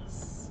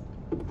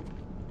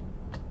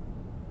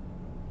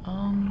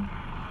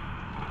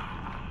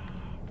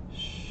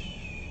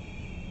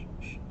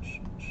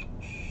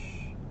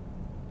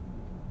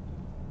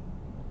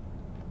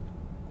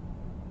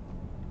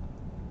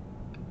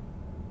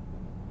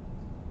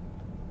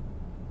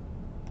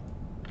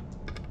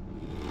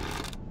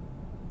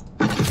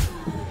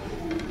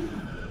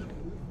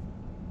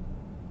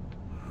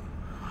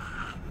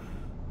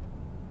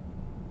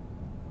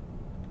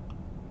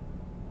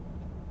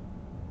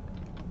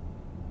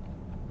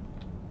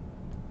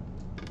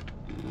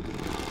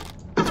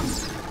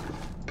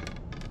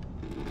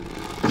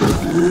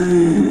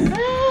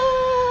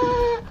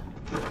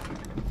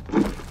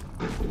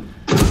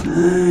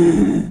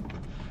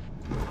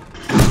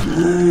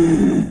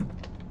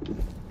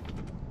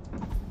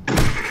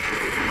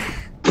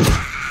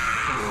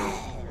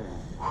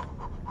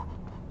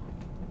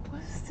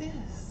 What is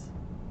this?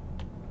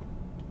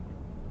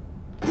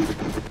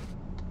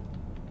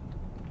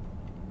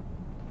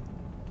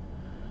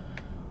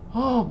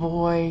 Oh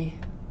boy.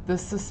 The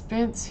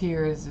suspense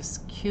here is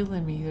just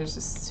killing me. There's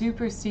a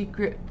super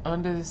secret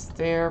under the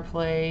stair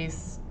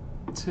place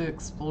to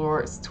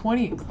explore. It's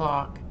 20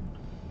 o'clock.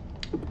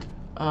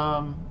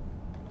 I'm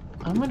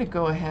gonna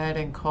go ahead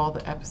and call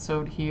the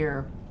episode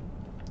here.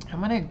 I'm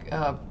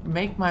gonna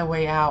make my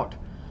way out.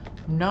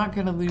 I'm not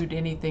gonna loot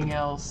anything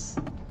else.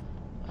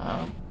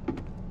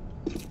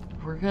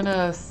 We're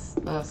gonna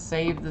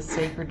save the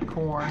sacred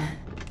corn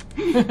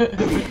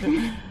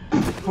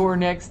for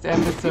next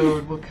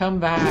episode. We'll come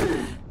back.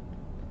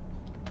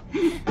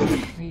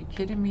 Are you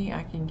kidding me?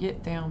 I can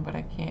get down, but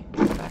I can't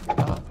get back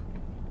up.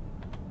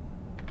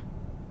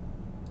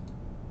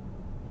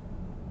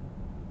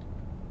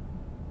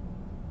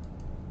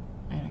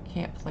 And I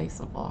can't place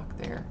a block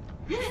there.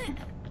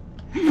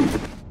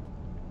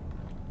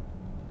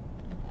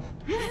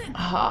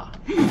 Aha!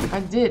 I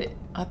did it.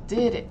 I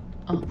did it.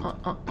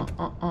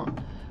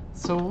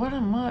 So what I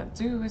might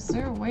do, is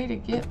there a way to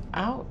get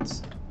out?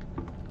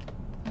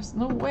 There's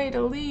no way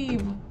to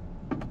leave.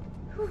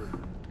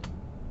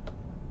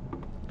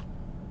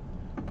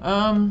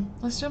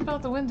 Let's jump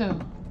out the window.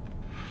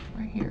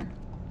 Right here.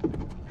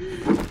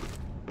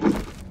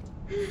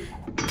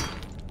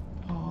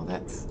 Oh,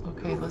 that's...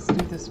 Okay, let's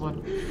do this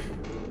one.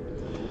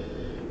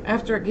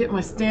 After I get my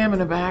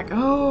stamina back.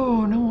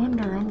 Oh, no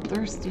wonder I'm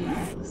thirsty.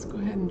 Let's go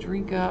ahead and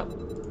drink up.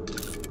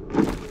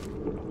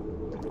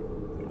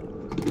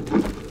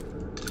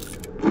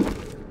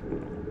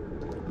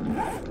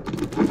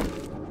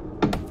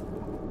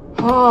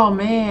 Oh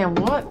man,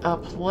 what a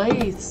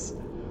place.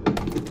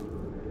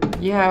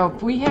 Yeah,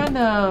 if we had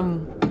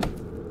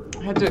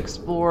to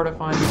explore to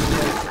find this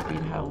place, if we'd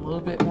had a little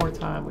bit more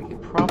time, we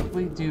could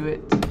probably do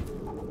it.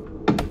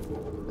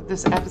 But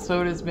this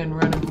episode has been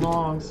running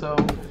long, so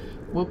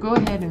we'll go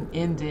ahead and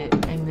end it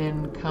and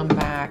then come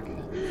back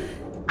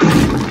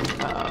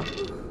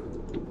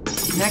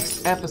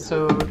next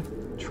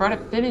episode, try to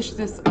finish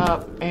this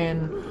up,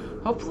 and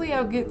hopefully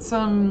I'll get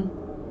some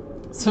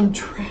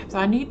traps.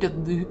 I need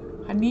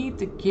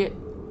to get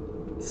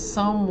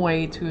some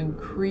way to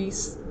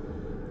increase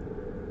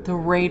the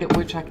rate at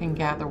which I can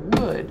gather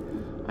wood.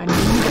 I need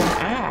an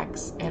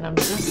axe, and I'm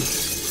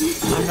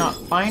not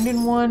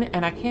finding one,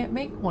 and I can't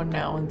make one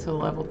now until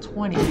level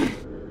 20.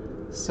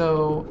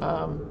 So,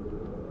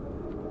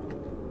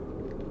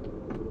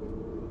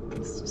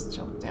 let's just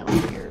jump down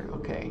here.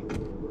 Okay.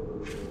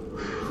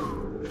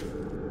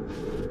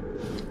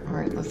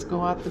 Alright, let's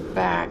go out the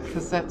back,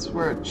 because that's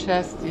where a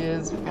chest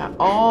is. We got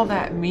all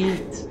that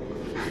meat.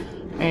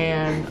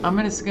 And I'm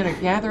just gonna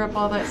gather up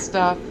all that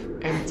stuff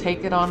and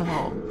take it on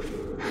home.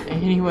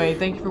 Anyway,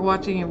 thank you for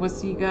watching, and we'll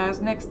see you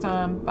guys next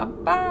time. Bye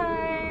bye.